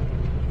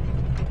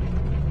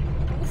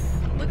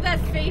 Look at that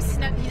face.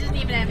 No, he doesn't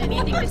even have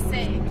anything to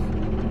say.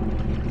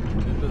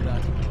 Remember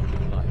that in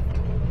your life.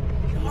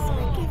 Please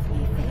forgive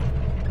me, Faith.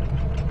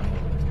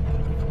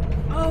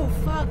 Oh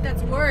fuck,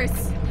 that's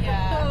worse.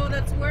 Yeah. Oh,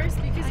 that's worse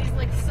because he's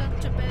like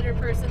such a better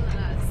person than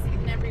us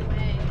in every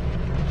way.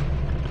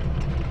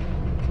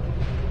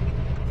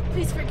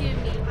 Please forgive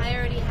me. I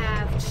already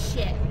have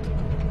shit.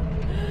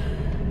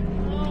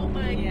 Oh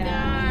my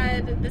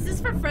god. This is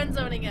for friend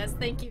zoning us.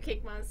 Thank you,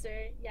 Cake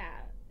Monster. Yeah.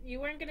 You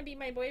weren't gonna be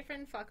my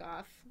boyfriend? Fuck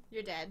off.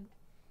 You're dead.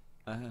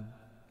 And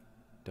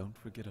don't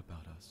forget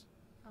about us.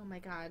 Oh my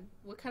god.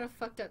 What kind of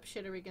fucked up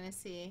shit are we gonna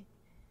see?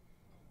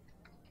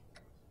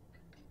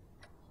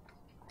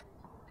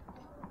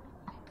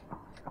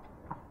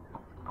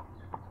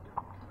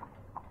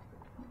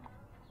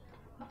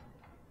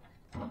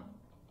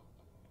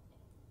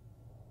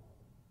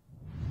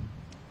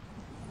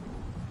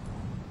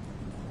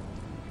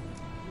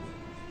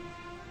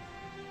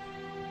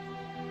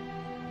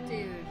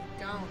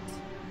 don't.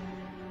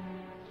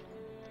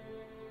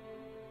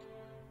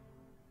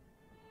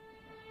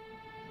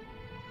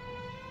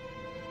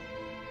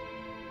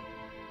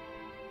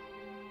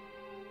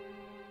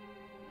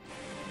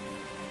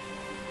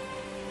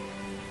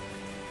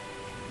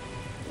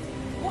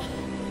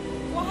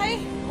 Why?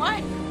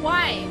 Why?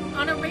 Why?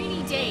 On a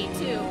rainy day,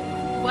 too.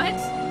 What?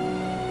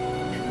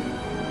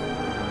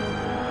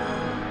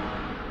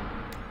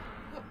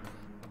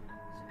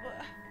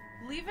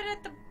 Leave it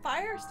at the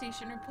fire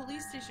station or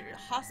police station or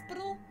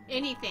hospital?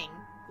 Anything.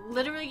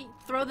 Literally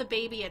throw the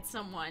baby at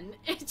someone.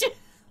 It just,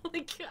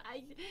 like,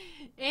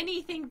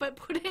 anything but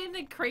put it in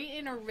a crate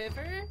in a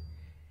river?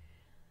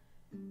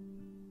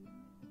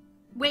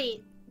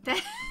 Wait,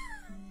 that...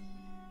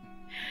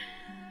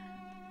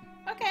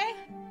 Okay.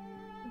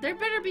 There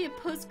better be a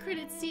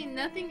post-credit scene.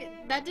 Nothing...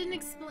 That didn't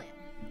explain...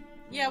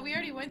 Yeah, we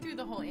already went through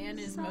the whole Anne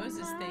is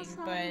Moses thing,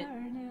 but...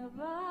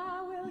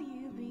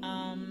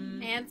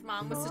 Anne's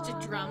mom was such a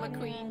drama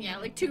queen. Yeah,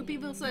 like 2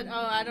 people said,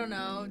 oh, I don't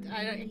know.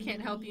 I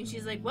can't help you. And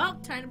she's like, well,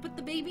 time to put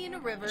the baby in a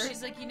river.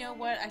 She's like, you know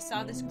what? I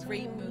saw this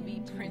great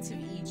movie, Prince of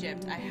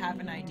Egypt. I have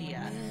an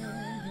idea.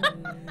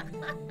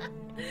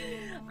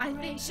 I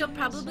think she'll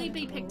probably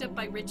be picked up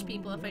by rich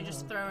people if I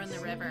just throw her in the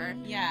river.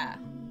 Yeah.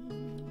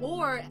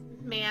 Or,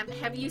 ma'am,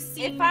 have you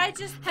seen... If I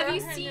just throw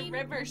her in the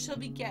river, she'll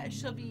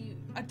be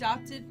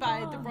adopted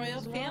by the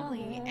royal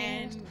family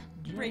and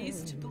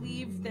raised to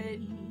believe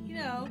that, you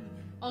know...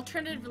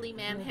 Alternatively,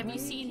 ma'am, have you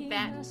seen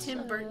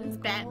Tim Burton's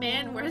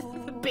Batman where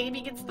the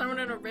baby gets thrown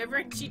in a river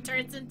and she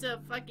turns into a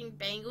fucking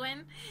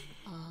penguin?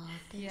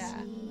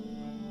 Yeah.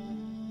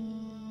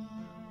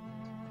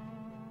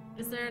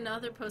 Is there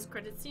another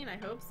post-credit scene? I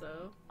hope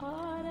so.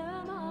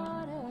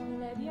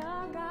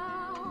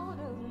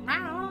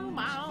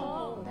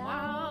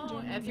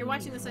 If you're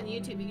watching this on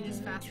YouTube, you can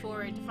just fast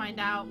forward to find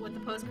out what the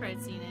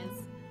post-credit scene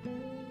is.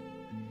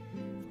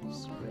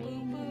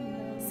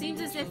 Seems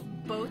as if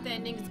both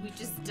endings we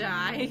just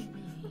die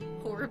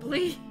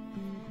horribly.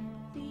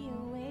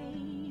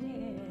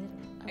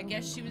 I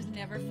guess she was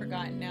never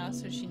forgotten now,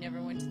 so she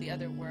never went to the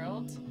other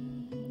world.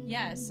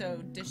 Yeah, so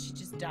does she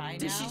just die now?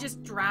 Does she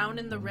just drown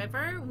in the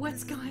river?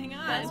 What's going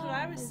on? That's what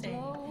I was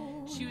saying.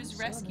 She was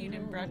rescued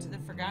and brought to the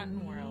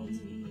Forgotten World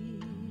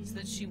so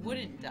that she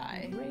wouldn't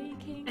die.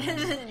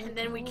 And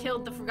then we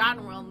killed the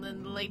Forgotten World, and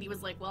then the lady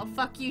was like, well,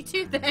 fuck you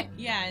too then.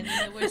 Yeah, and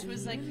then the witch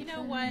was like, you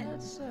know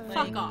what?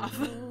 Fuck off.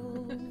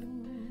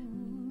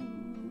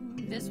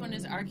 This one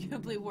is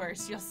arguably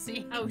worse, you'll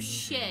see. Oh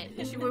shit.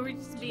 Should we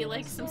just be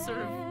like some sort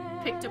of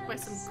picked up by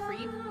some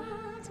creep?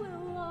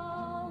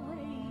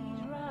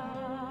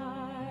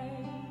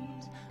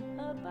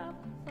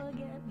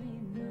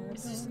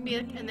 It's just gonna be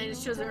like, and then it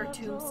shows her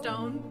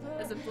tombstone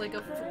as if like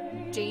a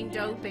Jane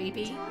Doe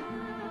baby.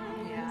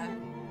 Yeah.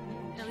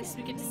 At least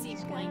we get to see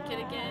Blanket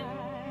again.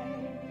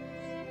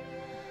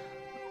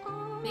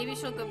 Maybe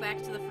she'll go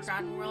back to the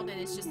Forgotten World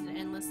and it's just an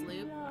endless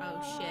loop. Oh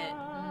shit.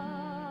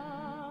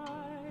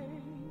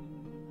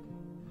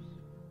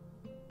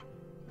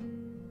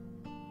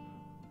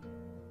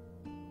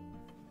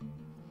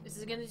 This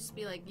is gonna just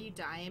be like you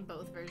die in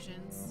both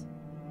versions.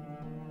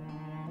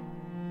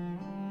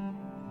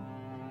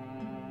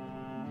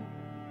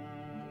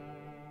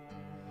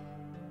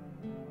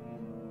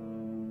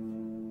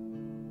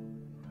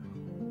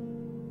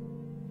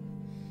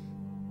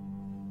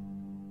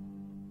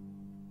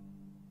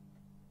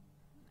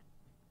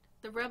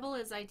 The rebel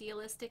is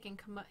idealistic and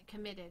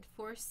committed.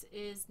 Force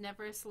is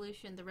never a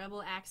solution. The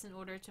rebel acts in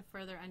order to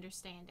further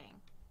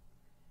understanding.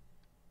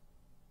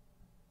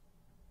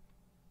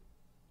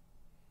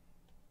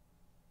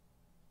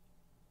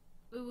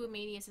 Uwu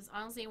Mania says,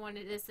 honestly, I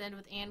wanted this to end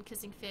with Anne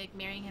kissing Fig,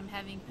 marrying him,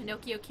 having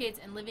Pinocchio kids,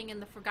 and living in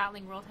the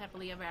Forgotten World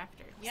happily ever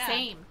after. Yeah.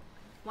 Same.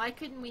 Why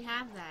couldn't we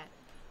have that?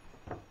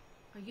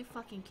 Are you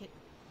fucking kidding?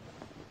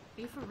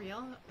 Are you for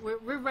real?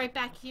 We're right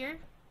back here?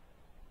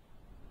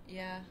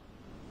 Yeah.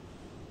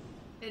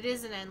 It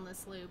is an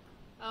endless loop.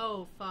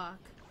 Oh, fuck.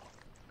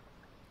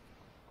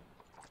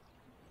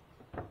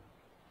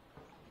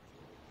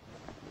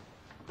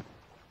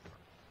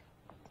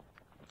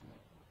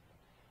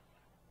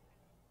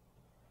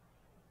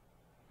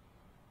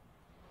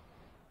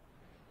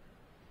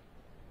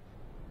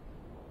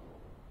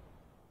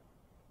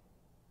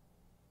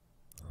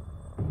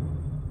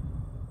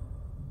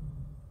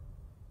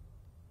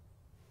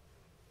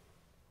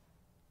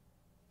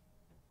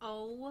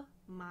 Oh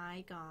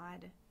my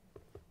god.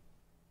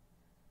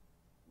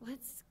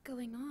 What's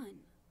going on?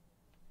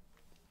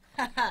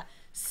 Haha,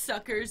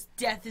 suckers,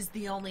 death is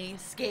the only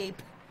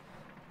escape.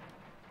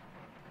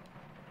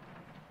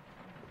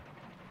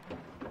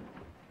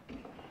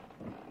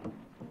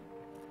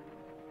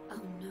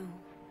 Oh no.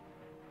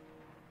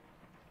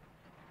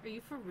 Are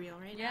you for real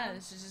right now? Yeah,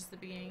 this is just the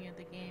beginning of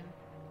the game.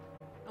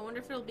 I wonder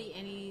if it'll be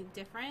any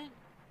different.